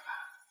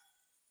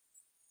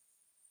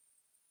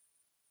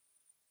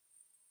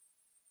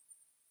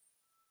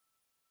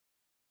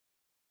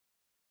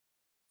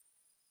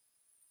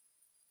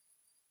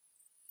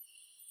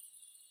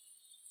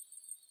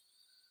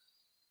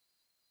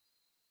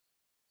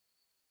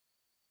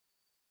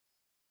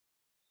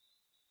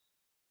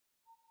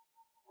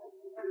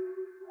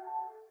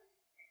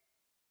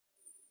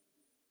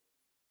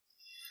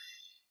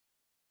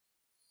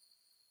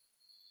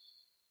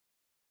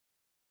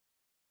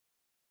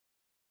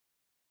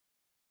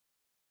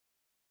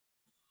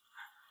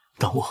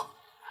等我，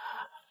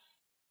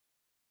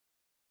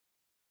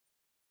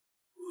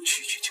我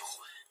去就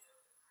回。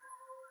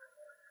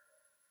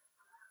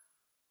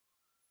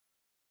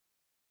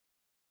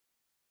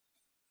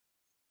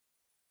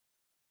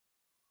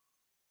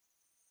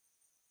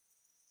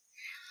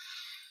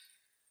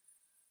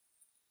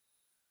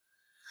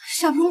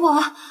小苹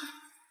果。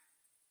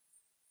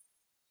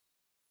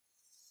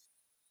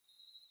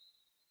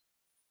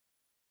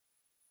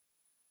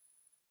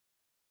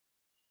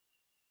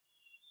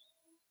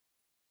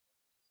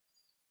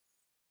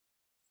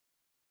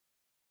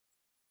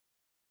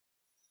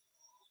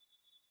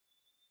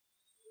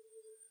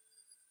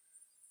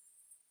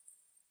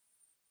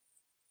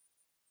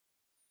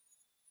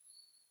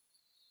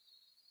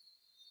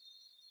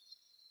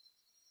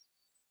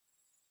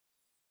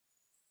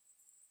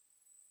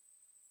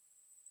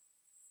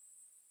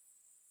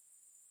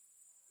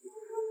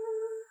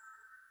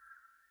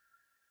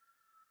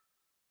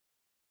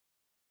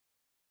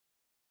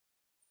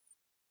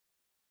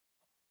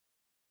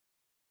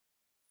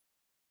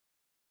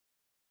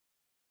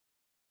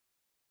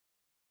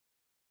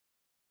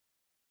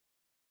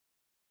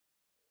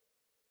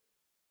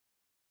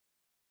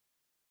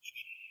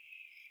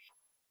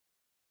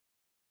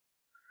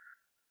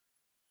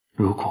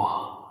如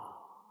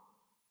果，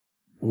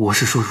我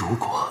是说如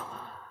果，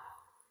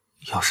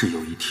要是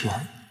有一天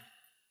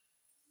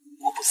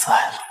我不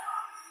在了，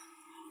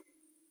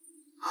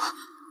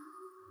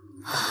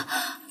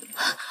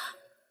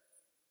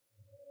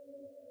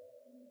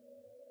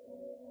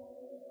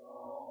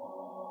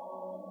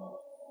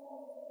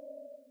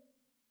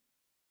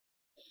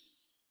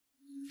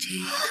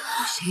几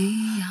头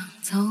夕阳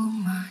走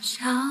马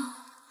小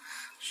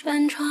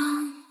轩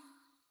窗，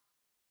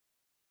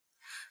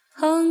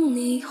捧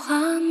你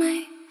画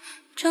眉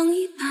正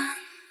一半。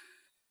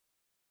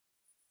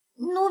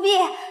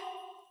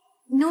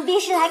奴婢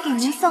是来给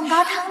您送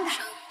高汤的。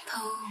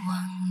头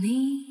望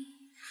你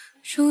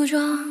梳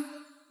妆，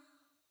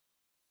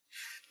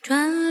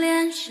转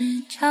脸时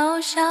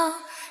嘲笑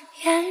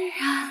嫣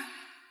然。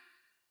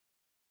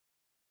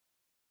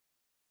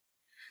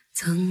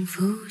曾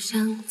浮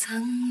想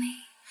赠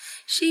你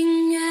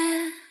星月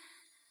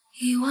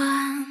一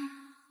晚，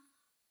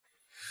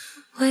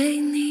为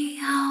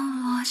你熬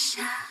落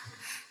下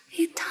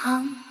一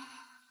汤。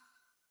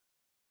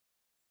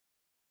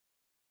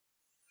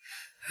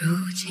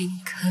如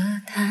今可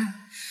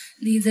叹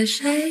你在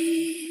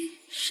谁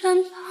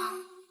身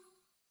旁，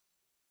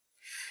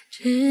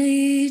只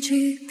一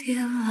句别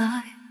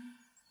来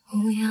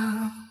无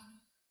恙。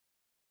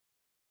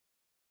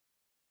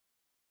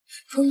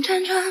风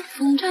辗转，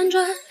风辗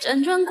转，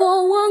辗转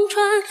过忘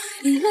川，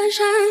一阑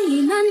珊，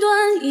一难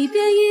断，一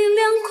边一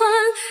两宽。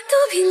都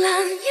凭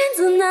栏，燕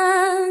子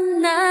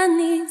难，难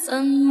你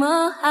怎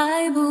么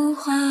还不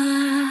还？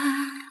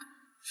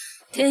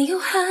天有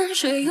寒，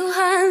水有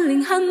寒，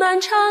凌寒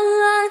漫长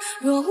安。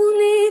若无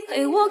你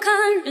陪我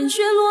看，人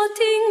血落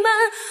庭满。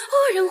无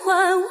人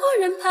还，无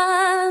人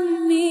盼，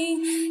酩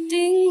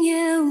酊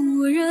也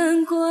无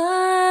人管。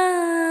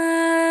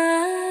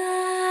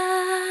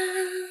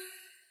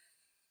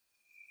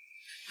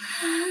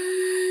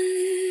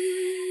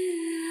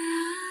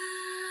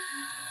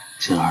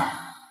静儿，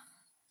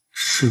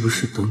是不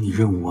是等你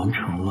任务完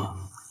成了，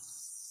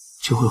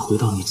就会回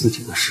到你自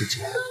己的世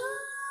界，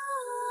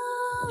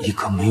一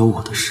个没有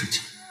我的世界？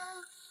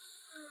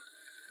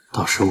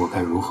到时我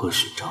该如何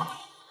寻找你？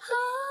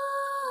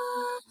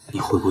你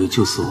会不会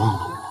就此忘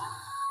了我？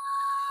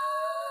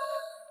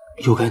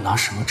又该拿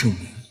什么证明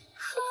我们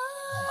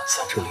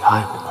在这里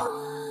爱过呢？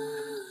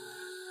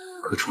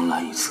可重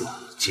来一次，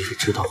即使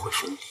知道会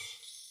分离，我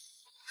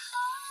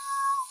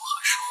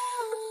还是会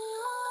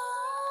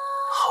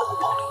毫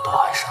无保留地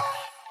爱上你。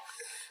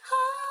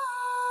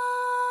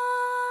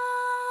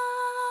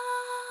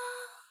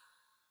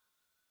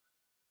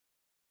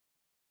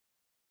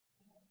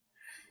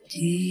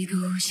几度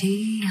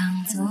夕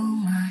阳走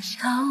马小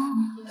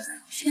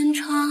轩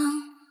窗，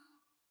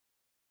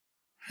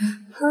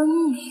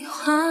哼你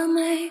画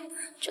眉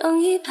妆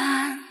一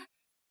般，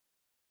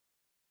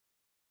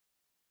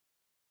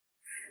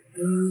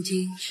如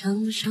今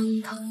声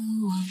声透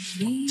往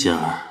昔简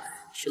儿，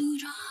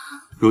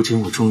如今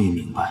我终于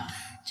明白，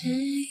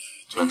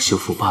能修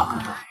复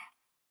bug 的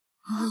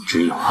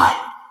只有爱。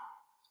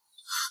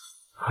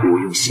我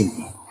用性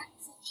命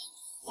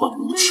换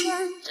无情，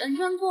安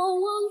康。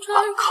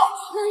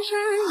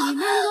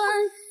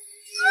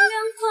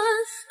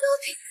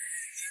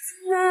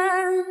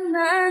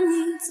那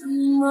你怎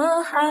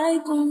么还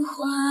不还？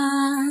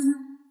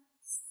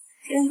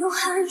天有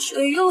寒，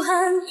水有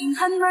寒，阴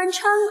寒漫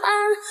长安。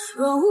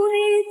若无你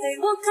陪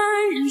我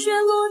看，人血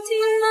落尽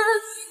满。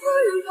无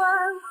人管，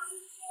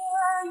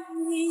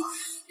你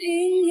定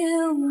也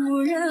无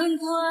人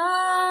管。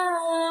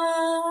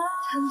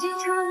唱几场，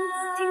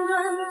听断，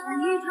看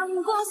一场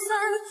过散。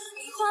梨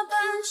花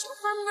瓣，手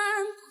花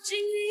满，不经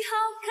意好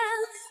看。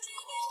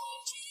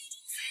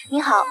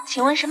你好，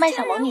请问是麦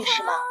小萌女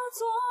士吗？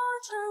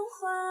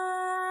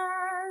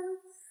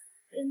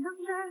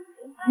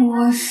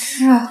我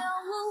是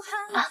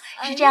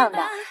是这样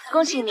的，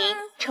恭喜您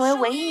成为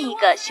唯一一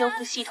个修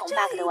复系统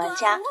bug 的玩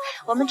家。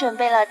我们准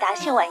备了答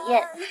谢晚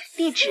宴，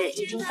地址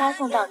已经发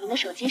送到您的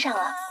手机上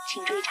了，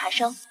请注意查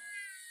收。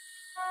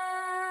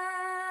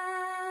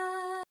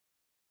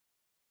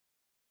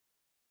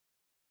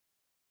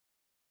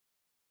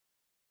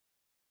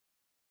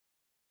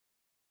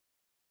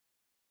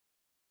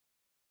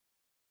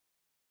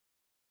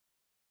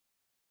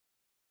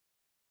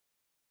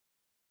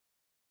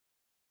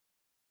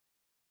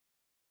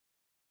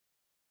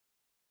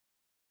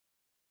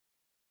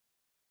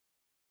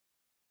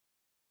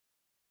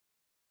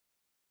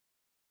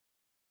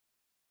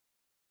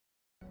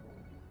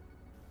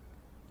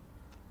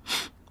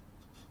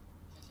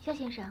肖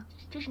先生，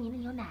这是您的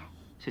牛奶。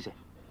谢谢。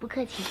不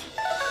客气。